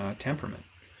artisan temperament.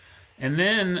 And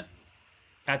then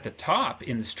at the top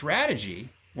in the strategy,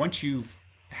 once you've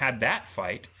had that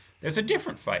fight, there's a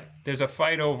different fight. There's a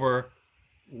fight over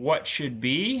what should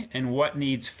be and what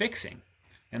needs fixing.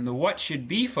 And the what should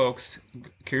be folks,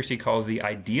 Keirsey calls the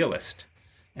idealist.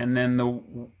 And then the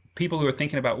people who are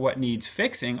thinking about what needs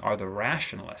fixing are the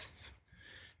rationalists.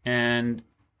 And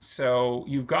so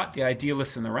you've got the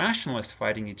idealists and the rationalists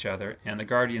fighting each other, and the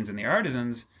guardians and the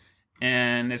artisans.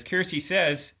 And as Keirsey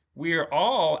says, we are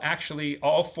all actually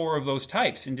all 4 of those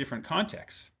types in different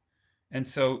contexts. And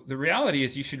so the reality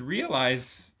is you should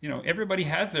realize, everybody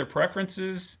has their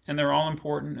preferences and they're all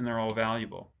important and they're all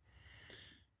valuable.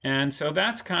 And so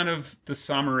that's kind of the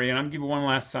summary. And I'm going to give you one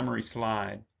last summary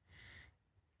slide.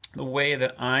 The way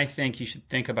that I think you should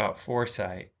think about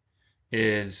foresight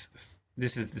is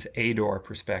this ADOR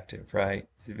perspective, right?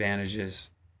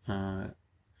 Advantages,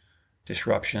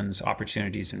 disruptions,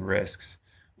 opportunities, and risks.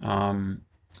 Or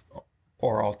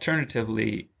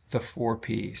alternatively, the 4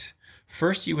 Ps.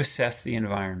 First, you assess the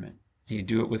environment. You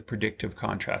do it with predictive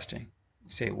contrasting.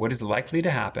 You say, what is likely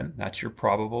to happen? That's your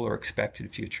probable or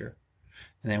expected future.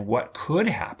 And then what could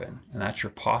happen? And that's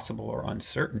your possible or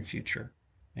uncertain future.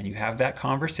 And you have that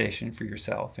conversation for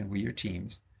yourself and with your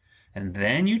teams. And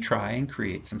then you try and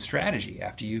create some strategy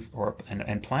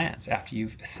and plans after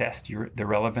you've assessed the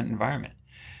relevant environment.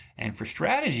 And for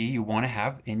strategy, you want to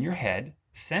have in your head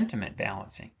sentiment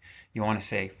balancing. You want to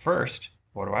say, first,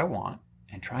 what do I want?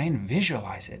 And try and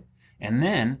visualize it. And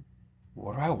then,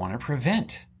 what do I want to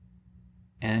prevent?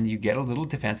 And you get a little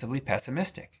defensively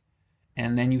pessimistic.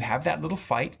 And then you have that little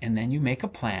fight, and then you make a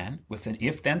plan with an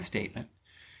if-then statement.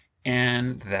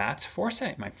 And that's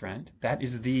foresight, my friend. That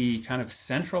is the kind of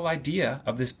central idea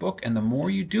of this book. And the more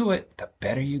you do it, the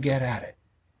better you get at it.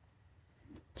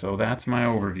 So that's my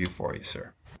overview for you,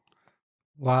 sir.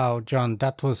 Wow, John,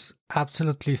 that was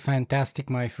absolutely fantastic,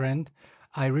 my friend.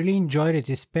 I really enjoyed it,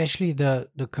 especially the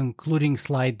concluding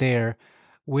slide there,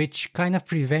 which kind of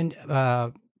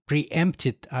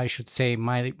preempted, I should say,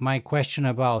 my question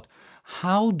about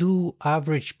how do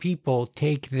average people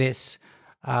take this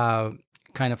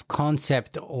kind of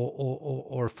concept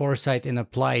or foresight and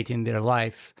apply it in their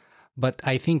life. But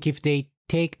I think if they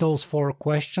take those 4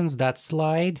 questions, that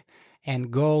slide,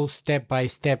 and go step by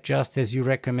step, just as you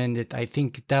recommended, I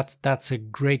think that's a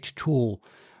great tool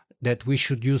that we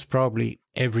should use probably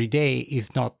every day,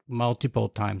 if not multiple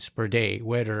times per day,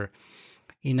 whether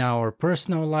in our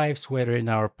personal lives, whether in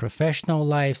our professional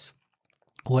lives,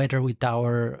 whether with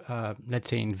our, let's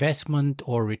say, investment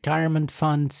or retirement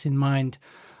funds in mind,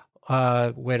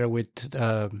 whether with,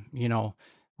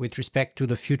 with respect to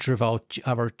the future of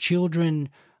our children,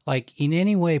 like in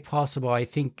any way possible. I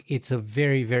think it's a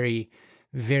very, very,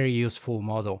 very useful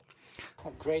model.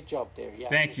 Great job there. Yeah.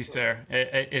 Thank you, sir.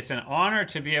 It's an honor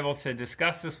to be able to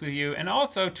discuss this with you, and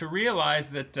also to realize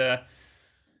that,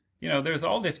 there's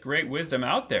all this great wisdom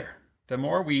out there. The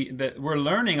more we're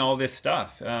learning all this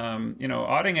stuff.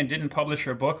 Ottingen didn't publish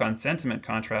her book on sentiment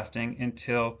contrasting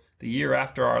until the year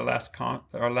after our last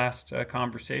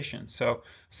conversation. So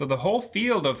the whole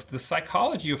field of the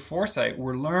psychology of foresight,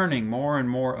 we're learning more and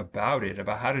more about it,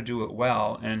 about how to do it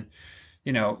well, and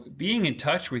being in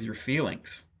touch with your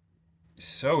feelings is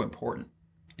so important,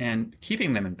 and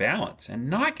keeping them in balance and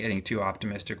not getting too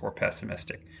optimistic or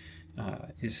pessimistic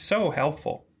is so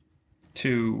helpful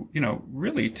to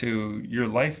really to your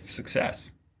life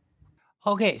success.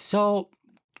 Okay, so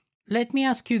let me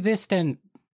ask you this then,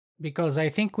 because I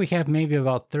think we have maybe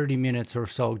about 30 minutes or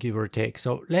so, give or take.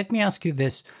 So let me ask you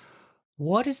this.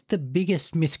 What is the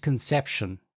biggest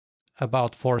misconception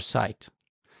about foresight?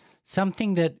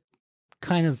 Something that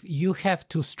kind of you have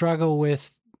to struggle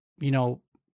with,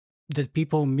 that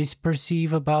people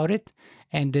misperceive about it,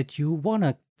 and that you want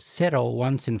to settle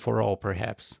once and for all,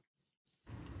 perhaps?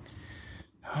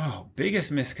 Oh,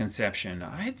 biggest misconception.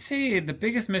 I'd say the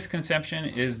biggest misconception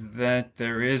is that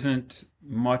there isn't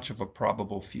much of a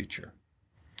probable future.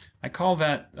 I call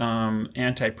that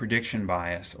anti-prediction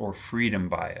bias or freedom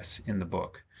bias in the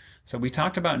book. So we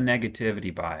talked about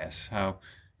negativity bias, how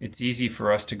it's easy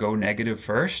for us to go negative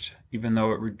first, even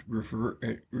though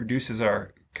it reduces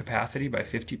our capacity by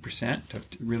 50% of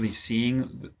really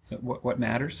seeing what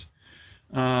matters.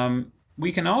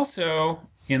 We can also,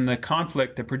 in the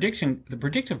conflict, the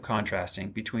predictive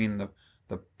contrasting between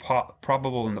the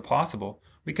probable and the possible,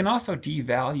 we can also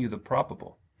devalue the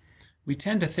probable. We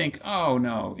tend to think, oh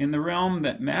no, in the realm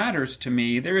that matters to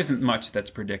me, there isn't much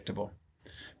that's predictable.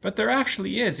 But there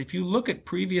actually is. If you look at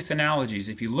previous analogies,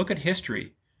 if you look at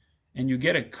history, and you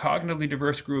get a cognitively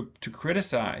diverse group to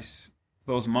criticize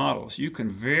those models, you can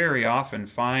very often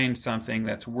find something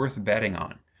that's worth betting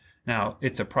on. Now,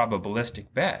 it's a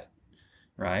probabilistic bet,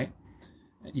 right?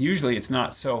 Usually it's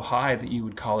not so high that you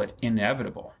would call it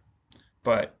inevitable,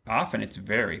 but often it's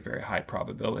very, very high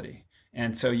probability.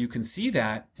 And so you can see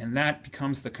that, and that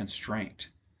becomes the constraint.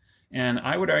 And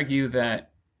I would argue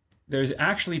that there's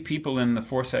actually people in the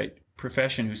foresight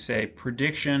profession who say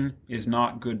prediction is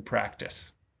not good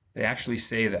practice. They actually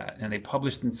say that, and they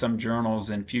published in some journals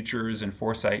and Futures and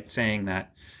Foresight saying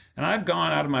that. And I've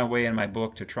gone out of my way in my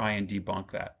book to try and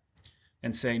debunk that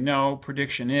and say, no,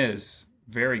 prediction is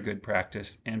very good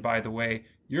practice. And by the way,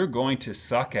 you're going to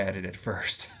suck at it at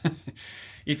first.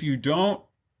 If you don't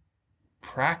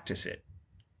practice it,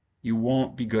 you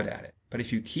won't be good at it. But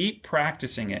if you keep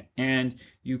practicing it and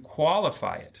you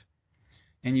qualify it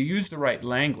and you use the right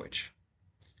language,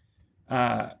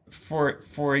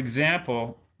 for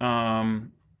example,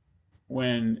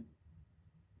 when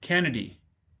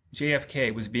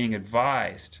JFK was being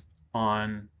advised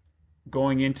on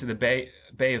going into the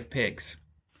Bay of Pigs,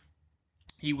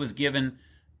 he was given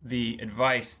the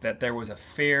advice that there was a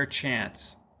fair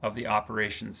chance of the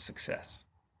operation's success.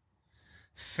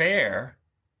 Fair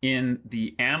in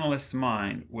the analyst's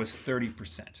mind was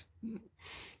 30%.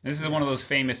 This is one of those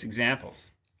famous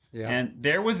examples. Yeah. And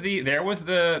there was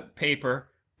the paper,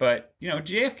 but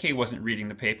JFK wasn't reading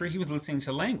the paper, he was listening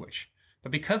to language.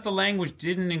 But because the language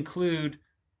didn't include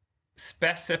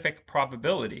specific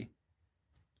probability,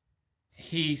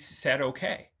 he said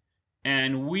okay.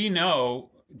 And we know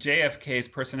JFK's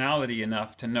personality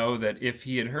enough to know that if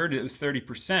he had heard it was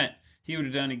 30%, he would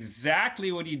have done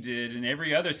exactly what he did in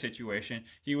every other situation.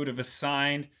 He would have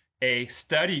assigned a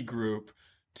study group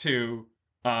to,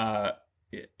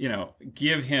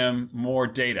 give him more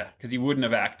data, because he wouldn't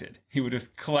have acted. He would have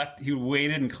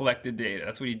waited and collected data.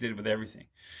 That's what he did with everything.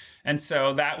 And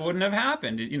so that wouldn't have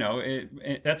happened.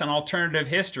 That's an alternative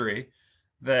history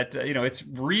that, it's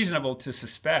reasonable to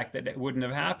suspect that it wouldn't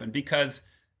have happened, because,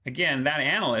 again, that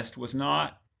analyst was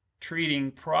not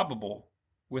treating probable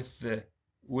with the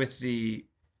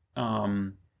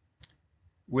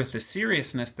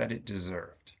seriousness that it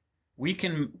deserved. We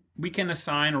can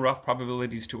assign rough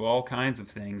probabilities to all kinds of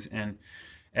things, and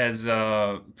as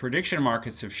prediction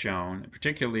markets have shown,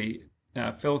 particularly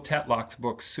Phil Tetlock's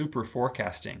book Super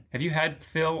Forecasting. Have you had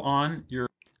Phil on your?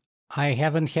 I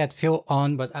haven't had Phil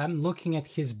on, but I'm looking at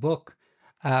his book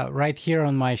right here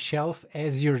on my shelf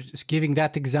as you're giving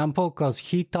that example, because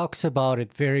he talks about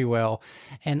it very well.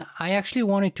 And I actually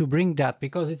wanted to bring that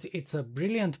because it's a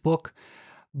brilliant book,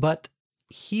 but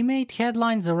he made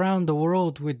headlines around the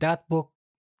world with that book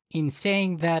in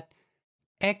saying that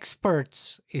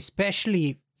experts,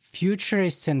 especially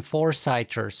futurists and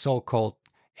foresighters, so-called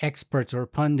experts or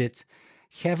pundits,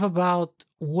 have about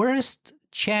worst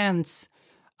chance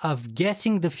of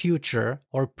guessing the future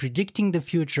or predicting the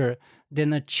future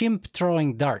than a chimp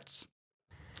throwing darts.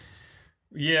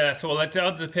 Yeah, so that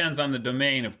all depends on the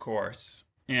domain, of course.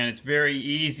 And it's very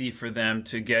easy for them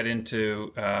to get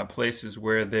into places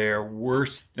where they're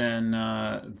worse than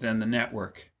the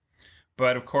network.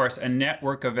 But of course, a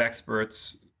network of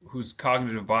experts whose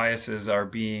cognitive biases are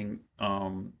being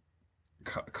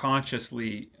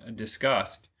consciously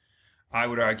discussed, I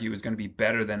would argue, is going to be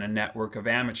better than a network of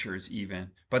amateurs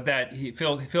even. But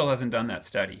Phil hasn't done that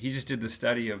study. He just did the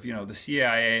study of the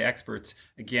CIA experts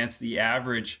against the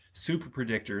average super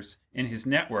predictors in his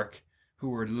network who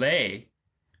were lay,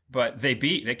 but they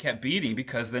kept beating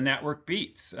because the network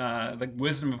beats. The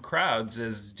wisdom of crowds,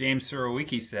 as James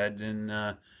Surowiecki said in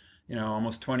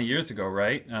almost 20 years ago,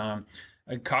 right? A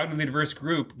cognitively diverse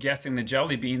group guessing the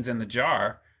jelly beans in the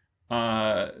jar,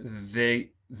 or the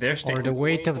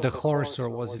weight of the horse, or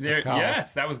was it the cow?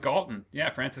 Yes, that was Galton. Yeah,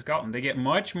 Francis Galton. They get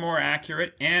much more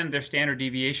accurate, and their standard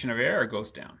deviation of error goes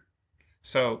down.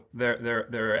 So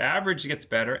their average gets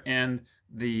better, and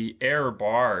the error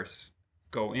bars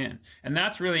go in. And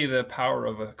that's really the power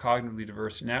of a cognitively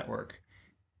diverse network.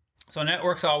 So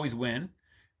networks always win,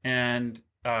 and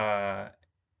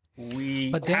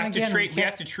we have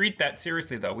to treat that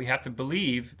seriously, though. We have to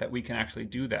believe that we can actually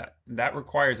do that. That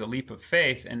requires a leap of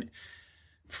faith. And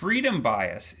freedom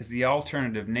bias is the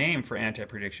alternative name for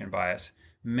anti-prediction bias.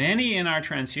 Many in our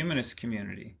transhumanist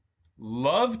community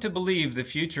love to believe the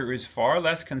future is far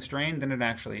less constrained than it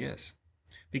actually is,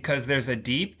 because there's a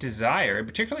deep desire,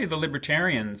 particularly the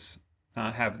libertarians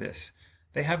have this.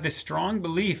 They have this strong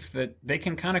belief that they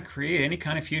can kind of create any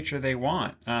kind of future they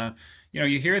want.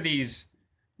 You hear these.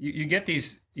 You get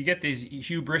these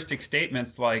hubristic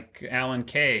statements like Alan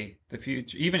Kay, the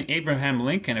future. Even Abraham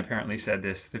Lincoln apparently said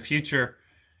this: the future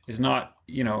is not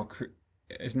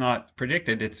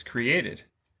predicted; it's created.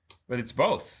 But it's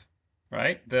both,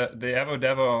 right? The Evo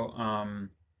Devo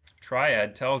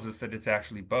triad tells us that it's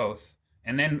actually both.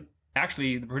 And then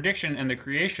actually the prediction and the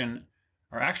creation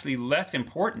are actually less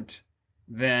important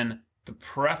than the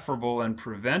preferable and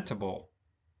preventable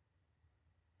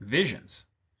visions.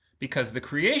 Because the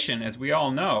creation, as we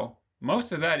all know,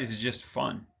 most of that is just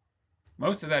fun.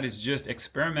 Most of that is just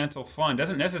experimental fun.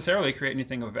 Doesn't necessarily create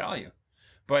anything of value.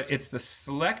 But it's the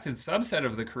selected subset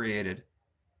of the created,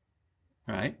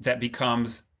 right, that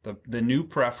becomes the new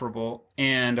preferable.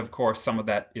 And of course, some of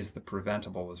that is the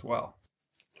preventable as well.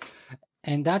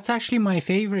 And that's actually my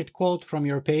favorite quote from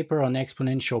your paper on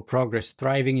exponential progress,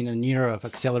 thriving in an era of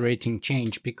accelerating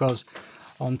change, because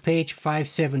on page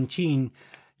 517,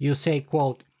 you say,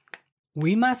 quote,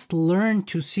 "We must learn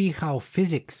to see how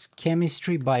physics,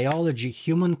 chemistry, biology,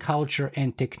 human culture,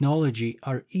 and technology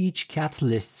are each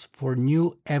catalysts for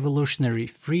new evolutionary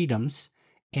freedoms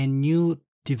and new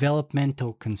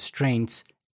developmental constraints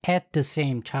at the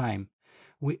same time.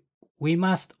 We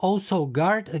must also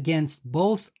guard against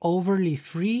both overly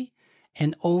free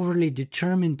and overly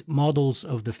determined models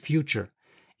of the future.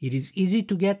 It is easy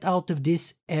to get out of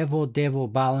this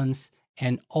Evo-Devo balance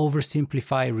and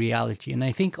oversimplify reality." And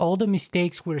I think all the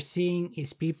mistakes we're seeing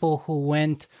is people who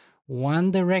went one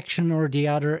direction or the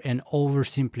other and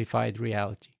oversimplified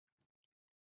reality.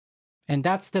 And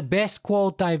that's the best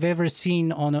quote I've ever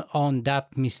seen on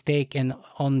that mistake and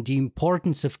on the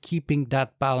importance of keeping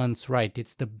that balance right.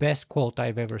 It's the best quote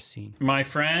I've ever seen. My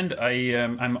friend,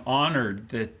 I'm honored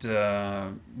that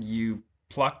you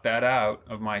plucked that out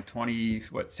of my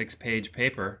 6-page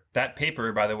paper. That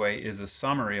paper, by the way, is a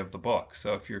summary of the book.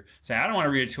 So if you're saying, I don't want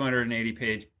to read a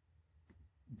 280-page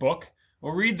book,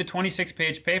 well, read the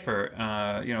 26-page paper.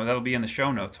 That'll be in the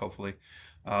show notes, hopefully.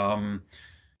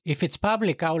 If it's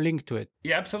public, I'll link to it.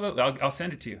 Yeah, absolutely. I'll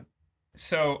send it to you.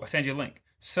 So I'll send you a link.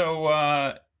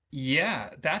 So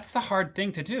that's the hard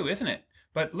thing to do, isn't it?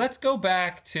 But let's go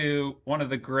back to one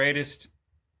of the greatest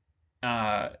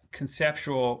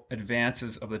conceptual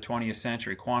advances of the 20th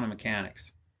century, quantum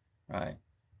mechanics, right?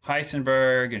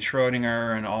 Heisenberg and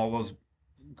Schrodinger and all those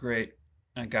great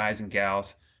guys and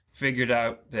gals figured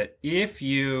out that if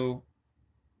you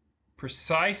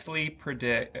precisely,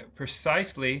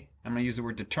 I'm going to use the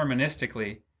word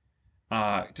deterministically,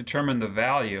 determine the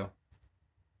value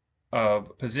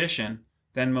of position,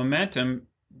 then momentum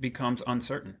becomes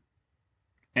uncertain,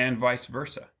 and vice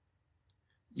versa.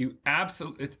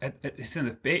 It's in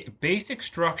the basic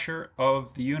structure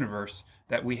of the universe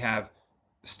that we have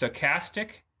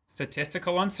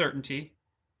statistical uncertainty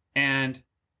and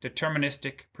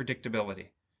deterministic predictability.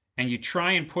 And you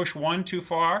try and push one too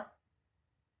far,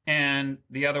 and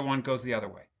the other one goes the other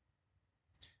way.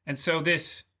 And so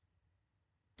this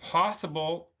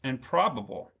possible and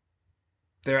probable,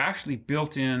 they're actually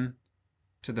built in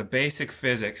to the basic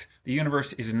physics. The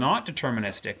universe is not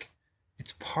deterministic.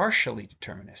 It's partially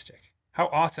deterministic. How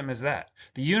awesome is that?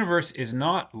 The universe is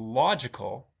not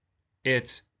logical.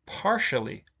 It's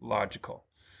partially logical.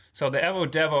 So the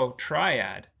Evo-Devo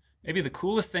triad, maybe the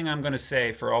coolest thing I'm going to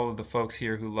say for all of the folks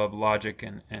here who love logic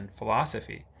and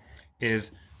philosophy,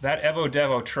 is that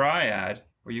Evo-Devo triad,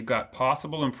 where you've got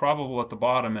possible and probable at the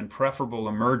bottom and preferable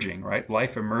emerging, right?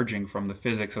 Life emerging from the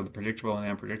physics of the predictable and the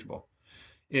unpredictable,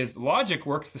 is logic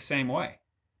works the same way.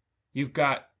 You've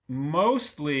got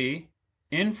mostly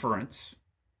inference,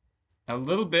 a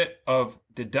little bit of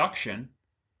deduction,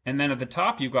 and then at the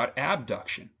top you've got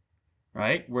abduction,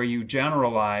 right? Where you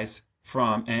generalize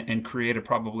from and create a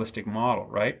probabilistic model,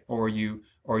 right? Or you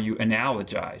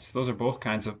analogize. Those are both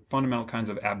fundamental kinds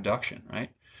of abduction, right?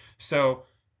 So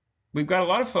we've got a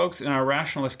lot of folks in our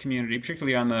rationalist community,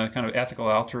 particularly on the kind of ethical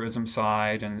altruism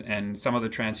side and some of the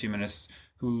transhumanists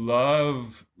who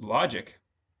love logic.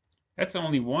 That's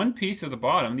only one piece of the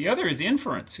bottom. The other is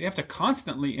inference. You have to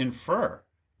constantly infer.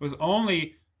 It was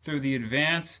only through the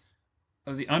advance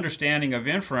of the understanding of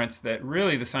inference that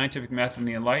really the scientific method and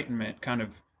the Enlightenment kind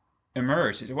of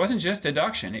emerged. It wasn't just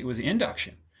deduction, it was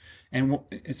induction. And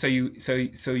so you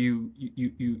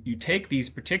take these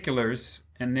particulars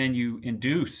and then you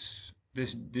induce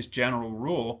this general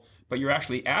rule, but you're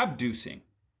actually abducing.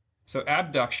 So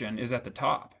abduction is at the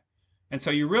top. And so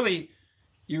you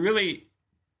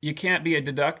can't be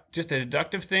just a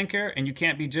deductive thinker, and you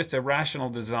can't be just a rational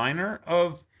designer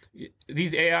of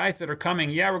these AIs that are coming.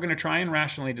 Yeah, we're going to try and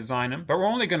rationally design them, but we're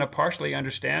only going to partially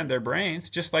understand their brains,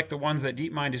 just like the ones that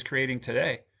DeepMind is creating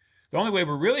today. The only way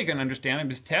we're really going to understand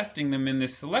them is testing them in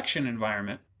this selection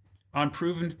environment on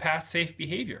proven past safe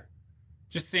behavior.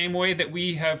 Just the same way that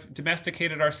we have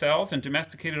domesticated ourselves and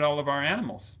domesticated all of our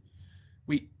animals.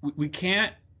 We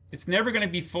can't, it's never going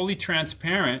to be fully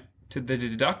transparent to the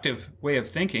deductive way of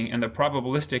thinking and the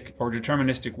probabilistic or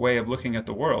deterministic way of looking at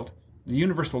the world. The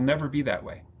universe will never be that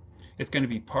way. It's going to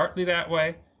be partly that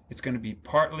way. It's going to be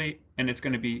partly, and it's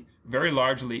going to be very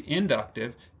largely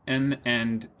inductive. And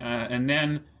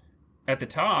then at the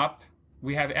top,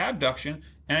 we have abduction.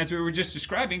 And as we were just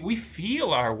describing, we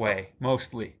feel our way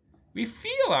mostly. We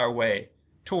feel our way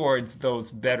towards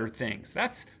those better things.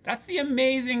 That's the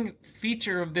amazing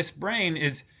feature of this brain,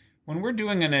 is when we're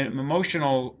doing an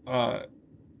emotional,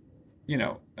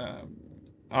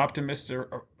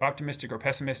 optimistic or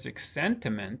pessimistic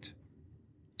sentiment,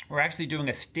 we're actually doing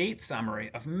a state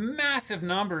summary of massive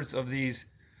numbers of these,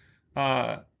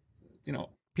 uh, you know,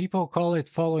 People call it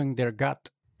following their gut.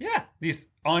 yeah, these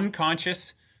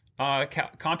unconscious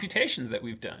computations that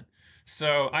we've done.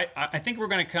 So I think we're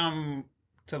going to come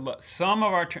to some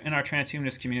of our in our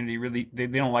transhumanist community really they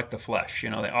don't like the flesh. They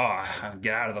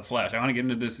get out of the flesh. I want to get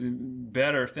into this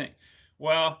better thing.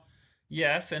 Well,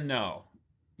 yes and no.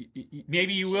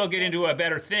 Maybe you will get into a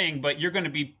better thing, but you're going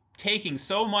to be taking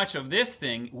so much of this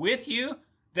thing with you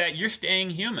that you're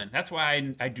staying human. That's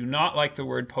why I do not like the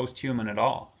word post-human at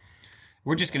all.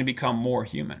 We're just going to become more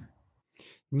human.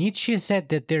 Nietzsche said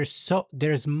that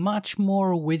there's much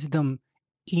more wisdom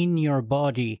in your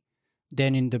body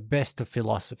than in the best of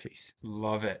philosophies.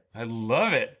 Love it. I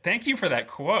love it. Thank you for that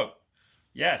quote.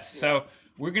 Yes. So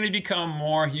we're going to become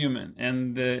more human.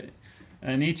 And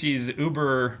Nietzsche's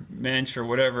Übermensch or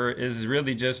whatever is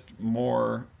really just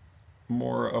more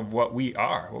of what we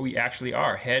are, what we actually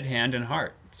are, head, hand, and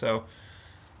heart. So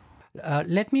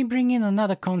let me bring in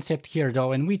another concept here,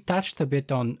 though, and we touched a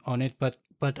bit on it, but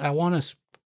I want us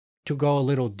to go a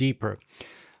little deeper.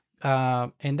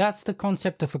 And that's the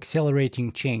concept of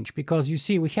accelerating change. Because you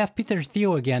see, we have Peter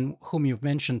Thiel again, whom you've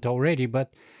mentioned already,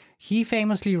 but he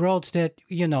famously wrote that,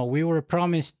 we were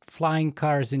promised flying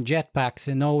cars and jetpacks,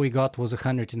 and all we got was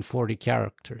 140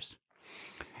 characters.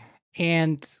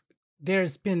 And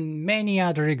there's been many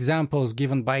other examples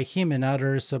given by him and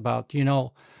others about,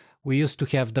 we used to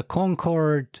have the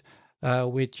Concorde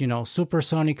with,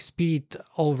 supersonic speed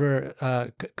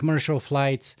over commercial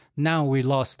flights. Now we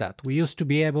lost that. We used to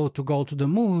be able to go to the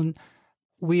moon.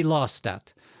 We lost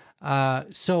that.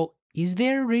 So is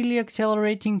there really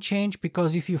accelerating change?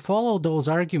 Because if you follow those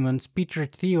arguments, Peter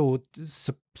Thiel would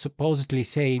supposedly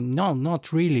say, no,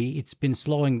 not really. It's been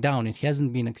slowing down. It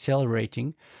hasn't been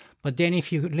accelerating. But then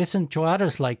if you listen to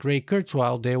others like Ray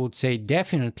Kurzweil, they would say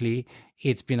definitely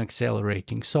it's been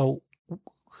accelerating. So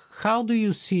how do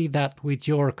you see that with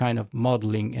your kind of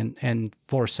modeling and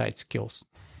foresight skills?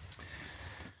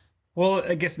 Well,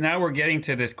 I guess now we're getting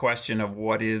to this question of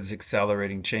what is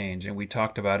accelerating change. And we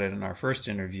talked about it in our first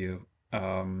interview.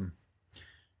 And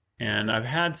I've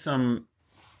had some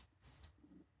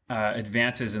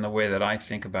advances in the way that I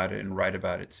think about it and write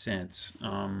about it since.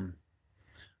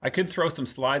 I could throw some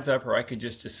slides up or I could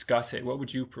just discuss it. What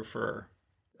would you prefer?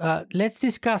 Let's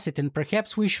discuss it. And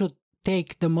perhaps we should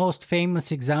take the most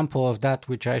famous example of that,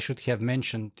 which I should have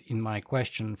mentioned in my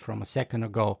question from a second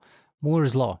ago,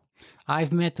 Moore's Law.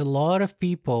 I've met a lot of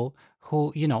people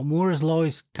who, Moore's Law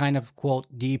is kind of, quote,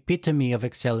 the epitome of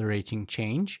accelerating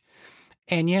change.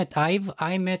 And yet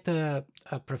I met a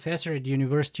professor at the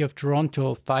University of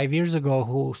Toronto 5 years ago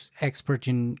who's expert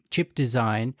in chip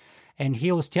design, and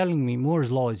he was telling me Moore's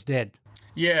Law is dead.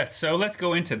 Yeah, so let's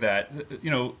go into that.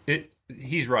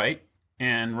 He's right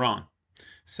and wrong.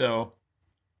 So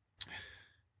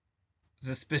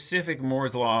the specific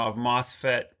Moore's Law of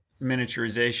MOSFET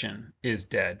miniaturization is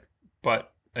dead,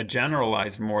 but a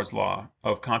generalized Moore's Law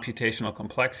of computational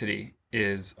complexity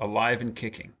is alive and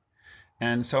kicking.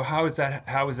 And so how is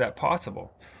that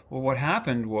possible? Well, what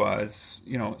happened was,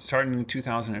 starting in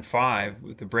 2005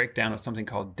 with the breakdown of something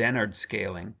called Dennard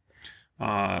scaling,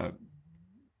 the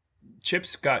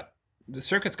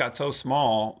circuits got so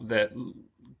small that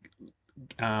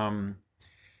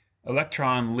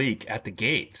electron leak at the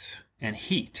gates and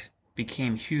heat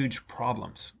became huge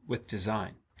problems with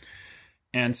design.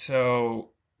 And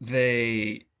so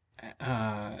if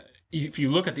you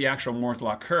look at the actual Moore's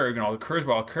Law curve, the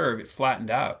Kurzweil curve, it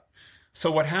flattened out.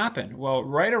 So what happened? Well,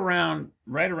 right around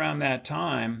that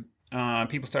time,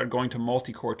 people started going to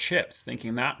multi-core chips,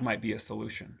 thinking that might be a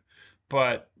solution.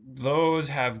 But those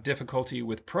have difficulty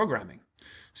with programming.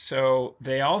 So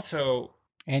they also...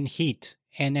 And heat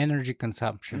and energy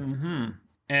consumption. Mm-hmm.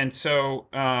 And so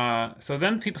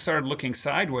then people started looking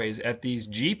sideways at these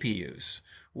GPUs,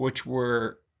 which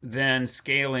were then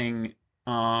scaling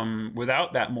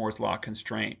without that Moore's Law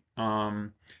constraint,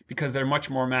 because they're much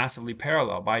more massively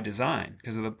parallel by design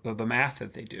because of the math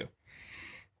that they do.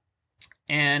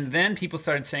 And then people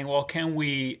started saying, well, can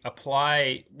we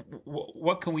apply,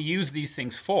 what can we use these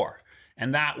things for?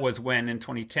 And that was when in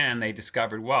 2010 they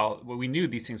discovered, well, we knew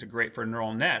these things are great for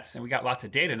neural nets and we got lots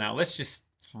of data now. Let's just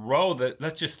throw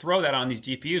that on these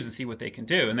GPUs and see what they can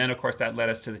do. And then of course that led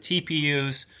us to the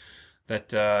TPUs that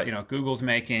Google's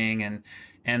making,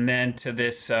 and then to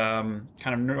this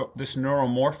this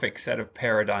neuromorphic set of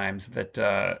paradigms that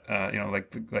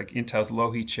like Intel's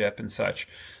Loihi chip and such,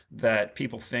 that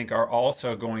people think are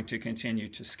also going to continue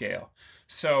to scale.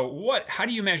 So how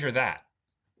do you measure that?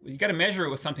 You got to measure it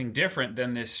with something different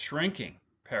than this shrinking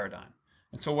paradigm.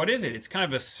 And so what is it? It's kind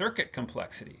of a circuit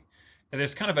complexity.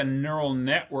 there's kind of a neural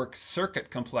network circuit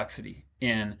complexity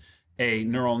in a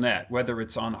neural net, whether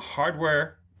it's on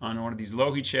hardware on one of these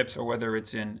Loihi chips or whether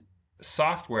it's in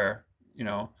software,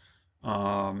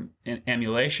 in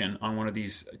emulation on one of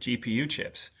these GPU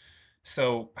chips.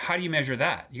 So how do you measure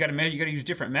that? You got to use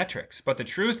different metrics. But the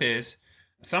truth is,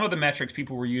 some of the metrics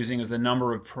people were using is the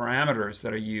number of parameters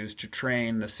that are used to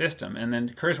train the system. And then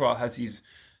Kurzweil has these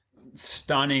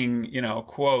stunning,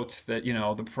 quotes that, the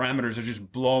parameters are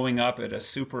just blowing up at a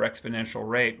super exponential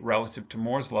rate relative to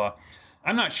Moore's law.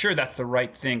 I'm not sure that's the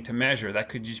right thing to measure. That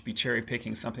could just be cherry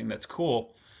picking something that's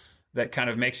cool that kind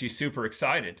of makes you super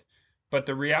excited. But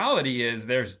the reality is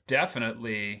there's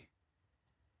definitely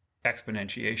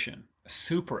exponentiation,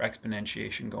 super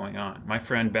exponentiation going on. My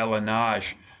friend Bela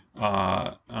Nagy,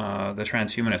 the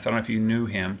transhumanist, I don't know if you knew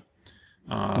him.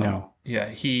 No. Yeah,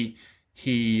 he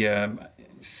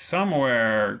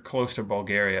somewhere close to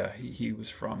Bulgaria he was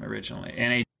from originally.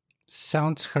 And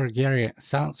sounds Hungarian.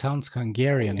 Sounds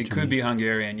Hungarian. It could be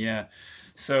Hungarian, yeah.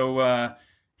 So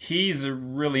he's a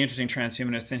really interesting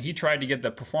transhumanist, and he tried to get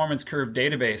the performance curve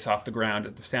database off the ground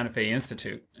at the Santa Fe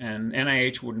Institute, and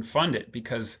NIH wouldn't fund it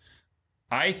because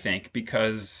they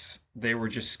were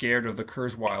just scared of the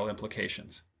Kurzweil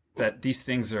implications, that these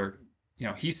things are,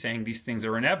 he's saying these things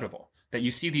are inevitable, that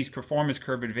you see these performance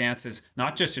curve advances,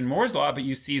 not just in Moore's law, but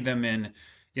you see them in,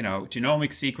 genomic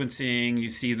sequencing, you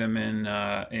see them in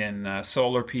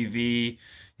solar PV,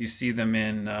 you see them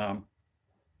in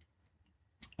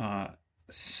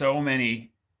so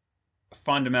many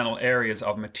fundamental areas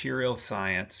of material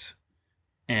science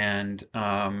and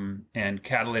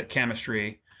catalytic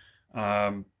chemistry.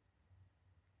 And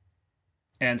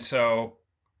so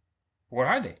what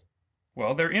are they?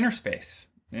 Well, they're inner space.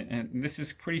 And this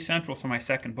is pretty central to my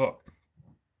second book.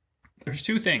 There's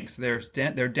two things. They're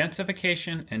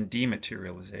densification and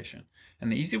dematerialization. And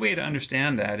the easy way to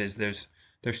understand that is there's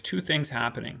two things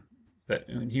happening that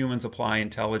when humans apply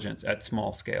intelligence at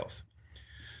small scales.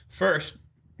 First,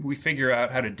 we figure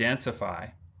out how to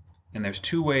densify. And there's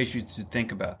two ways you should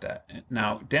think about that.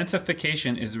 Now,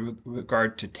 densification is with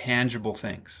regard to tangible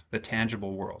things, the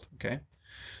tangible world, okay?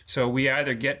 So we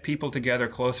either get people together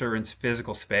closer in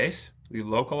physical space, we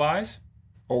localize,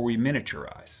 or we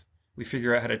miniaturize. We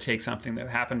figure out how to take something that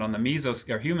happened on the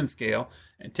or human scale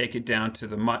and take it down to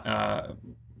the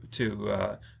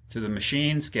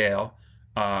machine scale,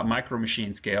 micro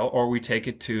machine scale, or we take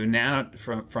it to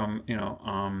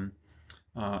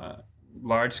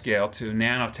large scale to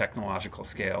nanotechnological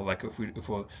scale. Like if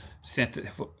we'll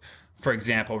for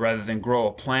example, rather than grow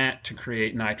a plant to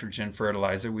create nitrogen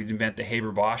fertilizer, we'd invent the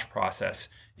Haber-Bosch process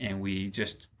and we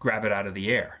just grab it out of the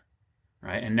air,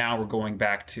 right? And now we're going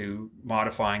back to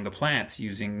modifying the plants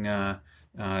using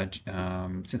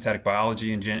synthetic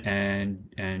biology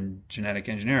and genetic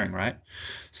engineering, right?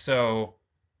 So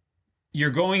you're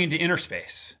going into inner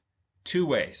space two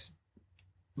ways: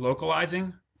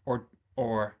 localizing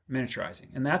or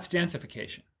miniaturizing, and that's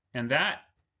densification. And that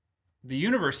the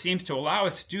universe seems to allow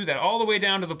us to do that all the way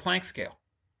down to the Planck scale.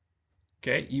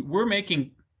 Okay, we're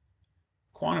making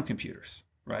quantum computers,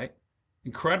 right?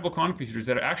 Incredible quantum computers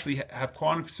that actually have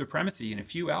quantum supremacy in a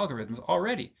few algorithms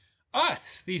already.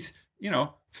 Us, these,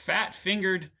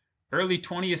 fat-fingered early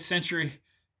 20th century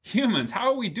humans,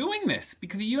 how are we doing this?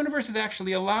 Because the universe is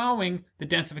actually allowing the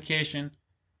densification,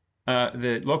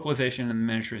 the localization and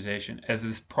the miniaturization as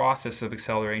this process of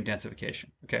accelerating densification,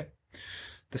 okay?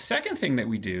 The second thing that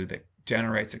we do that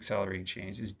generates accelerating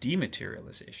change is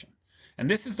dematerialization. And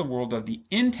this is the world of the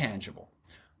intangible.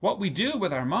 What we do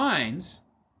with our minds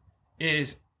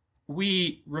is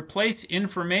we replace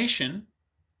information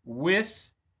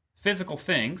with physical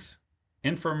things,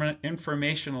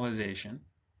 informationalization,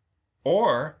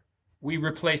 or we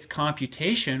replace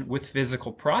computation with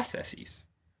physical processes,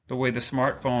 the way the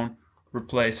smartphone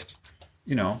replaced,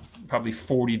 probably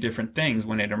 40 different things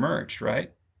when it emerged,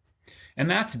 right? And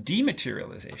that's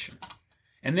dematerialization.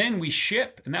 And then we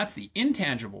ship, and that's the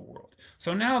intangible world.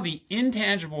 So now the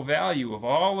intangible value of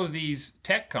all of these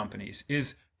tech companies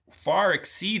is far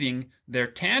exceeding their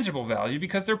tangible value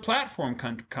because they're platform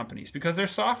companies, because they're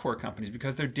software companies,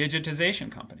 because they're digitization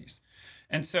companies.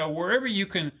 And so wherever you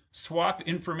can swap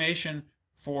information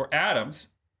for atoms,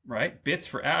 right, bits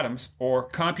for atoms, or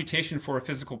computation for a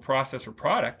physical process or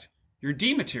product, you're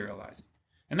dematerializing.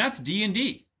 And that's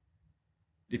D&D.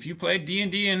 If you played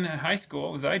D&D in high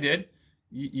school, as I did,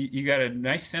 you got a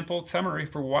nice simple summary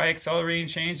for why accelerating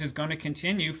change is going to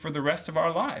continue for the rest of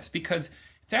our lives, because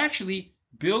it's actually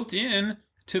built in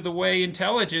to the way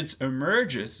intelligence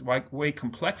emerges, way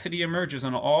complexity emerges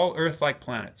on all Earth-like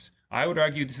planets. I would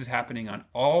argue this is happening on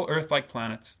all Earth-like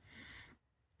planets.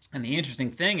 And the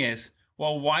interesting thing is,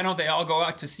 well, why don't they all go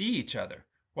out to see each other?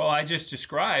 Well, I just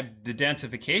described the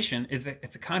densification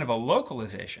it's a kind of a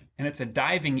localization, and it's a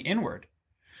diving inward.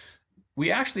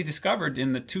 We actually discovered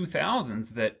in the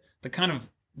 2000s that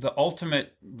the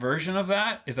ultimate version of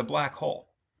that is a black hole.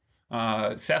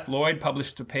 Seth Lloyd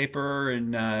published a paper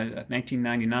in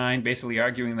 1999 basically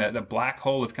arguing that the black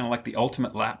hole is kind of like the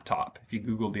ultimate laptop. If you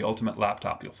Google the ultimate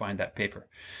laptop, you'll find that paper.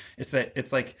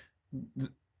 It's like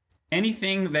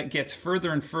anything that gets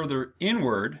further and further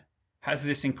inward has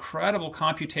this incredible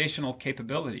computational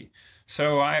capability.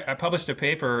 So I published a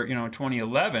paper, in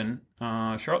 2011,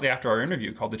 shortly after our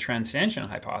interview, called the Transcension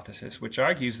Hypothesis, which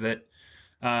argues that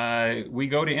we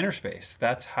go to inner space.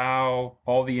 That's how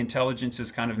all the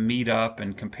intelligences kind of meet up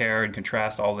and compare and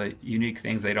contrast all the unique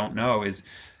things they don't know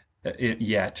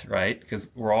yet, right?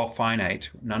 Because we're all finite.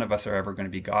 None of us are ever going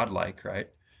to be godlike, right?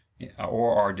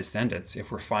 Or our descendants,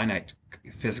 if we're finite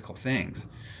physical things.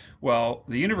 Well,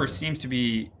 the universe seems to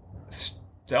be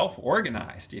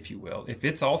self-organized, if you will. If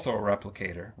it's also a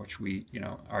replicator, which we,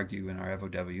 argue in our Evo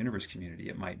Devo universe community,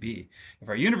 it might be. If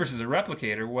our universe is a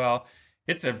replicator, well,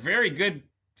 it's a very good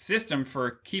system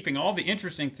for keeping all the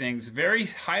interesting things very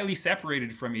highly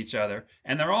separated from each other.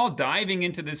 And they're all diving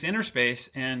into this inner space.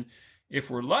 And if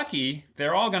we're lucky,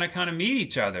 they're all going to kind of meet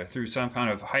each other through some kind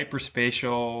of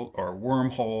hyperspatial or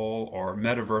wormhole or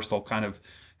metaversal kind of,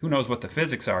 who knows what the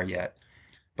physics are yet.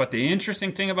 But the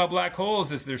interesting thing about black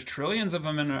holes is there's trillions of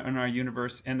them in our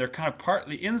universe, and they're kind of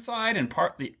partly inside and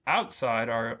partly outside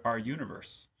our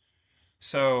universe.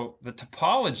 So the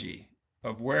topology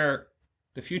of where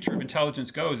the future of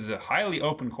intelligence goes is a highly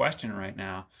open question right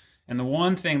now. And the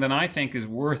one thing that I think is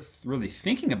worth really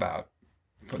thinking about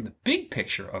from the big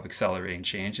picture of accelerating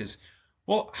change is,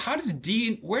 well,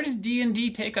 where does D&D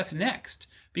take us next?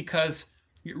 Because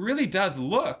it really does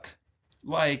look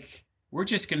like we're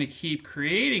just going to keep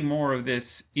creating more of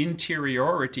this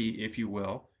interiority, if you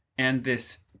will, and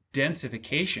this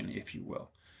densification, if you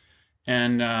will.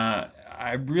 And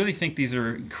I really think these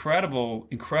are incredible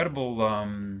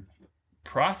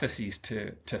processes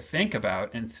to think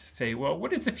about and say, well,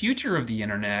 what is the future of the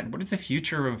internet? What is the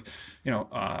future of,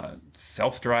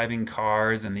 self-driving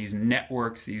cars and these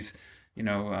networks, these,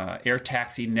 air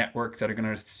taxi networks that are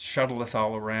going to shuttle us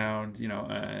all around,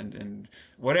 and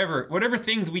whatever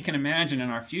things we can imagine in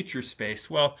our future space.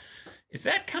 Well, is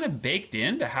that kind of baked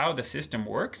into how the system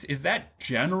works? Is that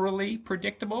generally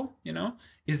predictable?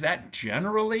 Is that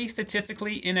generally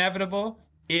statistically inevitable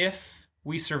if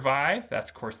we survive?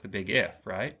 That's, of course, the big if,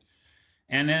 right?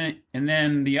 And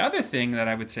then the other thing that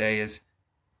I would say is,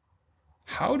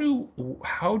 how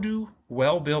do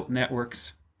well-built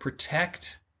networks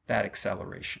protect that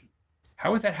acceleration?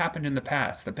 How has that happened in the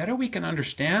past? The better we can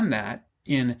understand that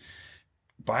in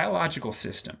biological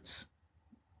systems,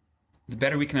 the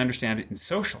better we can understand it in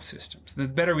social systems, the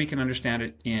better we can understand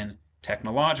it in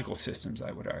technological systems,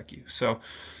 I would argue. So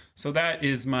that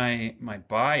is my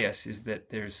bias, is that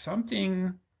there's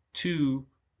something to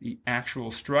the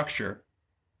actual structure.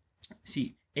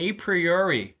 See, a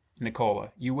priori,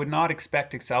 Nicola, you would not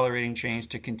expect accelerating change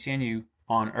to continue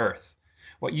on Earth.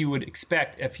 What you would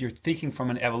expect, if you're thinking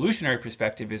from an evolutionary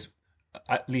perspective, is,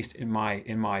 at least in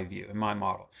my view, in my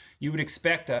model, you would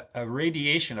expect a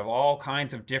radiation of all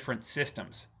kinds of different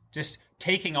systems, just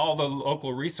taking all the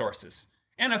local resources.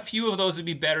 And a few of those would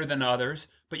be better than others,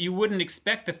 but you wouldn't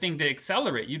expect the thing to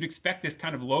accelerate. You'd expect this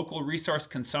kind of local resource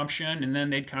consumption, and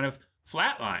then they'd kind of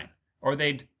flatline, or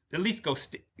they'd at least go,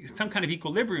 some kind of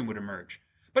equilibrium would emerge.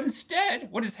 But instead,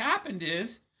 what has happened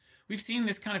is we've seen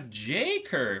this kind of J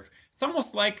curve. It's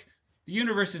almost like the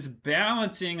universe is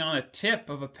balancing on a tip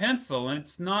of a pencil, and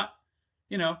it's not,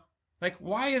 like,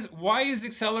 why is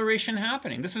acceleration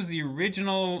happening? This was the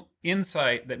original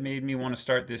insight that made me want to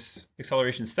start this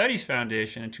Acceleration Studies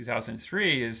Foundation in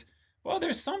 2003, is, well,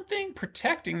 there's something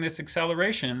protecting this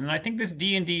acceleration. And I think this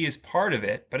D&D is part of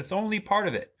it, but it's only part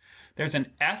of it. There's an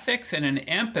ethics and an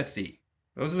empathy.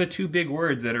 Those are the two big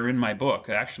words that are in my book.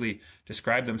 I actually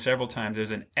describe them several times.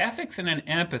 There's an ethics and an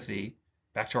empathy,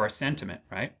 back to our sentiment,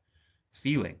 right?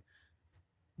 Feeling,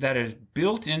 that is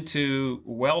built into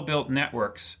well-built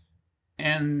networks.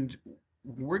 And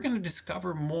we're going to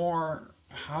discover more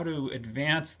how to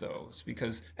advance those,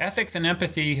 because ethics and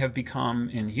empathy have become,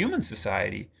 in human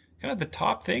society, kind of the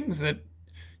top things that,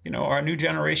 our new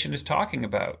generation is talking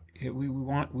about. We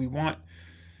want,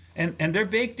 and they're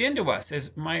baked into us.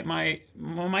 As when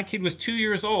my kid was 2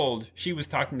 years old, she was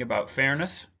talking about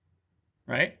fairness,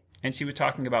 right? And she was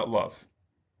talking about love.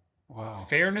 Wow.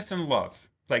 Fairness and love.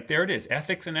 Like, there it is,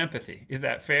 ethics and empathy. Is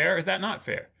that fair? Is that not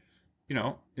fair?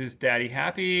 is daddy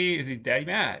happy? Is he daddy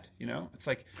mad? It's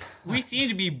like we seem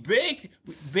to be baked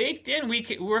in.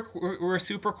 We're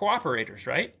super cooperators,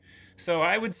 right? So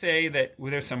I would say that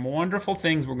there's some wonderful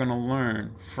things we're going to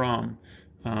learn from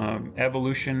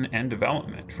evolution and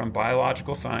development, from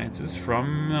biological sciences,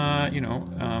 from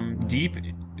deep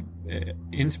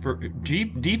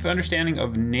understanding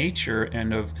of nature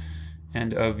and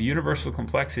of universal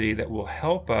complexity that will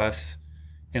help us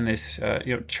in this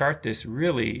chart this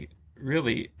really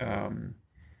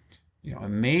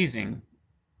amazing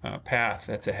path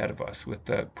that's ahead of us with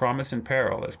the promise and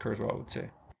peril, as Kurzweil would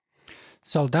say.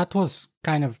 So that was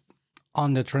kind of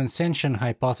on the transcension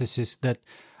hypothesis that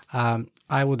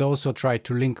I would also try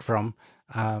to link from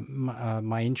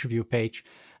my interview page.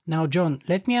 Now, John,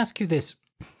 let me ask you this.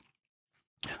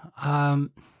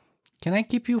 Can I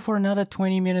keep you for another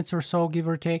 20 minutes or so, give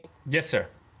or take? Yes, sir.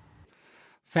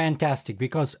 Fantastic,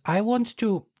 because I want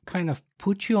to kind of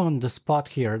put you on the spot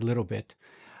here a little bit.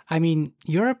 I mean,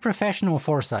 you're a professional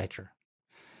foresighter,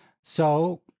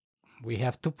 so we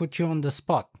have to put you on the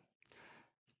spot.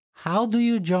 How do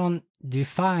you, John,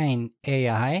 define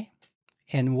AI,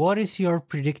 and what is your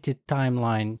predicted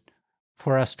timeline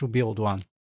for us to build one?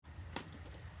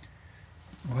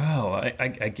 Well,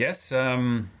 I guess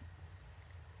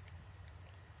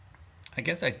I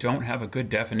guess I don't have a good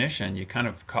definition. You kind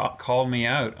of called me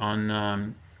out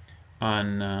on.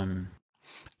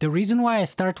 The reason why I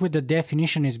start with the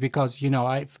definition is because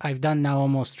I've done now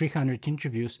almost 300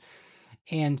 interviews,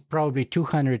 and probably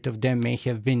 200 of them may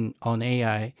have been on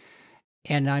AI,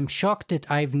 and I'm shocked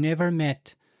that I've never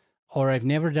met or I've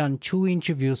never done two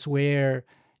interviews where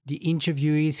the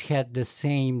interviewees had the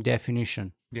same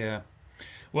definition. Yeah.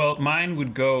 Well, mine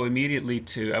would go immediately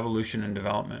to evolution and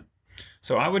development.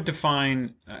 So I would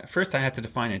define, first I had to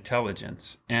define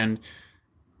intelligence. And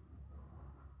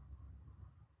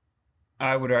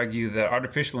I would argue that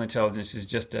artificial intelligence is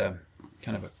just a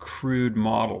kind of a crude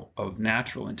model of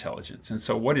natural intelligence. And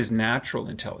so what is natural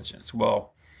intelligence?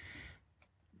 Well,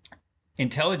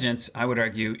 intelligence, I would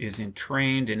argue, is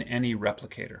entrained in any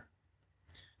replicator.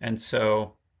 And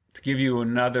so to give you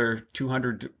another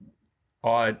 230th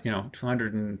odd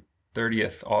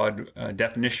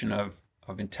definition of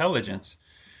intelligence,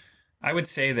 I would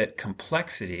say that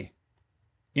complexity,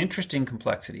 interesting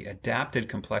complexity, adapted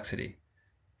complexity,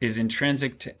 is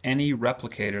intrinsic to any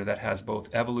replicator that has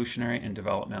both evolutionary and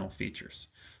developmental features.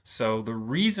 So the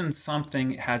reason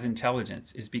something has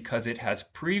intelligence is because it's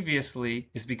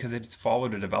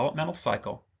followed a developmental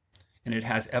cycle and it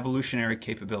has evolutionary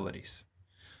capabilities.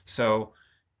 So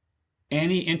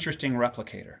any interesting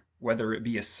replicator, whether it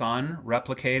be a sun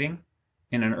replicating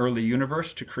in an early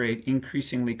universe to create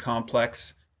increasingly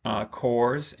complex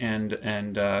cores and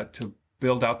to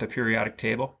build out the periodic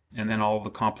table, and then all the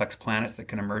complex planets that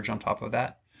can emerge on top of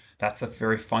that. That's a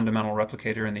very fundamental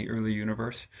replicator in the early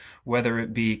universe. Whether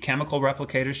it be chemical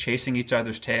replicators chasing each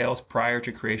other's tails prior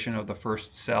to creation of the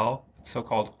first cell,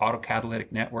 so-called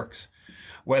autocatalytic networks.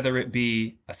 Whether it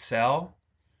be a cell,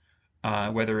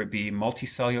 whether it be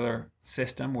multicellular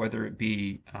system, whether it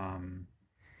be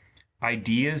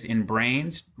ideas in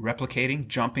brains replicating,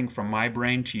 jumping from my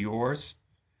brain to yours,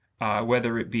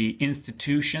 whether it be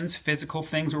institutions, physical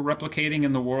things we're replicating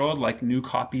in the world, like new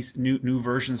copies, new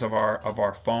versions of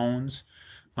our phones.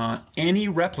 Any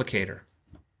replicator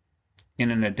in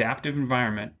an adaptive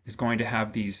environment is going to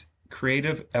have these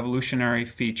creative evolutionary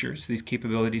features, these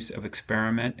capabilities of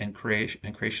experiment and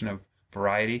creation of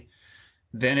variety.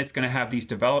 Then it's going to have these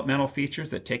developmental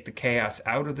features that take the chaos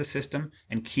out of the system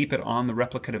and keep it on the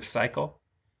replicative cycle.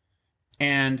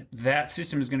 And that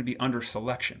system is going to be under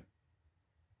selection.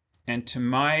 And to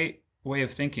my way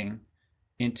of thinking,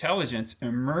 intelligence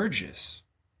emerges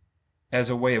as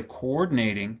a way of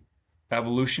coordinating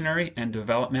evolutionary and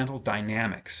developmental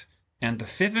dynamics. And the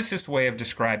physicist way of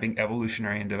describing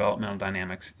evolutionary and developmental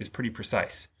dynamics is pretty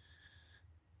precise.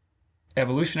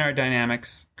 Evolutionary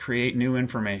dynamics create new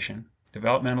information.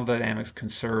 Developmental dynamics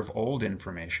conserve old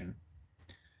information.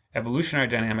 Evolutionary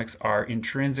dynamics are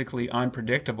intrinsically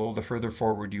unpredictable the further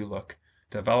forward you look.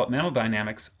 Developmental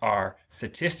dynamics are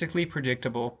statistically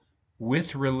predictable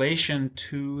with relation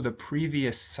to the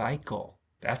previous cycle.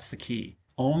 That's the key.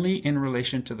 Only in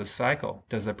relation to the cycle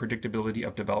does the predictability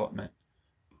of development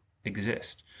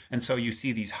exist. And so you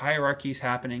see these hierarchies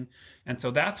happening. And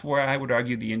so that's where I would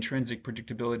argue the intrinsic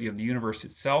predictability of the universe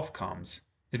itself comes,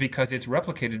 is because it's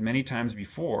replicated many times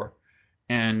before.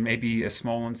 And maybe, as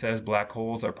Smolin says, black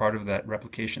holes are part of that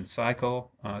replication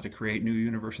cycle to create new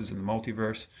universes in the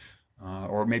multiverse.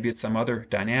 Or maybe it's some other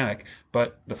dynamic.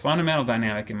 But the fundamental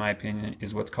dynamic, in my opinion,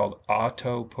 is what's called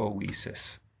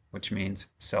autopoiesis, which means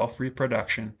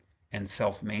self-reproduction and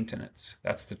self-maintenance.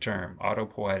 That's the term,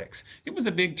 autopoetics. It was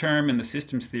a big term in the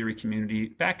systems theory community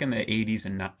back in the 80s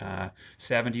and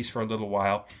 70s for a little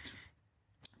while.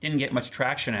 Didn't get much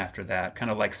traction after that, kind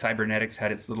of like cybernetics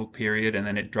had its little period and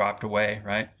then it dropped away,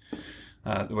 right?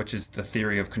 Which is the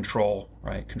theory of control,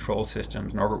 right? Control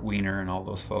systems, Norbert Wiener and all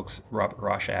those folks, Robert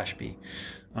Rosh Ashby.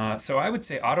 So I would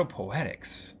say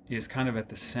autopoetics is kind of at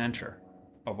the center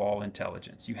of all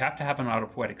intelligence. You have to have an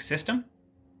autopoietic system.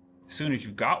 As soon as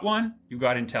you've got one, you've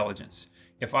got intelligence.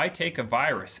 If I take a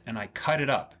virus and I cut it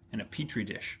up in a petri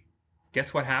dish,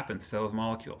 guess what happens to those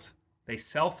molecules? They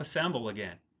self-assemble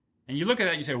again. And you look at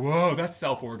that and you say, whoa, that's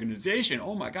self-organization.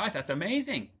 Oh my gosh, that's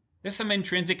amazing. There's some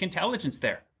intrinsic intelligence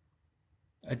there.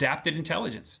 Adapted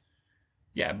intelligence.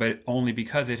 Yeah, but only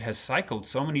because it has cycled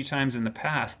so many times in the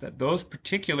past that those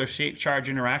particular shape-charge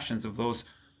interactions of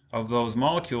those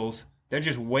molecules, they're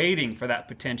just waiting for that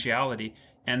potentiality,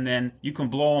 and then you can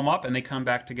blow them up and they come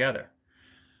back together.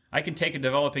 I can take a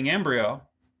developing embryo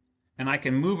and I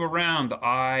can move around the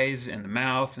eyes and the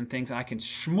mouth and things, and I can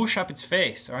smoosh up its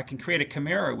face, or I can create a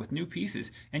chimera with new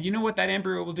pieces. And you know what that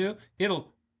embryo will do?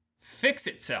 It'll fix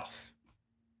itself.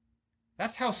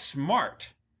 That's how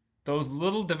smart those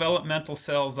little developmental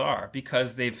cells are,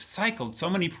 because they've cycled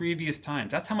so many previous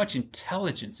times. That's how much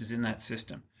intelligence is in that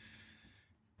system.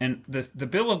 And the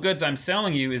bill of goods I'm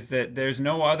selling you is that there's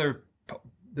no other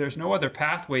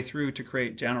pathway through to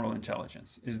create general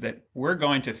intelligence, is that we're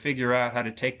going to figure out how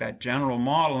to take that general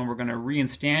model and we're going to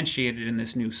reinstantiate it in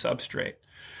this new substrate.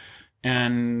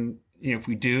 And if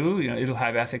we do, it'll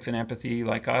have ethics and empathy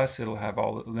like us. It'll have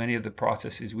many of the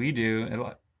processes we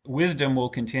do. Wisdom will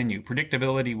continue.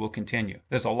 Predictability will continue.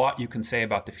 There's a lot you can say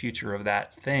about the future of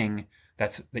that thing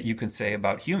that you can say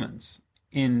about humans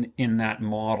in that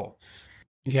model.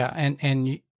 Yeah,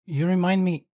 and you remind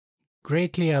me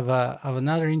greatly of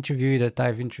another interview that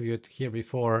I've interviewed here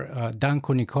before,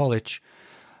 Danko Nikolic,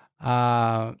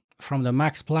 from the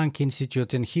Max Planck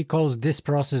Institute, and he calls this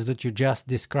process that you just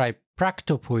described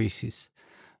practopoiesis,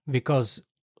 because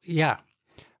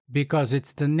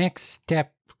it's the next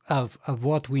step of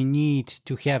what we need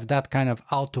to have that kind of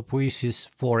autopoiesis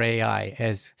for AI,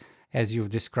 as you've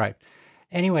described.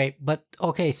 Anyway, but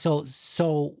okay, so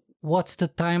what's the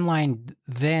timeline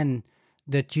then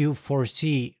that you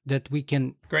foresee that we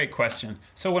can? Great question.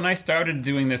 So when I started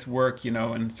doing this work,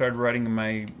 and started writing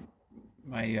my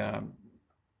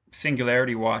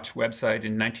Singularity Watch website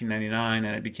in 1999,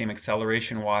 and it became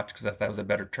Acceleration Watch because I thought that was a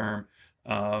better term.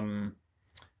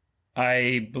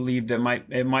 I believed it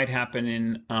might happen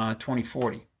in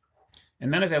 2040.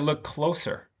 And then as I looked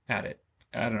closer at it,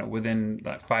 I don't know, within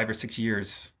about 5 or 6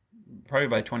 years, probably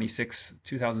by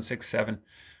 2006, 7,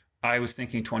 I was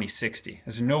thinking 2060.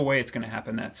 There's no way it's going to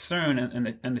happen that soon.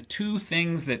 And the two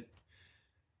things that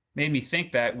made me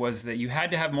think that was that you had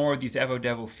to have more of these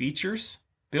Evo-Devo features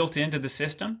built into the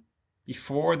system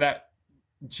before that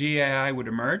GAI would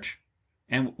emerge.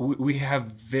 And we have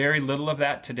very little of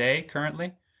that today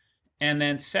currently. And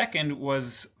then second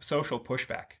was social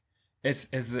pushback. As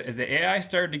the AI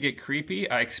started to get creepy,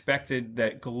 I expected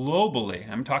that globally,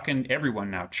 I'm talking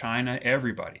everyone now, China,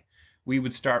 everybody, we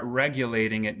would start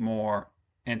regulating it more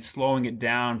and slowing it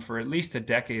down for at least a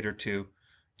decade or two,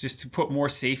 just to put more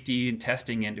safety and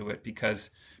testing into it,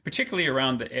 because particularly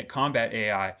around the combat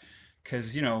AI,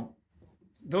 because,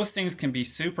 those things can be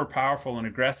super powerful and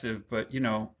aggressive, but,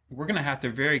 we're going to have to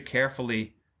very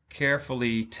carefully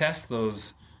test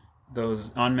those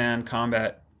unmanned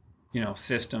combat,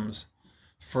 systems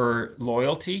for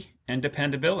loyalty and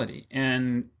dependability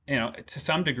and, to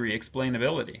some degree,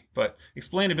 explainability. But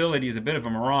explainability is a bit of a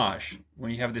mirage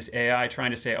when you have this AI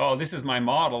trying to say, oh, this is my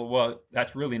model. Well,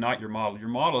 that's really not your model. Your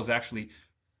model is actually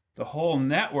the whole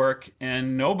network,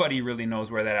 and nobody really knows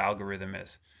where that algorithm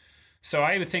is. So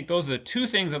I would think those are the two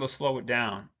things that'll slow it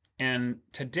down. And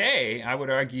today, I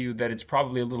would argue that it's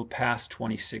probably a little past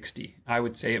 2060. I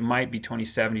would say it might be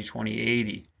 2070,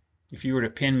 2080, if you were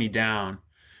to pin me down,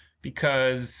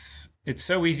 because it's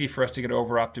so easy for us to get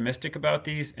over-optimistic about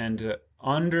these and to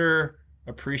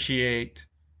underappreciate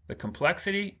the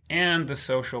complexity and the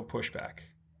social pushback,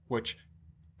 which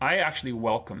I actually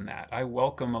welcome that. I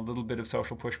welcome a little bit of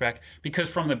social pushback,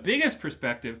 because from the biggest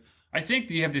perspective, I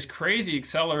think you have this crazy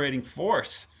accelerating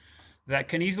force that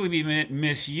can easily be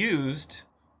misused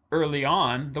early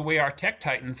on, the way our tech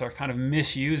titans are kind of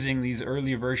misusing these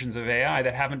early versions of AI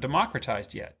that haven't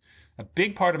democratized yet. A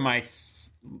big part of my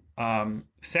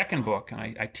second book, and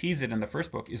I tease it in the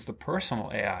first book, is the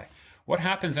personal AI. What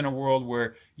happens in a world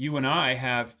where you and I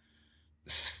have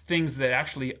things that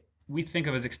actually we think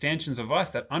of as extensions of us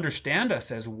that understand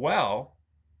us as well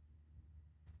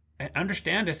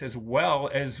understand us as well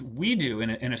as we do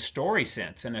in a story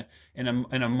sense, in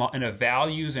a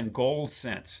values and goals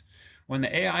sense. When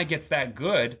the AI gets that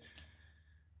good,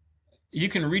 you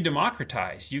can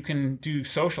re-democratize, you can do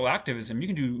social activism, you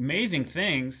can do amazing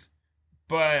things.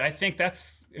 But I think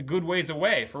that's a good ways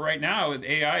away. For right now,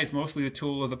 AI is mostly the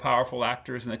tool of the powerful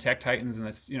actors and the tech titans and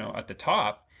the, at the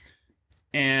top.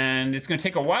 And it's going to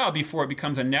take a while before it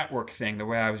becomes a network thing, the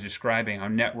way I was describing how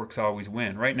networks always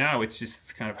win. Right now, it's just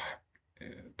this kind of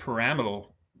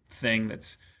pyramidal thing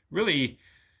that's really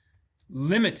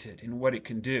limited in what it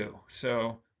can do.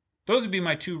 So those would be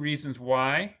my two reasons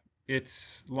why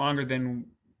it's longer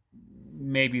than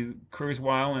maybe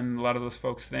Kurzweil and a lot of those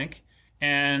folks think.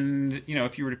 And,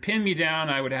 if you were to pin me down,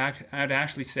 I'd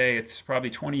actually say it's probably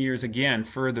 20 years again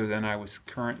further than I was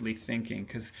currently thinking.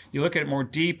 Because you look at it more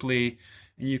deeply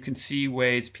and you can see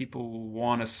ways people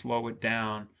want to slow it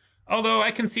down. Although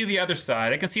I can see the other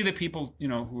side. I can see the people,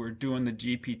 who are doing the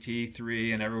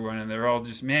GPT-3 and everyone, and they're all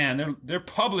just, man, they're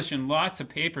publishing lots of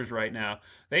papers right now.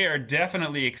 They are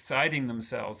definitely exciting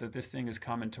themselves that this thing is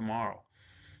coming tomorrow.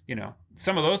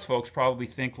 Some of those folks probably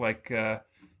think like Vernor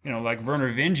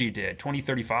Vinge did,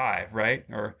 2035, right?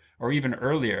 Or even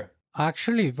earlier.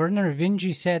 Actually, Vernor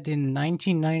Vinge said in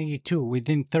 1992,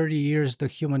 within 30 years, the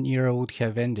human era would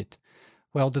have ended.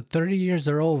 Well, the 30 years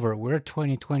are over. We're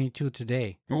 2022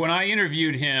 today. When I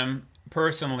interviewed him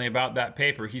personally about that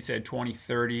paper, he said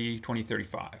 2030,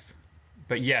 2035.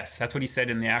 But yes, that's what he said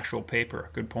in the actual paper.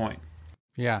 Good point.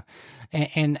 Yeah.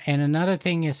 And another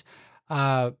thing is,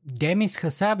 Demis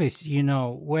Hassabis,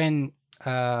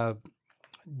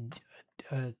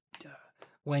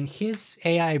 when his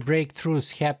AI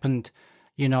breakthroughs happened,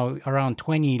 around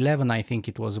 2011, I think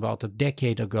it was about a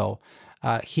decade ago,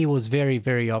 he was very,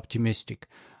 very optimistic.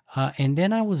 And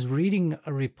then I was reading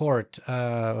a report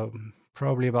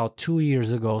probably about 2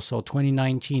 years ago, so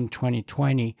 2019,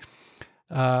 2020,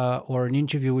 or an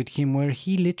interview with him where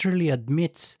he literally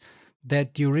admits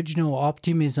that the original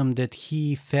optimism that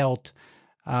he felt,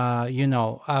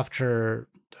 after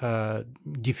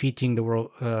defeating the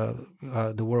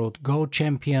world Go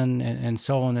champion and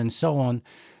so on,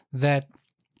 that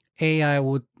AI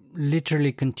would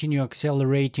literally continue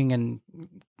accelerating and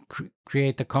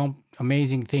create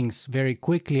amazing things very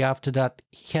quickly after that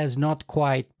has not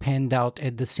quite panned out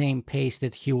at the same pace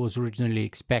that he was originally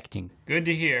expecting. Good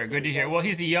to hear. Good to hear. Well,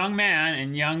 he's a young man,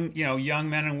 and young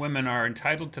men and women are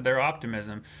entitled to their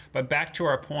optimism. But back to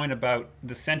our point about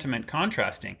the sentiment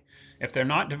contrasting. If they're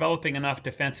not developing enough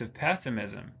defensive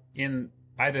pessimism in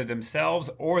either themselves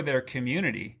or their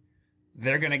community,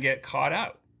 they're going to get caught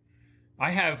out.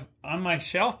 I have on my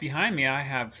shelf behind me, I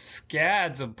have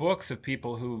scads of books of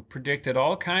people who predicted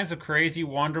all kinds of crazy,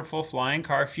 wonderful flying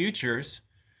car futures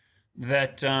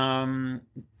that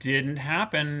didn't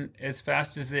happen as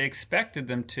fast as they expected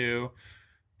them to.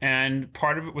 And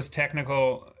part of it was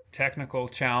technical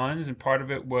challenge, and part of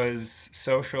it was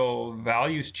social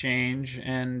values change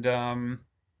and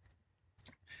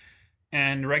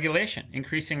regulation,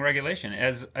 increasing regulation.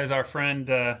 As our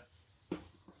friend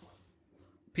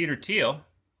Peter Thiel,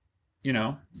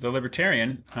 the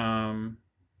libertarian, and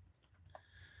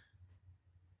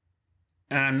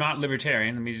I'm not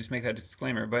libertarian, let me just make that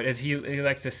disclaimer, but as he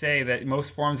likes to say that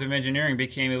most forms of engineering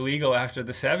became illegal after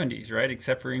the 70s, right?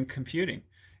 Except for in computing.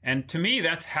 And to me,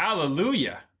 that's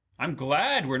hallelujah. I'm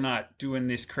glad we're not doing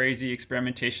this crazy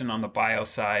experimentation on the bio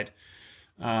side.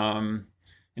 In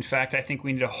fact, I think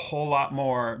we need a whole lot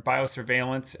more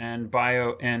biosurveillance and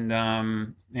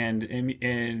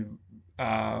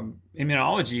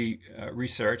immunology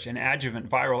research and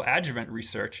viral adjuvant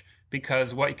research,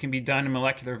 because what can be done in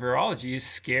molecular virology is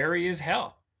scary as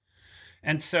hell.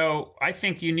 And so I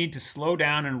think you need to slow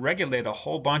down and regulate a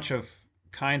whole bunch of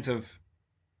kinds of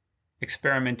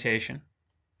experimentation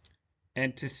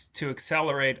and to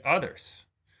accelerate others.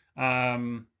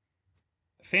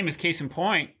 Famous case in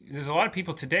point, there's a lot of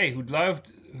people today who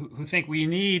think we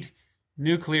need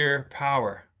nuclear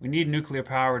power. We need nuclear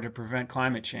power to prevent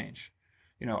climate change.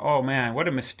 Oh man, what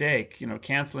a mistake,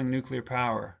 canceling nuclear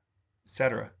power,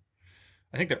 etc.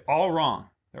 I think they're all wrong.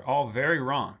 They're all very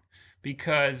wrong,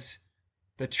 because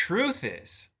the truth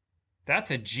is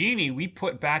that's a genie we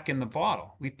put back in the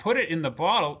bottle. We put it in the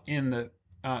bottle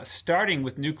starting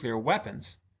with nuclear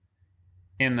weapons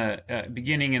in the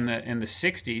beginning in the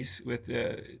 60s with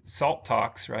SALT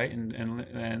talks, right,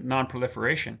 and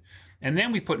non-proliferation. And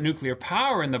then we put nuclear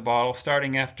power in the bottle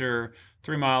starting after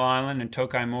 3 Mile Island and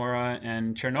Tokai Mora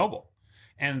and Chernobyl.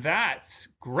 And that's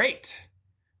great,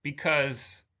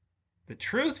 because the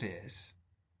truth is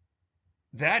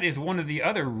that is one of the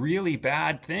other really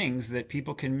bad things that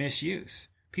people can misuse.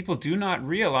 People do not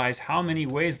realize how many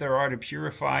ways there are to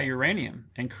purify uranium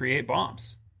and create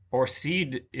bombs, or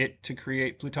seed it to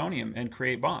create plutonium and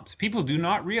create bombs. People do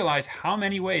not realize how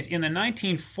many ways. In the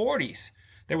 1940s,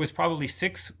 there was probably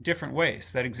 6 different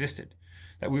ways that existed,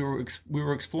 that we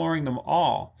were exploring them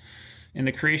all in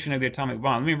the creation of the atomic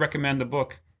bomb. Let me recommend the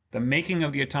book, The Making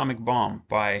of the Atomic Bomb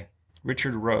by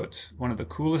Richard Rhodes. One of the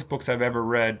coolest books I've ever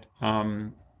read.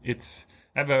 I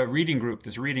have a reading group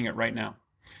that's reading it right now.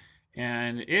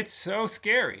 And it's so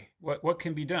scary what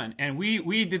can be done. And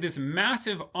we did this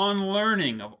massive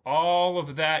unlearning of all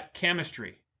of that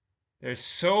chemistry. There's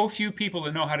so few people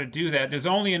that know how to do that. There's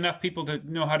only enough people to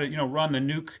know how to, run the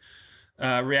nuke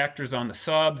reactors on the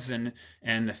subs, and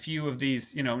a few of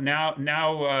these, now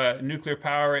nuclear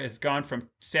power has gone from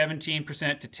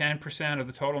 17% to 10% of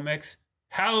the total mix.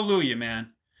 Hallelujah,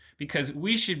 man. Because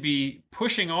we should be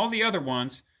pushing all the other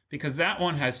ones, because that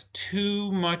one has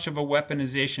too much of a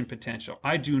weaponization potential.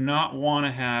 I do not want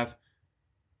to have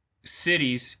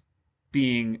cities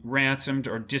being ransomed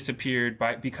or disappeared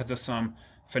because of some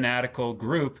fanatical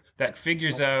group that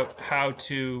figures out how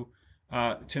to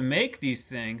make these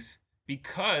things,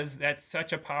 because that's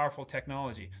such a powerful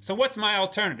technology. So what's my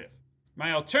alternative?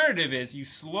 My alternative is you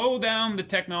slow down the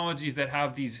technologies that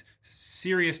have these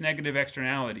serious negative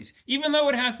externalities, even though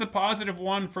it has the positive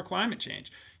one for climate change.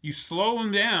 You slow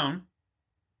them down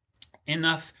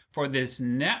enough for this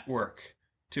network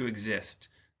to exist,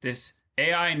 this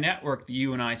AI network that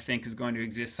you and I think is going to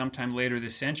exist sometime later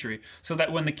this century, so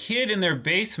that when the kid in their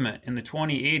basement in the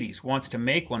 2080s wants to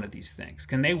make one of these things,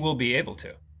 and they will be able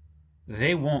to,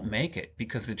 they won't make it,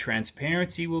 because the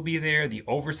transparency will be there, the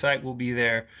oversight will be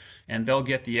there, and they'll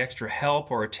get the extra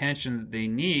help or attention that they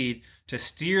need to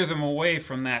steer them away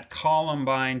from that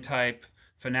Columbine type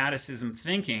fanaticism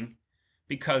thinking,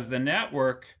 because the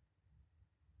network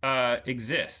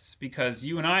exists, because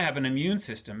you and I have an immune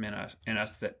system in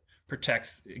us that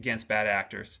protects against bad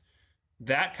actors.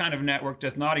 That kind of network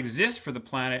does not exist for the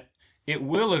planet. It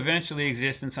will eventually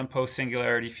exist in some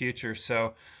post-singularity future.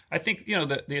 So I think,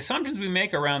 the assumptions we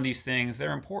make around these things,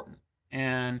 they're important.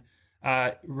 And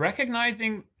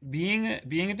recognizing, being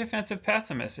a defensive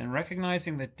pessimist and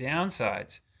recognizing the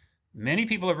downsides. Many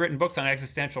people have written books on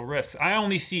existential risks. I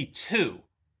only see 2.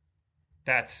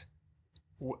 That's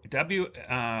weaponized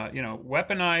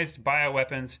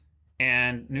bioweapons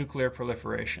and nuclear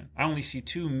proliferation. I only see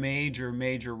 2 major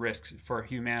risks for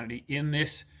humanity in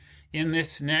this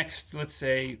next, let's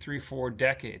say, 3-4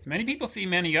 decades. Many people see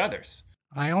many others.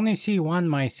 I only see one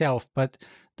myself, but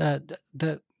the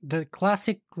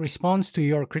classic response to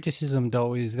your criticism,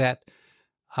 though, is that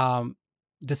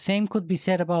the same could be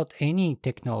said about any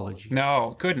technology.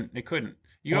 No, it couldn't.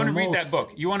 You want to read that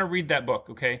book. You want to read that book,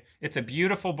 okay? It's a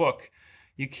beautiful book.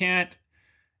 You can't.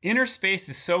 Inner space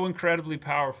is so incredibly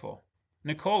powerful.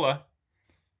 Nicola,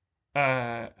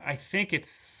 I think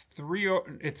it's 3 or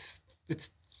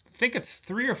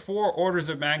 4 orders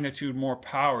of magnitude more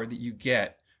power that you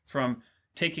get from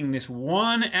taking this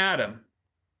one atom,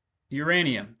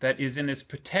 uranium, that is in this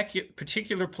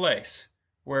particular place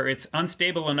where it's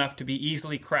unstable enough to be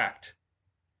easily cracked,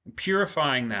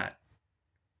 purifying that,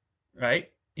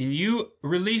 right? And you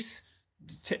release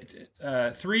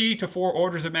 3 to 4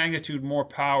 orders of magnitude more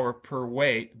power per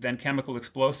weight than chemical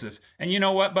explosives. And you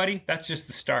know what, buddy? That's just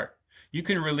the start. You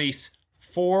can release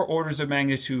 4 orders of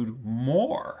magnitude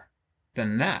more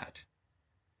than that.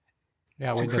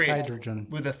 Yeah, with the hydrogen.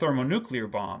 With a thermonuclear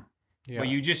bomb. Yeah. But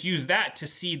you just use that to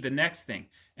seed the next thing.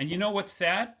 And you know what's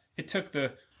sad? It took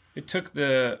the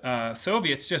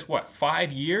Soviets just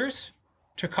 5 years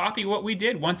to copy what we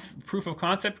did once proof of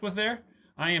concept was there?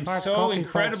 I am so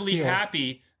incredibly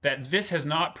happy that this has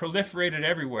not proliferated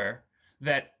everywhere,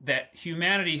 that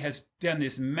humanity has done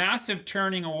this massive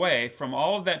turning away from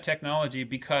all of that technology,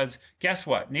 because guess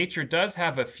what? Nature does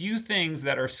have a few things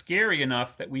that are scary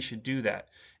enough that we should do that.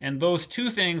 And those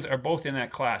 2 things are both in that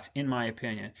class, in my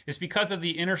opinion. It's because of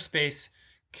the inner space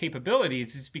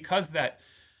capabilities. It's because that,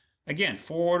 again,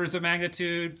 4 orders of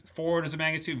magnitude,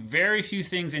 very few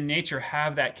things in nature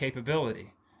have that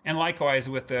capability. And likewise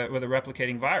with a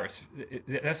replicating virus,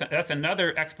 that's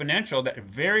another exponential, that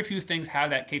very few things have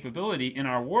that capability in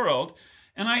our world.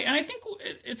 And I think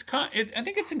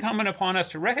it's incumbent upon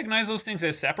us to recognize those things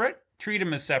as separate, treat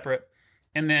them as separate,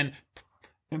 and then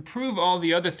improve all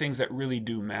the other things that really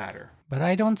do matter. But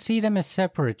I don't see them as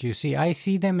separate. You see, I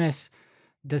see them as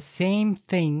the same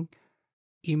thing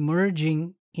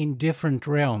emerging in different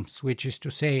realms, which is to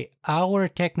say, our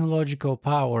technological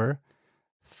power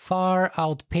far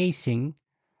outpacing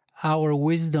our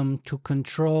wisdom to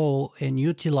control and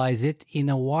utilize it in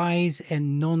a wise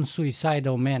and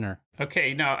non-suicidal manner.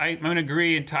 Okay, now I'm going to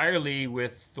agree entirely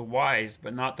with the wise,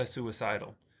 but not the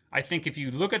suicidal. I think if you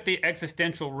look at the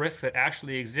existential risks that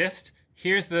actually exist,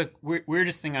 here's the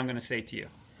weirdest thing I'm going to say to you.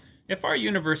 If our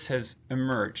universe has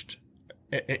emerged,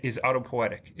 is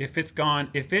autopoietic, if it's gone,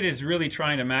 if it is really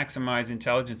trying to maximize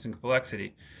intelligence and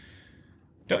complexity,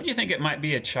 don't you think it might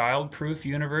be a child-proof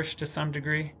universe to some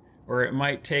degree? Or it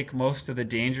might take most of the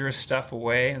dangerous stuff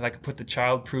away, like put the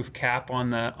child-proof cap on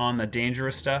the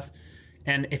dangerous stuff.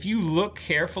 And if you look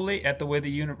carefully at the way the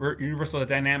universal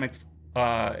dynamics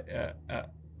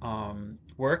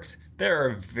works, there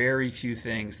are very few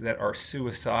things that are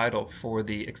suicidal for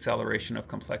the acceleration of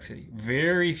complexity.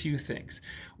 Very few things.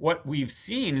 What we've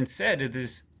seen instead is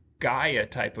this Gaia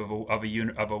type of a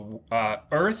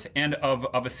Earth and of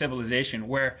a civilization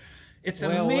where it's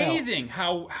amazing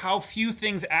how few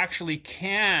things actually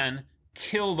can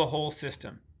kill the whole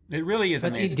system. It really is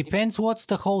amazing. But it depends what's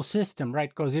the whole system, right?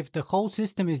 Because if the whole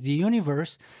system is the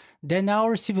universe, then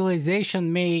our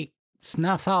civilization may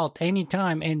snuff out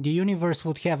anytime and the universe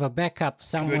would have a backup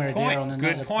somewhere there on another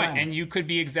Good point. planet. And you could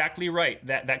be exactly right.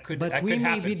 That could But that we could may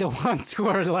happen. be the ones who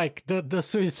are like the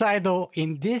suicidal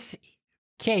in this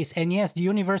case. And yes, the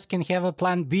universe can have a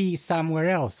plan B somewhere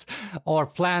else or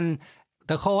plan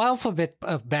the whole alphabet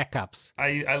of backups.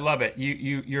 I love it.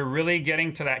 You're really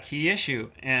getting to that key issue,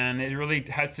 and it really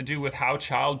has to do with how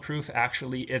childproof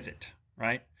actually is it,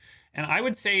 right? And I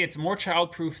would say it's more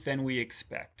childproof than we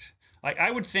expect. Like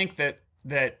I would think that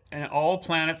in all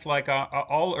planets like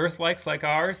all Earth-likes like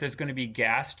ours, there's going to be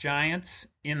gas giants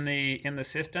in the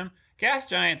system. Gas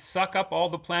giants suck up all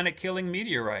the planet-killing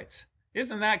meteorites.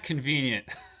 Isn't that convenient?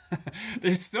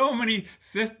 There's so many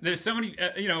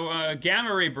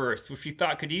gamma ray bursts, which we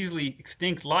thought could easily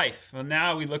extinct life. Well,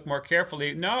 now we look more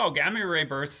carefully. No, gamma ray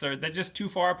bursts they're just too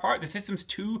far apart. The system's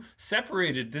too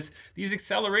separated. These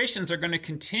accelerations are going to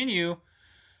continue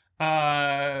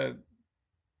because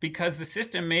the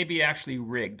system may be actually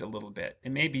rigged a little bit.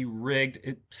 It may be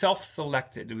rigged,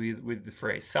 self-selected with the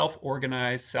phrase,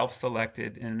 self-organized,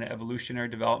 self-selected in an evolutionary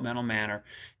developmental manner.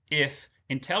 If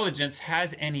intelligence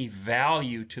has any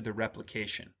value to the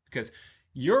replication, because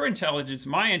your intelligence,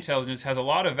 my intelligence, has a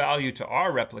lot of value to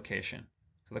our replication.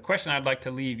 So the question I'd like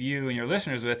to leave you and your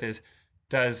listeners with is,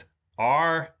 does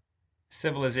our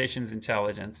civilization's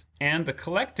intelligence and the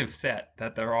collective set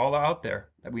that they're all out there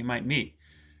that we might meet,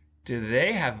 do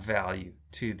they have value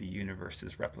to the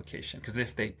universe's replication? Because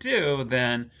if they do,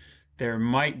 then there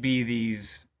might be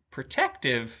these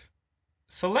protective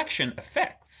selection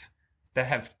effects that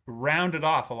have rounded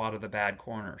off a lot of the bad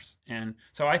corners. And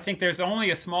so I think there's only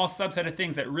a small subset of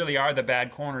things that really are the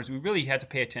bad corners we really had to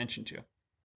pay attention to.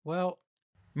 Well,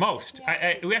 most.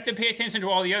 We have to pay attention to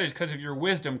all the others because of your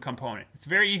wisdom component. It's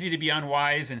very easy to be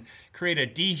unwise and create a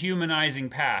dehumanizing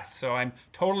path. So I'm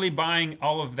totally buying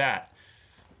all of that.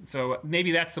 So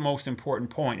maybe that's the most important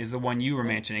point, is the one you were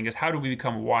mentioning, is how do we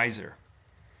become wiser?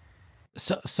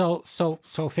 So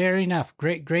fair enough.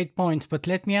 Great points. But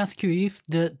let me ask you, if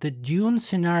the Dune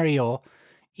scenario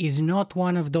is not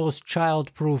one of those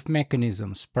child-proof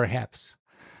mechanisms, perhaps.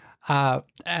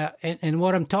 And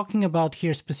what I'm talking about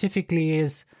here specifically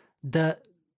is the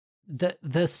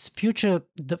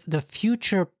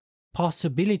future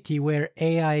possibility where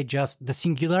AI the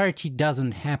singularity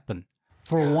doesn't happen.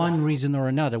 For one reason or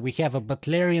another. We have a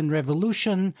Butlerian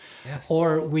revolution, yes,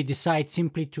 or we decide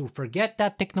simply to forget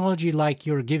that technology, like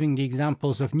you're giving the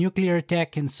examples of nuclear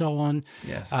tech and so on.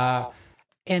 Yes.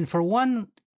 And for one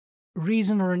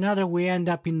reason or another, we end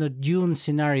up in the Dune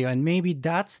scenario. And maybe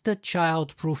that's the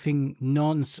child-proofing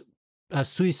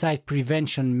suicide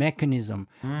prevention mechanism.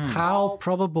 How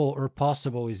probable or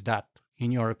possible is that,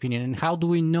 in your opinion? And how do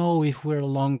we know if we're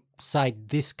alongside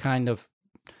this kind of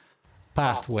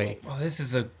pathway? Well, this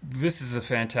is a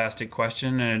fantastic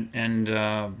question, and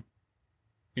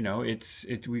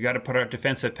we got to put our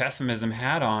defensive pessimism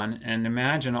hat on and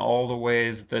imagine all the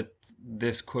ways that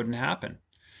this couldn't happen.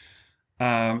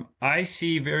 I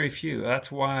see very few.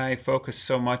 That's why I focus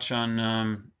so much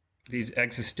on these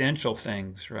existential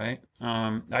things, right?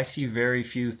 I see very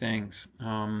few things.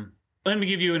 Let me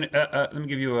give you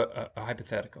a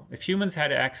hypothetical. If humans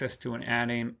had access to an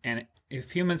atom, and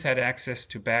if humans had access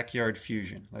to backyard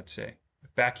fusion, let's say,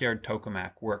 if backyard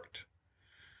tokamak worked,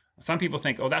 some people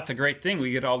think, oh, that's a great thing.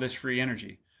 We get all this free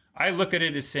energy. I look at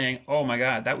it as saying, oh my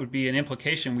God, that would be an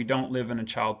implication we don't live in a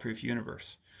child-proof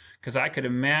universe. Because I could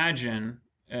imagine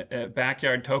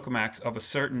backyard tokamaks of a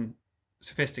certain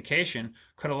sophistication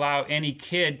could allow any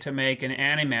kid to make an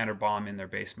antimatter bomb in their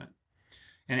basement.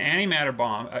 An antimatter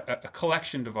bomb, a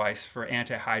collection device for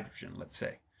anti-hydrogen, let's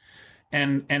say.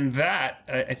 And that,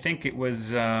 I think it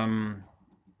was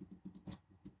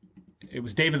it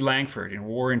was David Langford in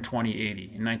War in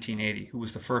 2080, in 1980, who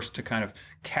was the first to kind of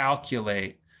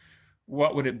calculate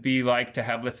what would it be like to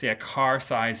have, let's say, a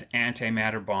car-sized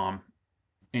antimatter bomb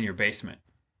in your basement.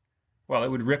 Well, it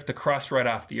would rip the crust right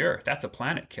off the Earth. That's a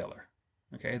planet killer.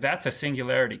 Okay, that's a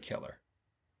singularity killer.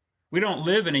 We don't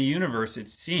live in a universe, it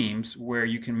seems, where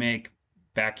you can make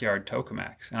backyard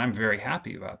tokamaks, and I'm very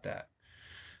happy about that.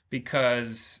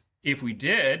 Because if we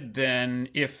did, then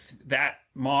if that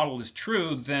model is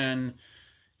true, then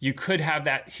you could have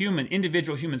that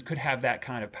individual humans could have that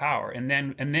kind of power. And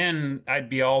then I'd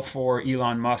be all for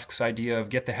Elon Musk's idea of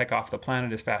get the heck off the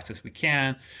planet as fast as we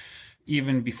can,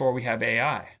 even before we have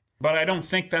AI. But I don't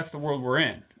think that's the world we're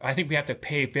in. I think we have to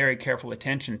pay very careful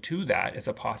attention to that as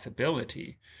a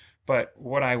possibility. But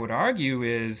what I would argue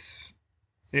is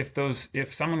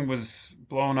if someone was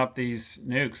blowing up these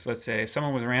nukes, let's say, if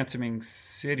someone was ransoming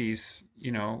cities,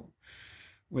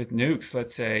 with nukes,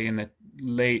 let's say in the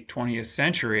late 20th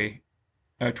century,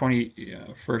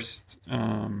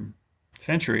 21st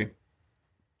century,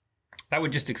 that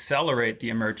would just accelerate the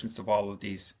emergence of all of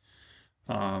these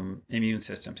immune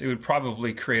systems. It would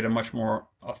probably create a much more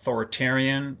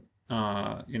authoritarian,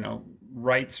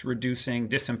 rights-reducing,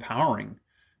 disempowering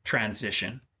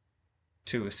transition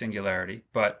to a singularity.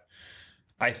 But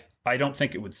I don't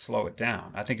think it would slow it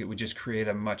down. I think it would just create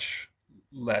a much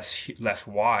less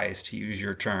wise, to use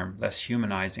your term, less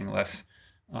humanizing, less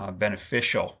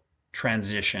beneficial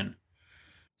transition.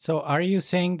 So are you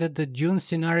saying that the Dune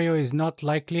scenario is not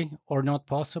likely or not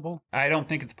possible? I don't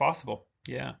think it's possible.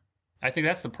 Yeah. I think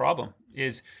that's the problem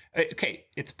is, okay,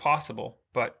 it's possible,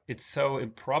 but it's so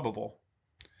improbable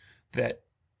that,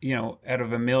 out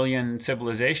of a million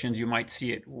civilizations, you might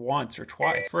see it once or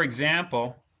twice. For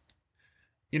example,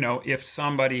 if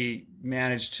somebody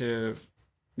managed to,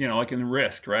 like in the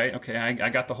Risk, right? Okay, I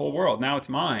got the whole world. Now it's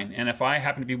mine. And if I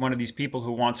happen to be one of these people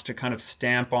who wants to kind of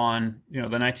stamp on, the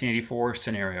 1984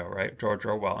 scenario, right? George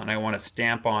Orwell, and I want to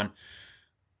stamp on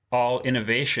all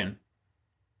innovation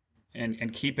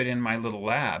and keep it in my little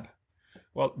lab,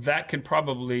 well, that could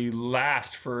probably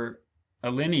last for a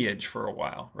lineage for a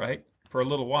while, right? For a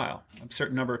little while. A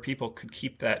certain number of people could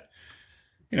keep that.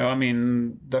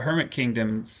 The Hermit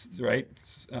Kingdoms, right?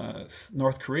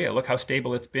 North Korea, look how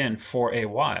stable it's been for a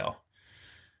while.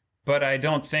 But I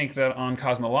don't think that on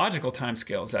cosmological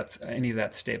timescales, that's any of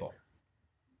that stable.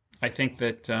 I think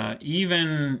that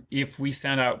even if we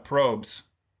sent out probes,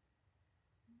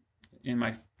 in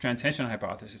my transition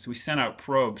hypothesis, we sent out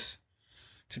probes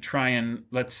to try and,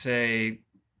 let's say,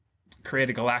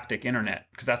 create a galactic internet,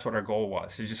 because that's what our goal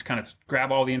was, to just kind of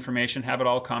grab all the information, have it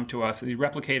all come to us, these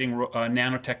replicating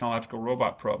nanotechnological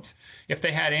robot probes. If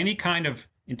they had any kind of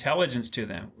intelligence to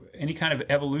them, any kind of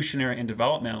evolutionary and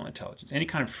developmental intelligence, any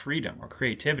kind of freedom or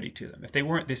creativity to them, if they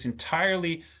weren't this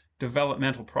entirely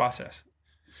developmental process,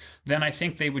 then I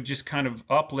think they would just kind of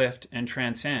uplift and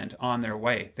transcend on their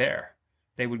way there.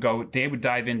 They would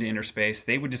dive into inner space.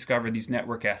 They would discover these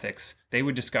network ethics. They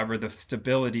would discover the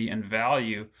stability and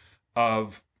value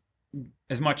of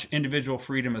as much individual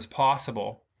freedom as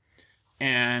possible.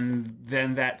 And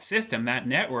then that system, that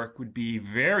network, would be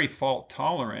very fault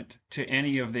tolerant to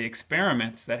any of the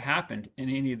experiments that happened in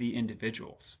any of the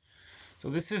individuals.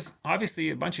 So this is obviously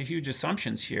a bunch of huge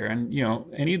assumptions here. And,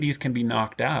 any of these can be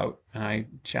knocked out. And I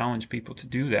challenge people to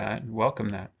do that and welcome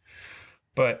that.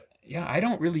 But yeah, I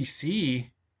don't really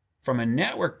see from a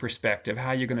network perspective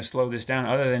how you're going to slow this down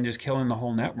other than just killing the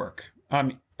whole network. How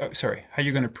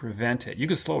you're going to prevent it. You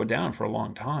could slow it down for a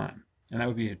long time, and that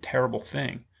would be a terrible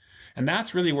thing. And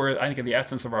that's really where I think the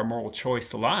essence of our moral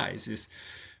choice lies, is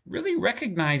really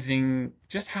recognizing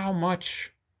just how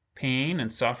much pain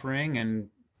and suffering and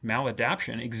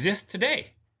maladaption exists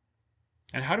today.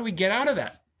 And how do we get out of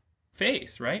that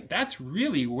phase, right? That's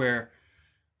really where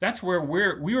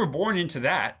we were born into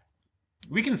that.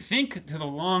 We can think to the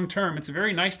long term. It's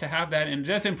very nice to have that, and it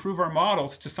does improve our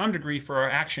models to some degree for our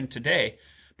action today.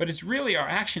 But it's really our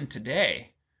action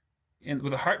today, and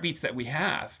with the heartbeats that we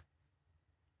have,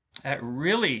 that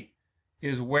really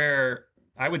is where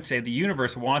I would say the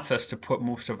universe wants us to put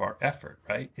most of our effort,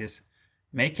 right? Is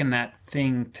making that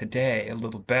thing today a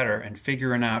little better and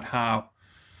figuring out how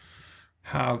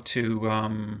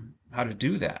to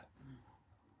do that.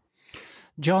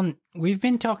 John, we've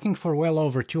been talking for well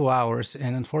over 2 hours,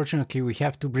 and unfortunately we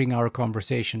have to bring our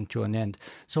conversation to an end.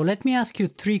 So let me ask you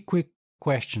 3 quick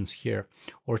questions here,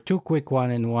 or 2 quick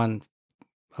one and one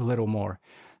a little more.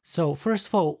 So first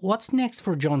of all, what's next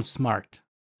for John Smart?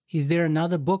 Is there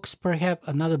another book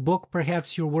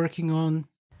perhaps you're working on?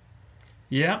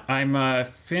 Yeah, I'm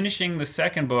finishing the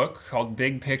second book called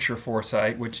Big Picture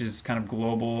Foresight, which is kind of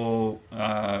global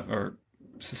or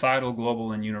societal,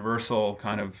 global, and universal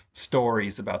kind of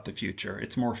stories about the future.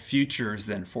 It's more futures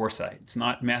than foresight. It's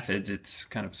not methods, it's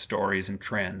kind of stories and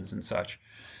trends and such.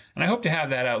 And I hope to have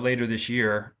that out later this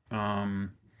year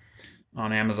on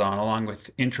Amazon, along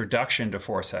with Introduction to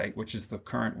Foresight, which is the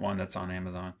current one that's on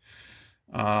Amazon.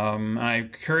 I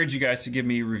encourage you guys to give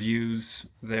me reviews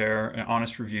there,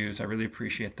 honest reviews. I really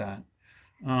appreciate that.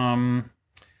 And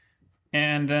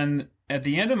then at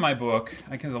the end of my book,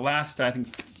 the last, I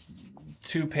think,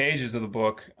 2 pages of the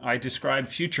book, I describe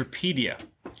Futurepedia.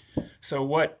 So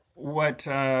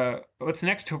what's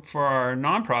next for our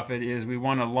nonprofit is we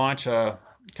want to launch a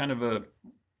kind of a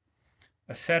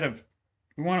set of,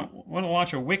 we want to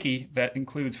launch a wiki that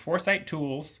includes foresight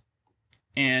tools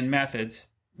and methods,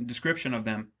 description of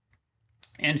them,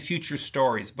 and future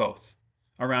stories, both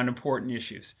around important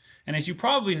issues. And as you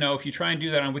probably know, if you try and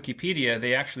do that on Wikipedia,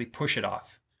 they actually push it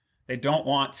off. They don't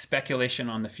want speculation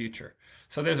on the future.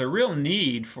 So there's a real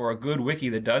need for a good wiki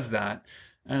that does that.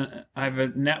 And I have a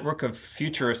network of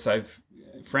futurists,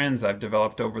 friends I've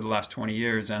developed over the last 20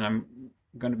 years, and I'm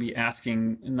going to be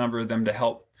asking a number of them to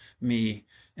help me,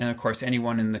 and of course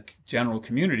anyone in the general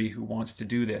community who wants to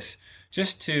do this,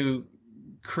 just to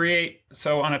create.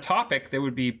 So on a topic, there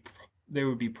would be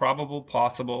probable,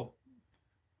 possible,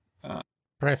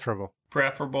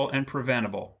 preferable, and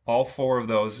preventable. All 4 of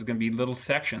those is going to be little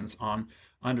sections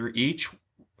under each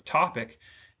topic.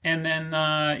 And then,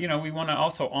 we want to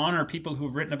also honor people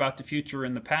who've written about the future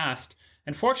in the past.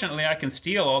 And fortunately, I can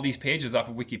steal all these pages off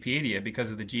of Wikipedia because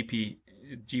of the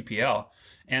GPL.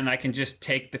 And I can just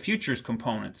take the futures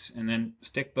components and then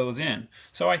stick those in.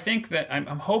 So I think that I'm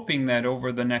hoping that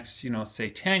over the next, say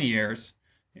 10 years,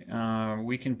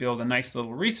 we can build a nice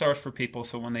little resource for people.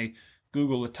 So when they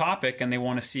Google a topic and they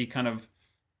want to see kind of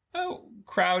a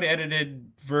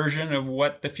crowd-edited version of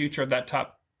what the future of that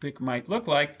topic might look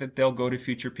like, that they'll go to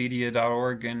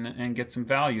futurepedia.org and get some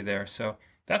value there. So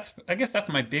I guess that's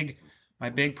my big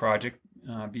project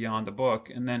beyond the book.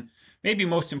 And then maybe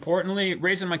most importantly,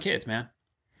 raising my kids, man.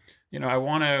 I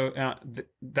want to.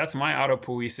 That's my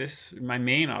autopoiesis. My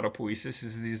main autopoiesis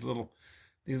is these little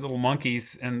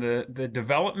monkeys, and the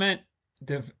development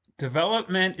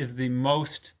is the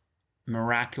most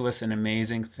miraculous and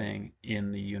amazing thing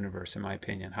in the universe, in my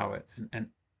opinion. How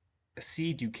and a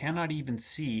seed you cannot even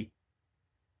see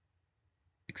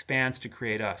expands to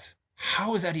create us.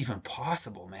 How is that even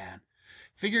possible, man?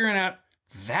 Figuring out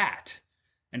that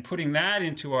and putting that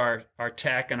into our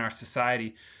tech and our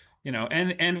society,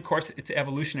 and of course it's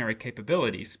evolutionary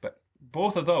capabilities, but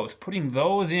both of those, putting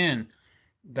those in,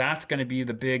 that's going to be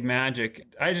the big magic.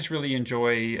 I just really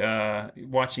enjoy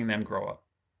watching them grow up.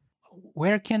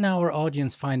 Where can our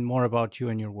audience find more about you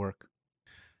and your work?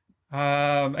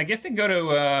 I guess they can go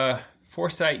to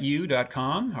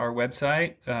foresightu.com, our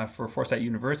website for Foresight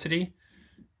University.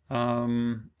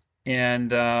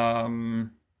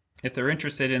 If they're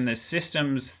interested in the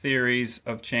systems theories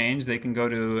of change, they can go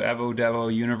to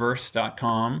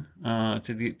evodevouniverse.com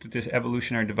to this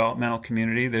evolutionary developmental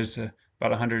community. There's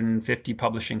about 150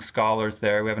 publishing scholars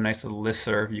there. We have a nice little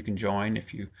listserv you can join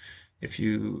if you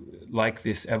like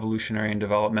this evolutionary and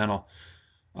developmental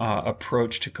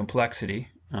approach to complexity.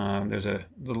 There's a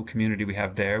little community we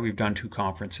have there. We've done 2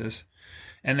 conferences.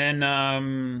 And then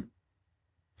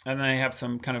I have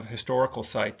some kind of historical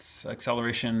sites,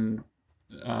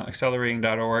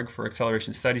 accelerating.org for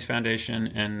Acceleration Studies Foundation,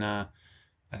 and I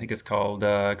think it's called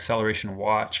Acceleration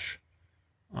Watch,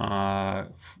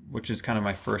 which is kind of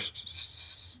my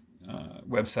first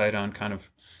website on kind of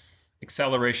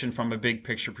acceleration from a big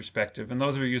picture perspective. And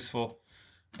those are useful.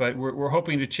 But we're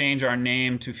hoping to change our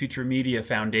name to Future Media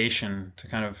Foundation to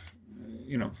kind of,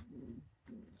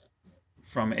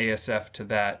 from ASF to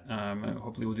that.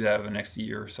 Hopefully we'll do that over the next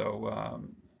year or so.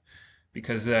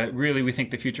 Because really we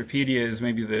think the Futurepedia is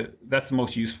maybe that's the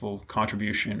most useful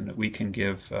contribution that we can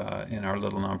give in our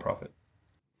little nonprofit.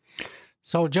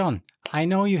 So John, I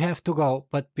know you have to go,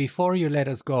 but before you let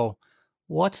us go,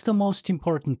 what's the most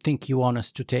important thing you want us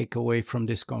to take away from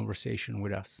this conversation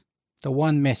with us? The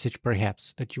one message,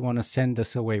 perhaps, that you want to send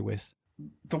us away with?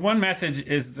 The one message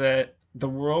is that the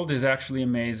world is actually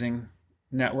amazing.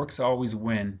 Networks always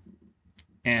win.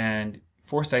 And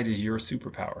foresight is your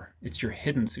superpower. It's your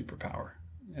hidden superpower.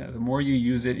 The more you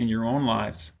use it in your own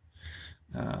lives,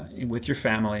 with your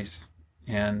families,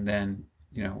 and then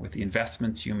with the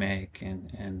investments you make,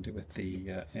 and with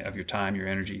the of your time, your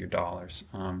energy, your dollars,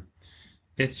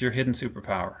 it's your hidden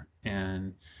superpower.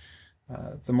 And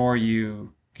the more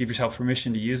you give yourself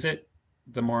permission to use it,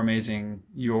 the more amazing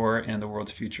your and the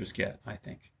world's futures get, I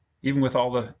think. Even with all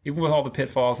the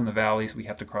pitfalls and the valleys we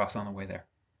have to cross on the way there.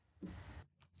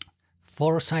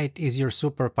 Foresight is your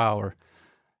superpower.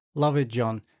 Love it,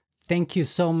 John. Thank you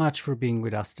so much for being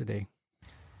with us today.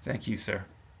 Thank you, sir.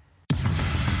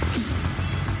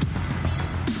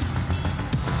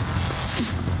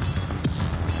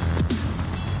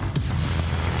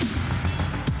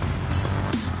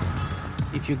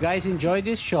 If you guys enjoyed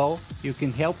this show, you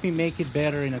can help me make it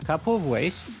better in a couple of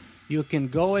ways. You can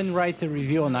go and write a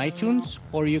review on iTunes,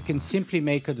 or you can simply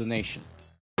make a donation.